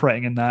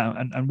operating in that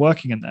and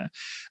working in there.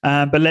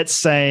 But let's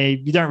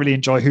say you don't really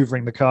enjoy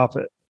hoovering the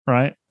carpet,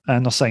 right?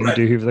 I'm not saying you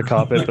do hoover the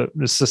carpet, but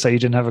let's just say you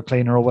didn't have a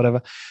cleaner or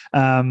whatever.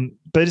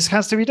 But it just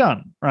has to be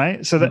done,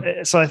 right? So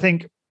I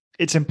think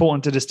it's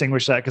important to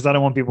distinguish that, because I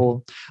don't want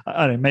people,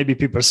 I don't know, maybe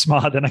people are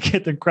smart and I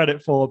get them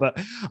credit for, but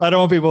I don't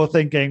want people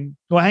thinking,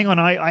 well, hang on,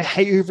 I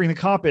hate hoovering the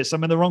carpets.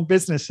 I'm in the wrong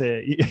business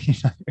here. You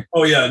know?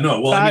 Oh yeah,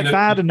 no. Well,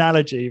 bad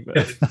analogy.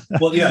 But.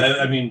 Well, yeah,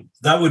 I mean,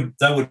 that would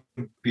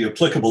be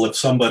applicable if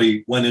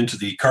somebody went into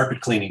the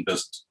carpet cleaning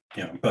business,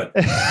 you know, but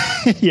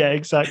yeah,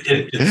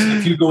 exactly.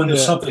 If you go into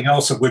something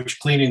else of which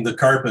cleaning the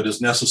carpet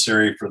is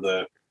necessary for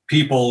the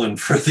people and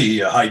for the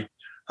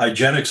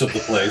hygienics of the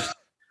place,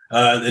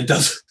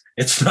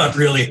 it's not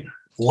really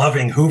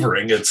loving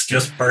hoovering. It's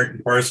just part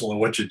and parcel of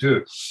what you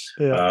do.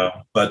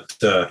 Yeah. But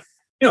you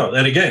know,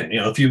 and again, you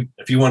know, if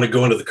you want to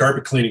go into the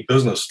carpet cleaning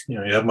business, you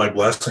know, you have my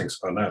blessings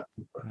on that.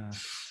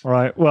 All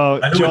right. Well,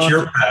 I know John, it's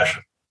your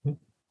passion.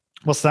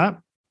 What's that?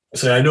 I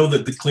say, I know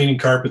that the cleaning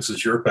carpets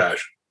is your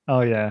passion.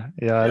 Oh yeah.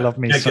 I love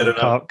me some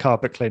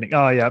carpet cleaning.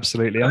 Oh yeah,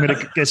 absolutely. I'm going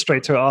to get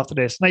straight to it after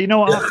this. Now, you know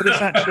what?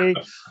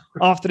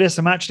 After this,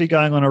 I'm actually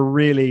going on a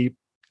really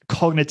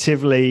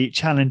cognitively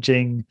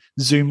challenging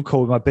Zoom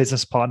call with my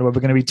business partner, where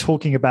we're going to be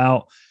talking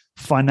about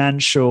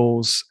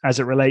financials as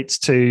it relates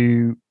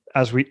to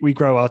as we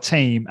grow our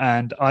team.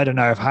 And I don't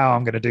know how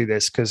I'm going to do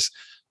this, because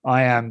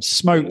I am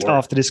smoked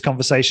after this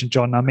conversation,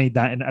 John. I mean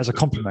that as a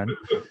compliment.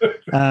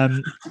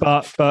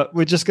 But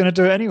we're just going to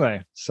do it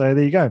anyway. So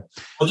there you go.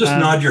 I'll just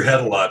nod your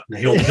head a lot, and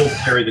he'll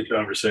carry the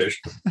conversation.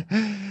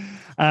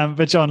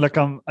 But John, look,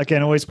 I'm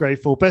again always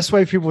grateful. Best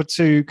way for people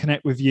to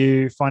connect with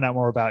you, find out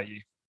more about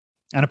you.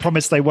 And I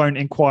promise they won't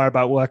inquire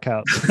about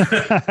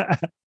workouts.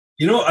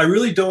 You know, I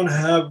really don't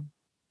have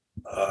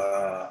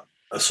a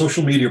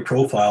social media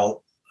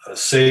profile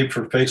saved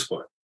for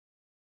Facebook.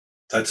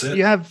 That's it.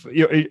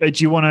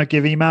 Do you want to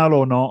give email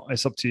or not?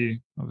 It's up to you,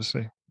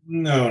 obviously.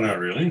 No, not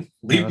really.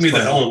 Leave me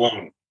the hell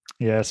alone.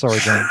 Yeah, sorry,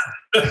 John.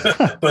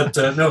 But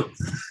no.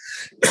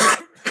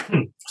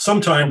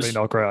 Sometimes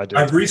not a great idea.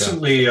 I've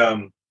recently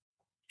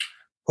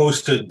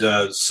posted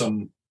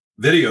some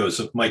videos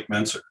of Mike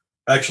Mentzer.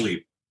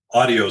 Actually,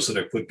 audios that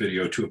I put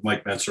video to of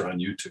Mike Mentzer on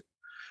YouTube,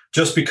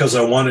 just because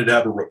I wanted to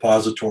have a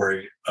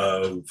repository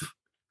of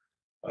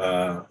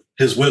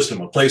his wisdom,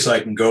 a place I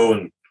can go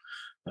and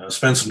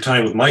spend some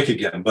time with Mike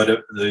again.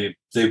 But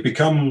they've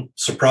become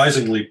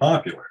surprisingly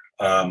popular.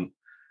 And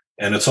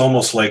it's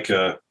almost like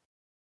a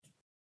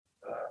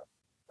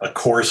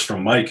course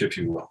from Mike, if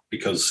you will,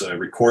 because I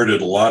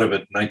recorded a lot of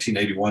it in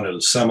 1981 at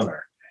a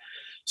seminar.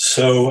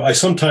 So I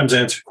sometimes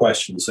answer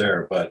questions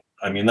there, but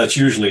I mean, that's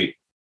usually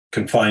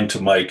confined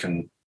to Mike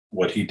and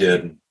what he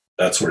did and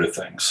that sort of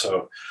thing.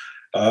 So,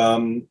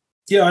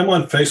 yeah, I'm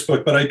on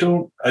Facebook, but I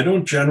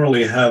don't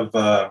generally have,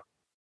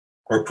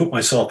 or put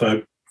myself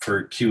out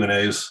for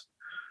Q&As,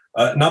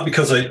 not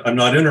because I'm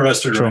not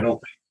interested or I don't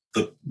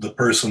think the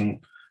person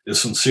is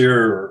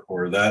sincere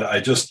or that. I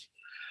just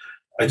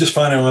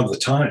find I don't have the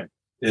time.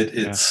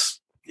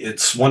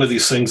 It's one of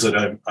these things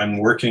that I'm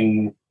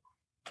working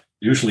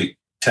usually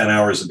 10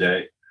 hours a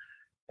day.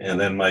 And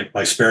then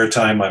my spare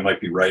time, I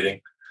might be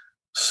writing.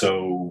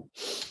 So,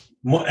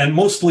 and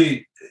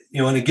mostly,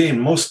 you know, and again,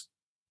 most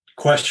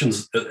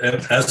questions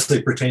as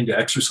they pertain to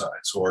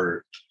exercise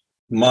or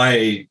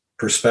my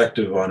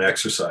perspective on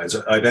exercise,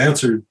 I've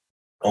answered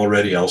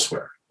already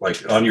elsewhere,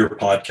 like on your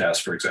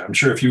podcast, for example. I'm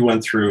sure if you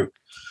went through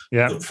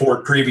the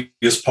 4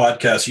 previous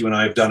podcasts you and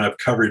I have done, I've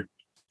covered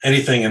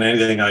anything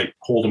I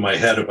hold in my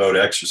head about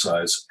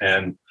exercise.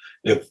 And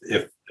if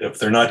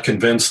they're not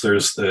convinced,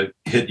 there's the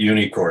HIIT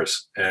Uni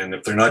course. And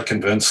if they're not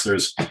convinced,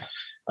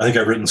 I think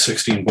I've written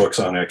 16 books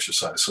on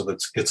exercise. So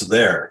it's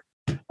there.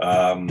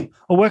 Well,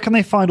 where can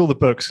they find all the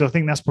books? Because I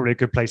think that's probably a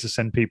good place to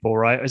send people,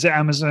 right? Is it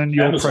Amazon,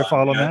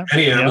 profile on there?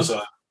 Any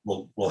Amazon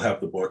will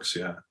have the books,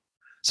 yeah.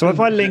 So if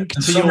I link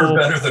to some are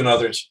better than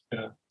others.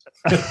 Yeah.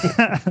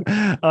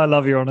 I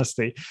love your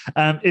honesty.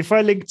 If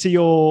I link to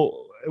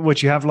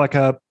you have like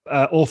a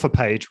author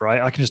page,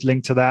 right? I can just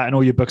link to that, and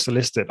all your books are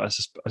listed. I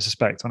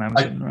suspect on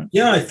Amazon, right?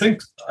 Yeah, I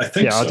think.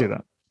 Yeah, so. I'll do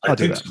that. I'll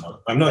do that. So.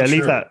 I'm not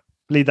sure.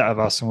 Leave that with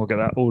us, and we'll get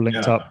that all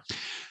linked up.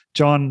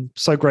 John,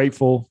 so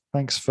grateful.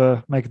 Thanks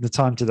for making the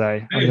time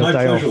today. Hey, my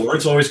pleasure, Lord.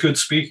 It's always good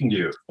speaking to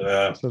you.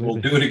 We'll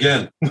do it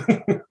again.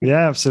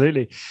 Yeah,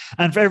 absolutely.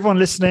 And for everyone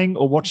listening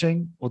or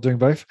watching or doing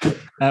both,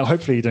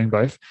 hopefully you're doing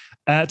both,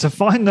 to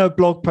find the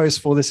blog post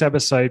for this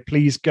episode,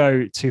 please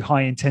go to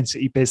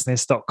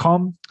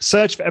highintensitybusiness.com,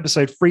 search for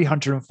episode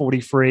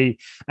 343.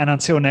 And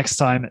until next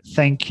time,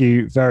 thank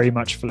you very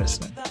much for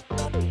listening.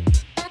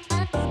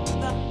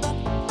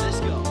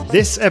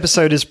 This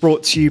episode is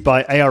brought to you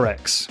by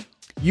ARX.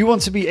 You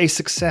want to be a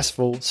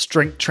successful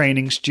strength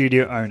training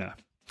studio owner.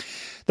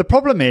 The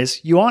problem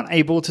is you aren't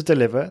able to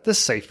deliver the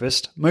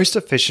safest, most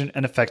efficient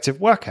and effective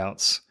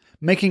workouts.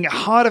 making it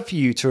harder for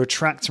you to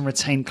attract and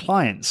retain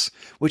clients,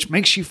 which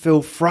makes you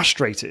feel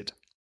frustrated.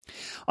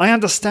 I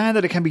understand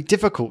that it can be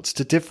difficult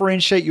to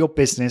differentiate your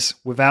business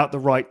without the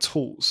right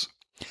tools.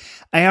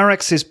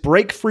 ARX's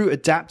breakthrough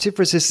adaptive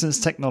resistance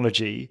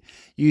technology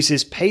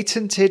uses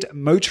patented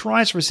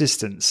motorized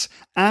resistance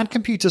and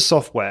computer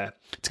software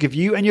to give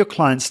you and your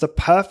clients the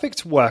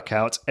perfect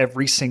workout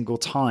every single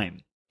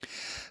time.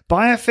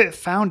 BioFit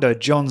founder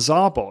John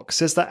Zarbok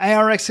says that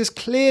ARX is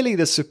clearly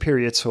the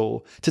superior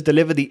tool to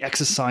deliver the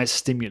exercise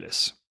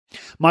stimulus.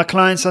 My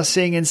clients are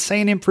seeing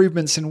insane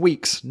improvements in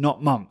weeks,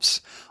 not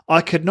months.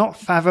 I could not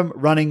fathom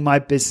running my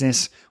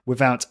business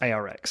without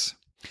ARX.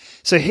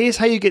 So here's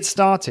how you get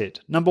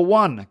started. Number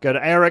 1, go to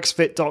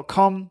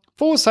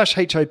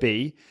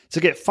arxfit.com/HOB to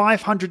get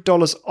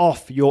 $500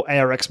 off your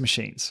ARX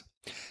machines.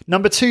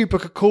 Number 2,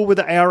 book a call with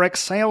the ARX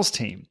sales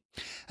team.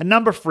 And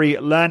number 3,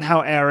 learn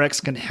how ARX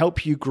can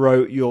help you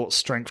grow your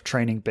strength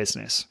training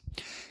business.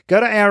 Go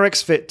to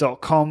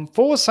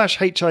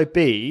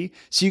arxfit.com/HOB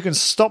so you can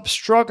stop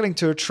struggling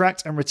to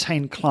attract and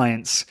retain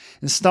clients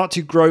and start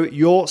to grow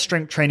your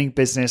strength training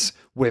business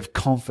with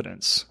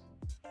confidence.